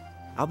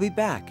 I'll be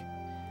back.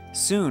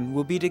 Soon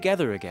we'll be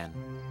together again.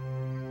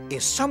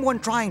 Is someone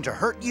trying to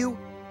hurt you?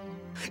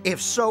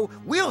 If so,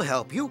 we'll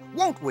help you,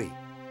 won't we?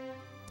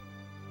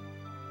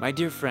 My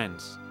dear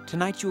friends,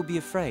 tonight you will be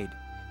afraid,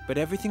 but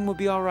everything will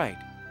be all right.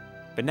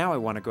 But now I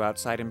want to go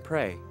outside and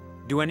pray.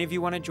 Do any of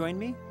you want to join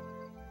me?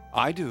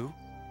 I do.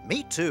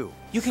 Me too.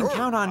 You can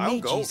count on I'll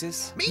me, go.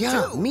 Jesus. Me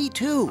too. Me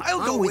too.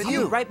 I'll go with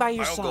you. Right by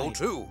your I'll side. go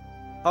too.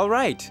 All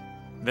right,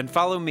 then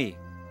follow me.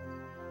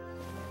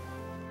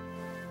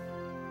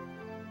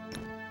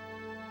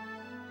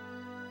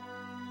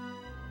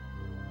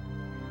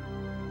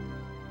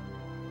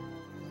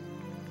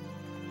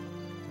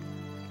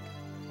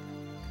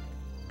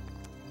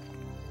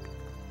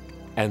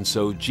 And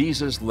so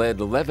Jesus led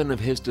 11 of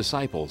his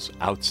disciples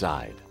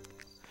outside.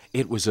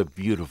 It was a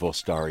beautiful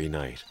starry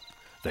night.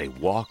 They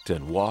walked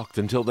and walked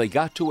until they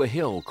got to a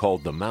hill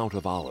called the Mount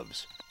of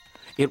Olives.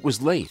 It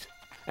was late,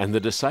 and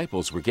the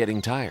disciples were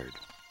getting tired.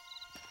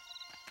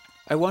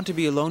 I want to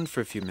be alone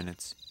for a few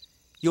minutes.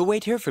 You'll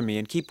wait here for me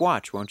and keep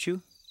watch, won't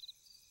you?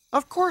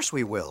 Of course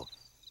we will.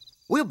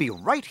 We'll be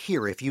right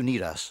here if you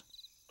need us.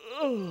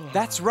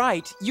 That's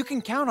right. You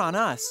can count on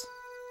us.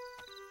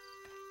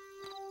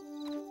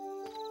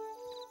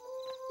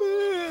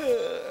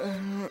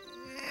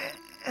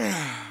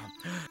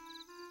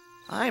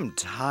 I'm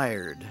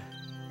tired.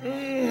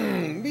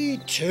 Me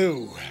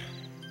too.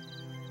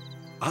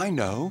 I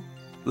know.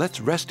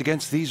 Let's rest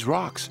against these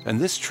rocks and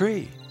this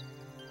tree.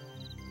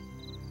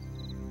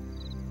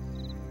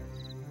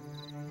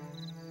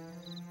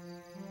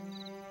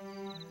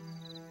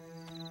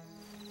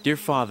 Dear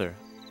Father,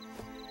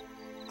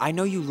 I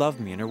know you love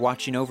me and are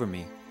watching over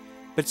me,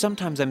 but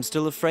sometimes I'm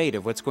still afraid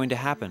of what's going to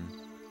happen.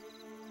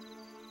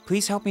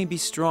 Please help me be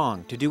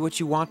strong to do what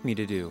you want me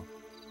to do.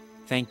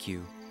 Thank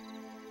you.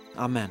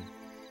 Amen.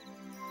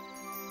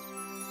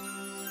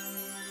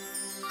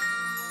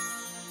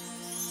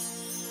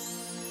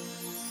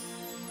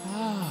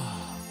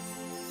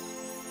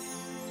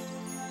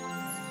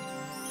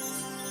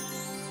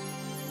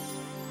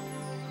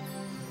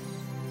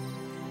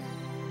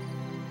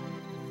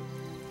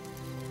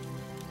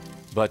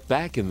 But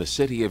back in the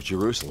city of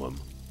Jerusalem,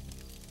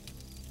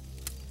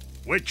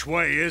 Which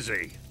way is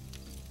he?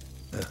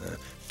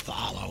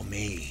 Follow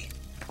me.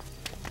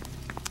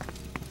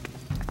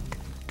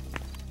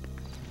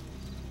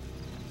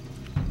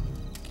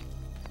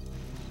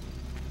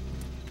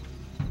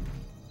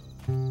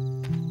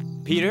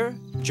 Peter?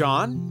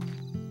 John?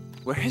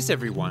 Where is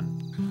everyone?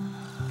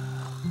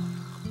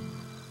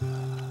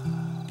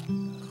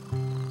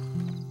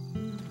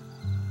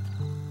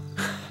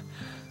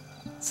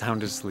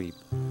 Sound asleep.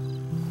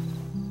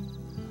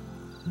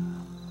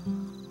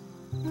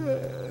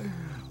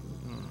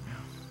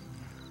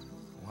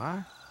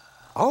 What?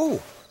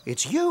 Oh,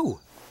 it's you.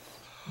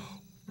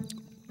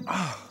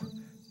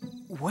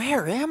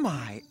 Where am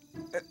I?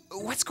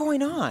 What's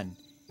going on?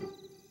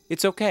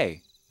 It's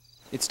okay.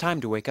 It's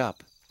time to wake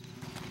up.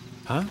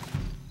 Huh?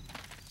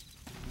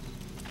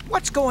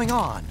 What's going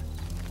on?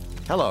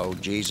 Hello,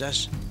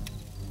 Jesus.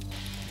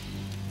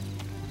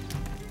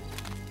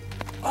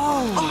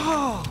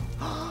 Oh!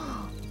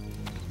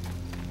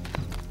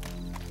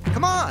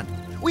 Come on!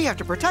 We have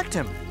to protect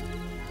him.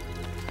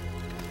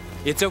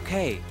 It's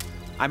okay.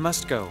 I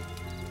must go.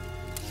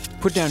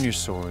 Put down your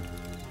sword.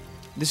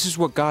 This is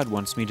what God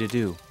wants me to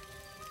do.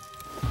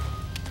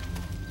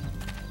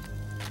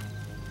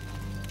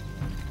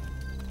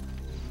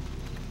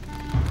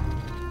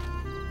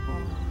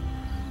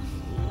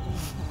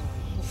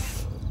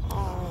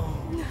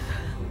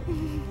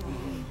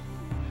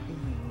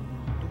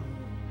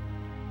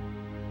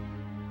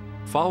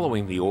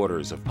 following the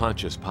orders of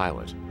Pontius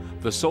Pilate,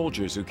 the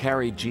soldiers who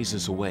carried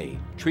Jesus away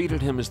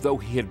treated him as though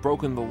he had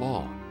broken the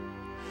law.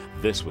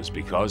 This was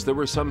because there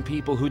were some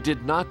people who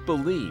did not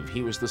believe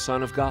he was the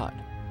Son of God.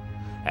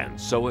 And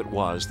so it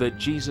was that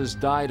Jesus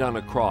died on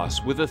a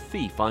cross with a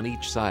thief on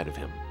each side of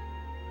him.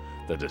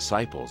 The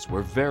disciples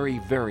were very,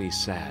 very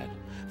sad.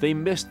 They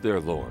missed their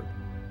Lord.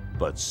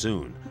 But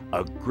soon,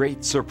 a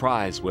great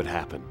surprise would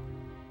happen.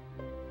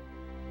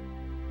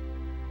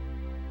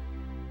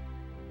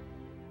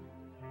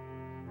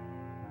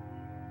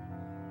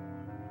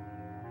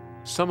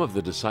 Some of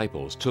the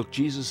disciples took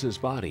Jesus'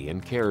 body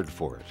and cared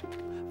for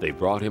it. They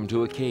brought him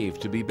to a cave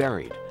to be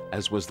buried,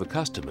 as was the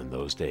custom in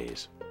those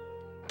days.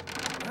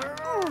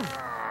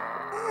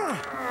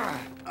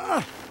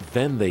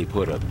 Then they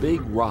put a big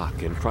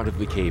rock in front of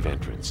the cave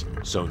entrance,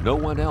 so no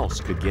one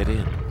else could get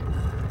in.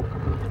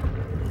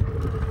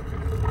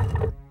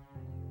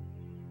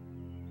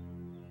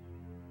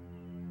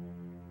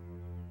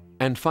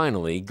 And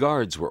finally,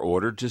 guards were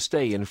ordered to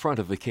stay in front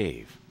of the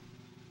cave.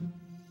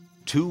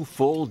 2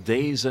 full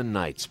days and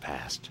nights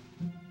passed.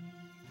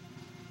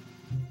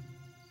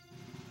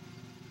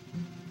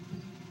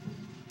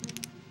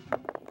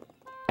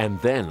 And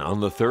then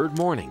on the third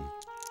morning,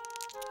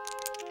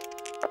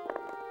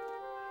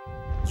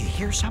 You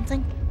hear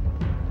something?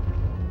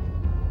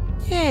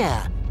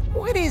 Yeah,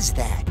 what is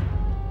that?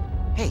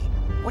 Hey,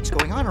 what's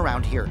going on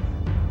around here?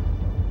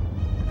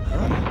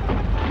 Huh?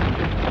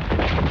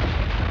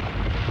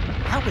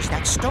 How is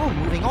that stone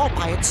moving all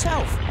by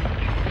itself?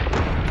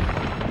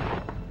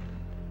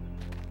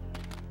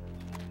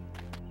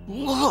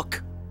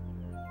 Look!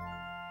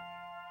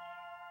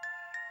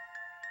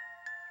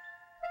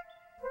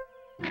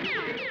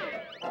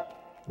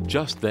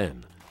 just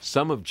then,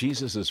 some of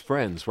Jesus'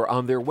 friends were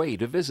on their way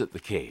to visit the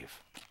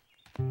cave.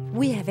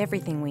 We have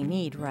everything we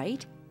need,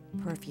 right?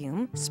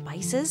 Perfume,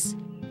 spices?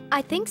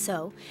 I think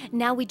so.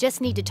 Now we just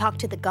need to talk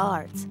to the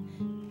guards.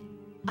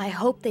 I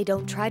hope they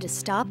don't try to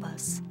stop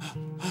us.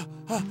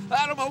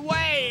 Out of my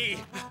way!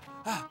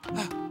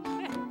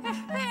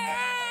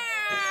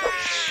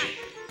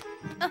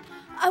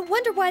 I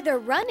wonder why they're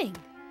running.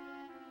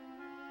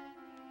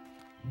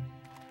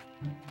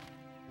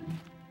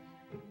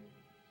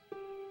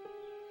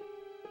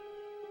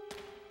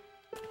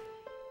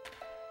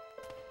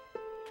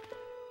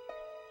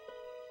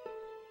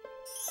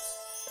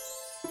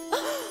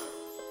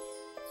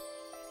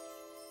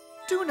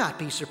 Do not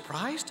be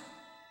surprised.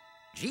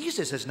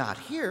 Jesus is not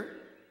here.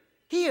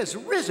 He has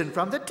risen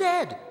from the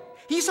dead.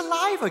 He's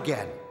alive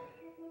again.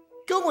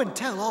 Go and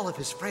tell all of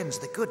his friends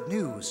the good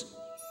news.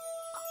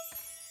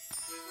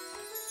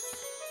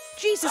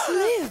 Jesus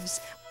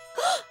lives!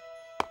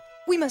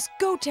 We must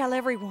go tell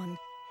everyone.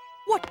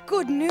 What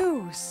good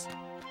news!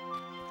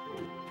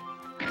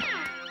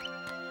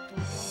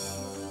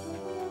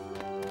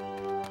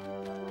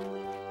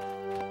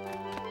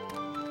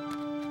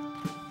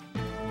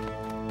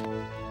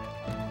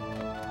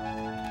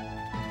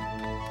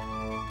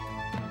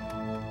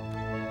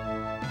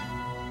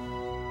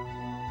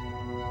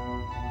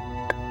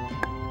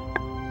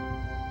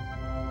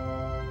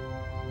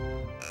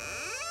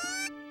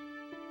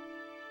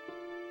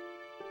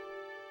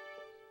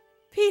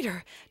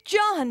 Peter,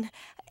 John,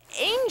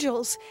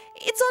 angels,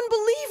 it's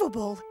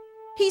unbelievable.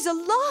 He's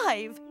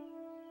alive.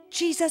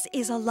 Jesus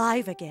is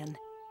alive again.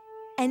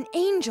 An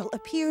angel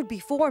appeared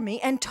before me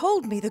and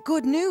told me the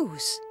good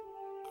news.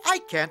 I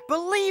can't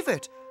believe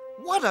it.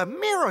 What a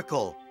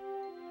miracle.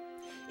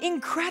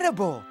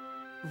 Incredible.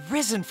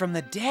 Risen from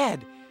the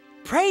dead.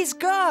 Praise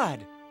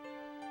God.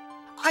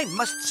 I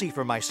must see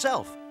for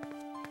myself.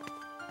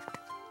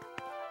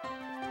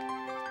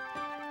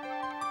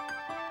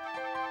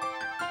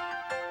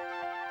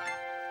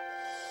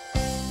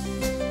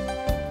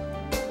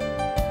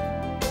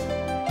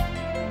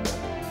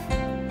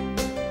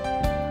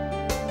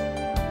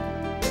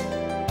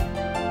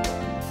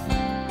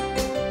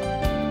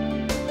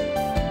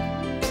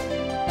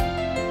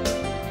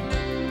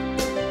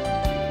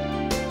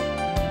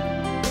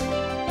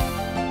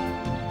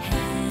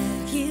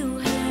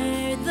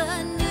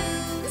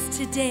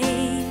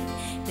 Today,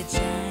 the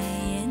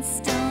giant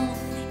stone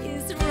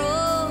is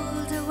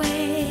rolled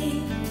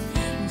away.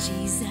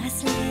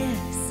 Jesus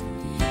lives,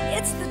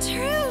 it's the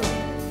truth.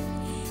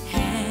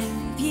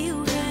 Have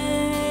you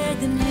heard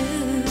the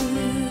news?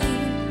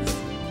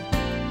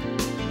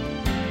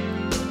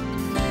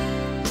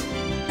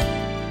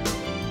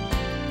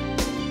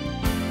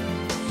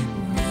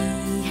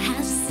 We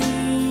have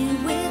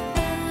seen with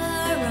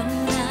our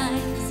own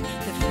eyes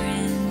the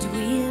friend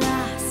we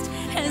lost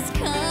has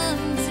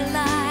come to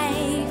life.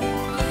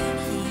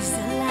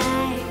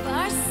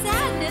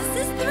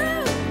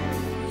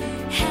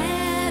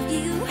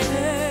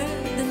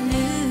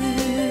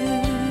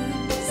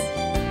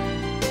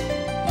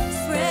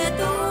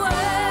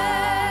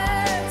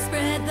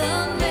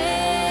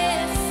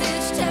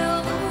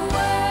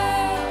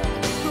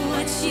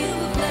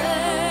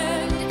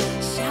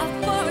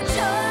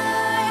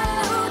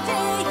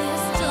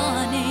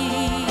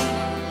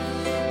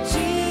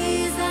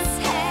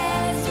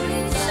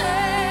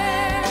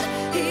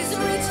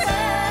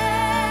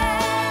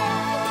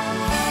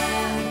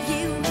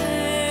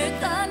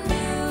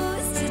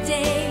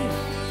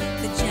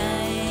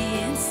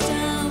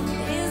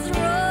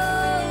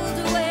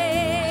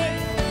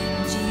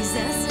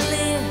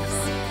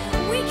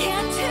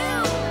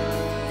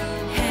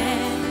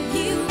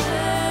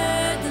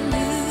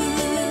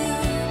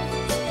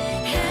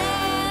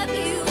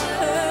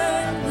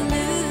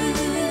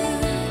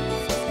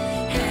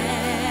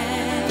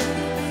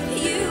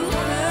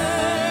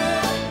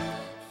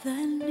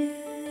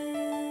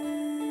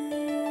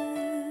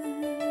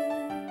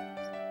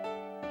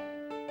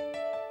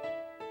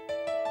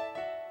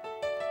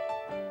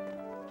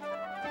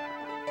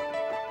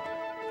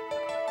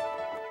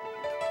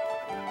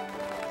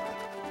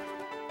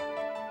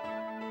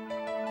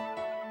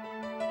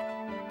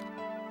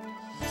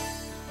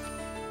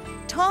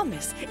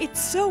 Thomas,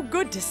 it's so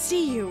good to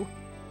see you.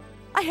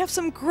 I have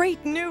some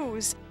great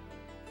news.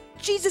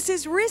 Jesus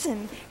is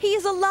risen. He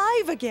is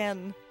alive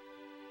again.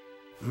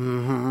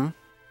 Mm-hmm.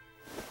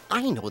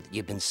 I know that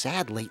you've been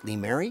sad lately,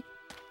 Mary.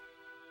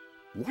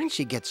 Why don't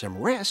you get some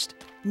rest?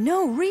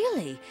 No,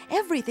 really.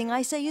 Everything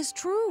I say is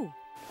true.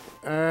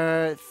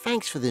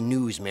 Thanks for the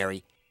news,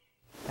 Mary.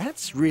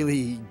 That's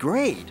really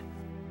great.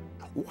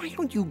 Why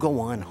don't you go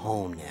on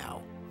home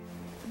now?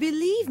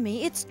 Believe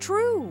me, it's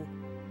true.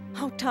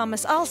 Oh,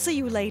 Thomas, I'll see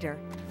you later.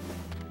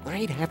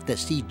 I'd have to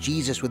see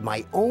Jesus with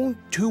my own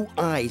 2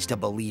 eyes to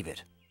believe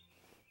it.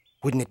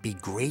 Wouldn't it be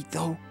great,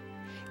 though,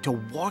 to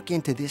walk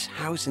into this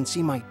house and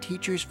see my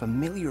teacher's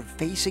familiar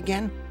face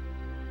again?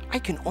 I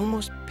can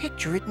almost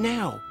picture it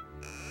now.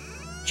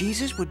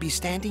 Jesus would be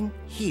standing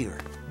here,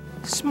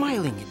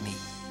 smiling at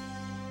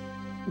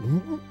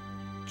me.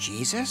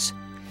 Jesus?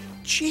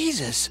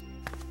 Jesus?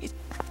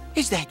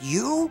 Is that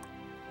you?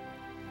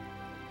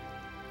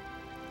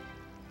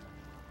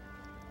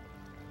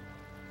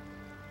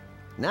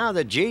 Now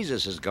that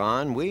Jesus is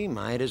gone, we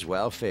might as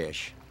well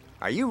fish.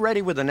 Are you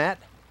ready with the net?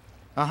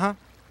 Uh-huh.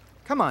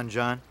 Come on,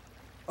 John.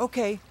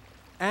 Okay.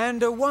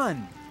 And a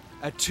 1,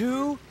 a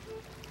 2,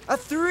 a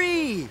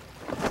 3.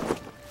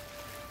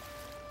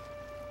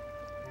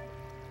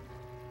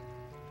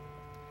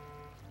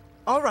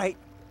 All right.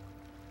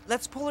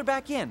 Let's pull her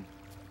back in.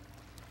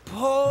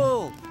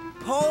 Pull!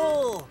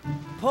 Pull!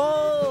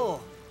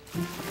 Pull!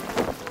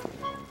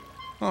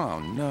 Oh,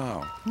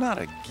 no. Not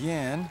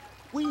again.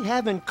 We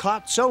haven't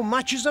caught so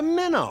much as a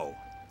minnow.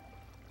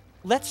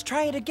 Let's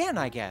try it again,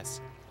 I guess.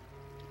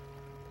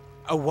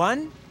 A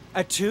 1,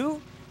 a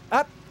 2,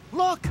 up.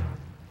 Look!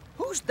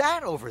 Who's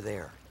that over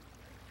there?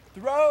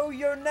 Throw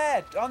your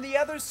net on the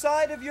other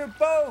side of your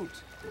boat.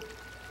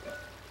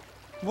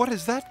 What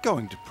is that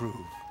going to prove?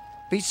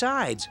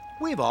 Besides,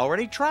 we've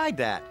already tried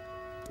that.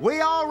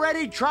 We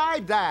already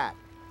tried that.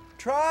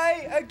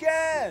 Try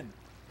again.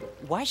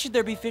 Why should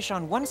there be fish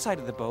on one side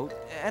of the boat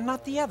and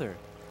not the other?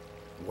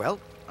 Well,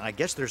 I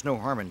guess there's no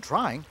harm in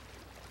trying.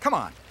 Come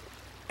on.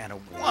 And a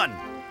 1,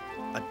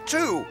 a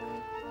 2,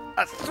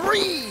 a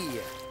 3.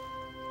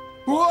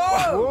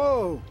 Whoa!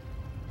 Whoa!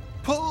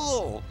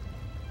 Pull!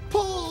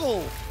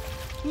 Pull!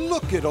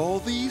 Look at all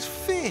these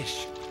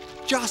fish.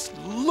 Just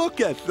look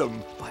at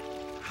them. But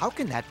how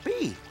can that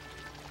be?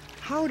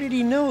 How did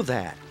he know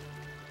that?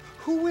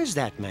 Who is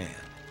that man?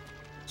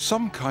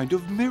 Some kind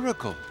of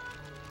miracle.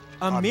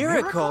 A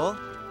miracle?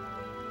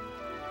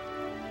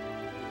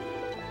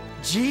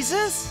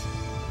 Jesus?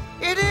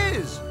 It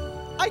is!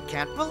 I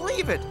can't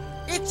believe it!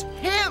 It's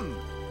him!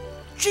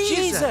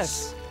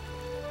 Jesus!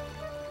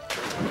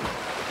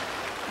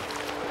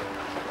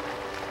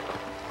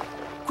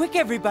 Quick,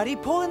 everybody,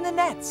 pull in the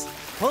nets.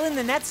 Pull in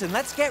the nets and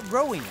let's get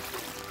rowing.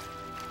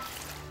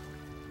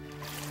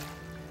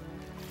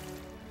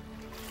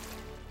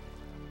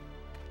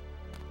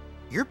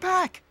 You're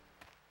back!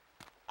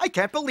 I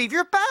can't believe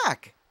you're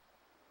back!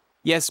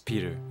 Yes,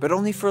 Peter, but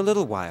only for a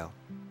little while.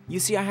 You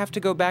see, I have to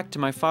go back to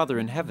my Father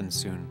in heaven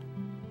soon.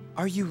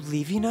 Are you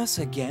leaving us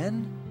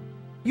again?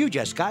 You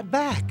just got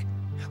back.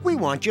 We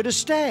want you to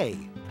stay.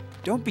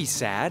 Don't be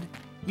sad.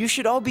 You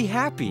should all be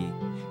happy.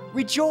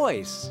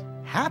 Rejoice.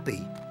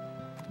 Happy?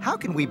 How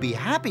can we be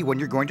happy when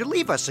you're going to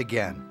leave us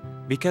again?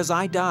 Because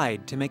I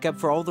died to make up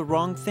for all the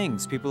wrong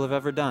things people have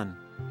ever done.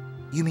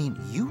 You mean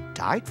you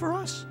died for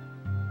us?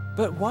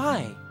 But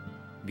why?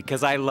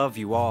 Because I love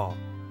you all.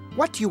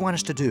 What do you want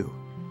us to do?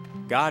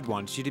 God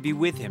wants you to be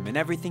with Him in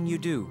everything you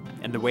do,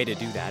 and the way to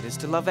do that is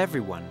to love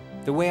everyone,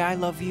 the way I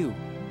love you.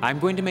 I'm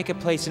going to make a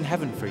place in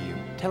heaven for you.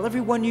 Tell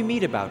everyone you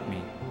meet about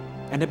me,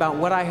 and about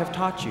what I have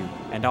taught you,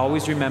 and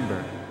always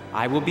remember,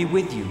 I will be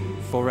with you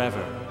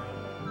forever.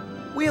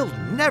 We'll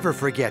never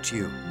forget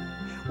you.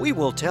 We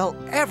will tell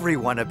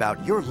everyone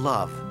about your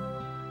love.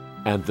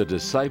 And the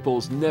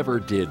disciples never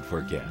did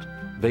forget.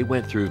 They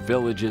went through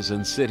villages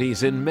and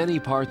cities in many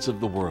parts of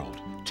the world,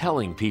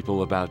 telling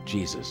people about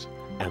Jesus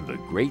and the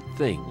great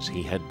things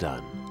He had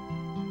done.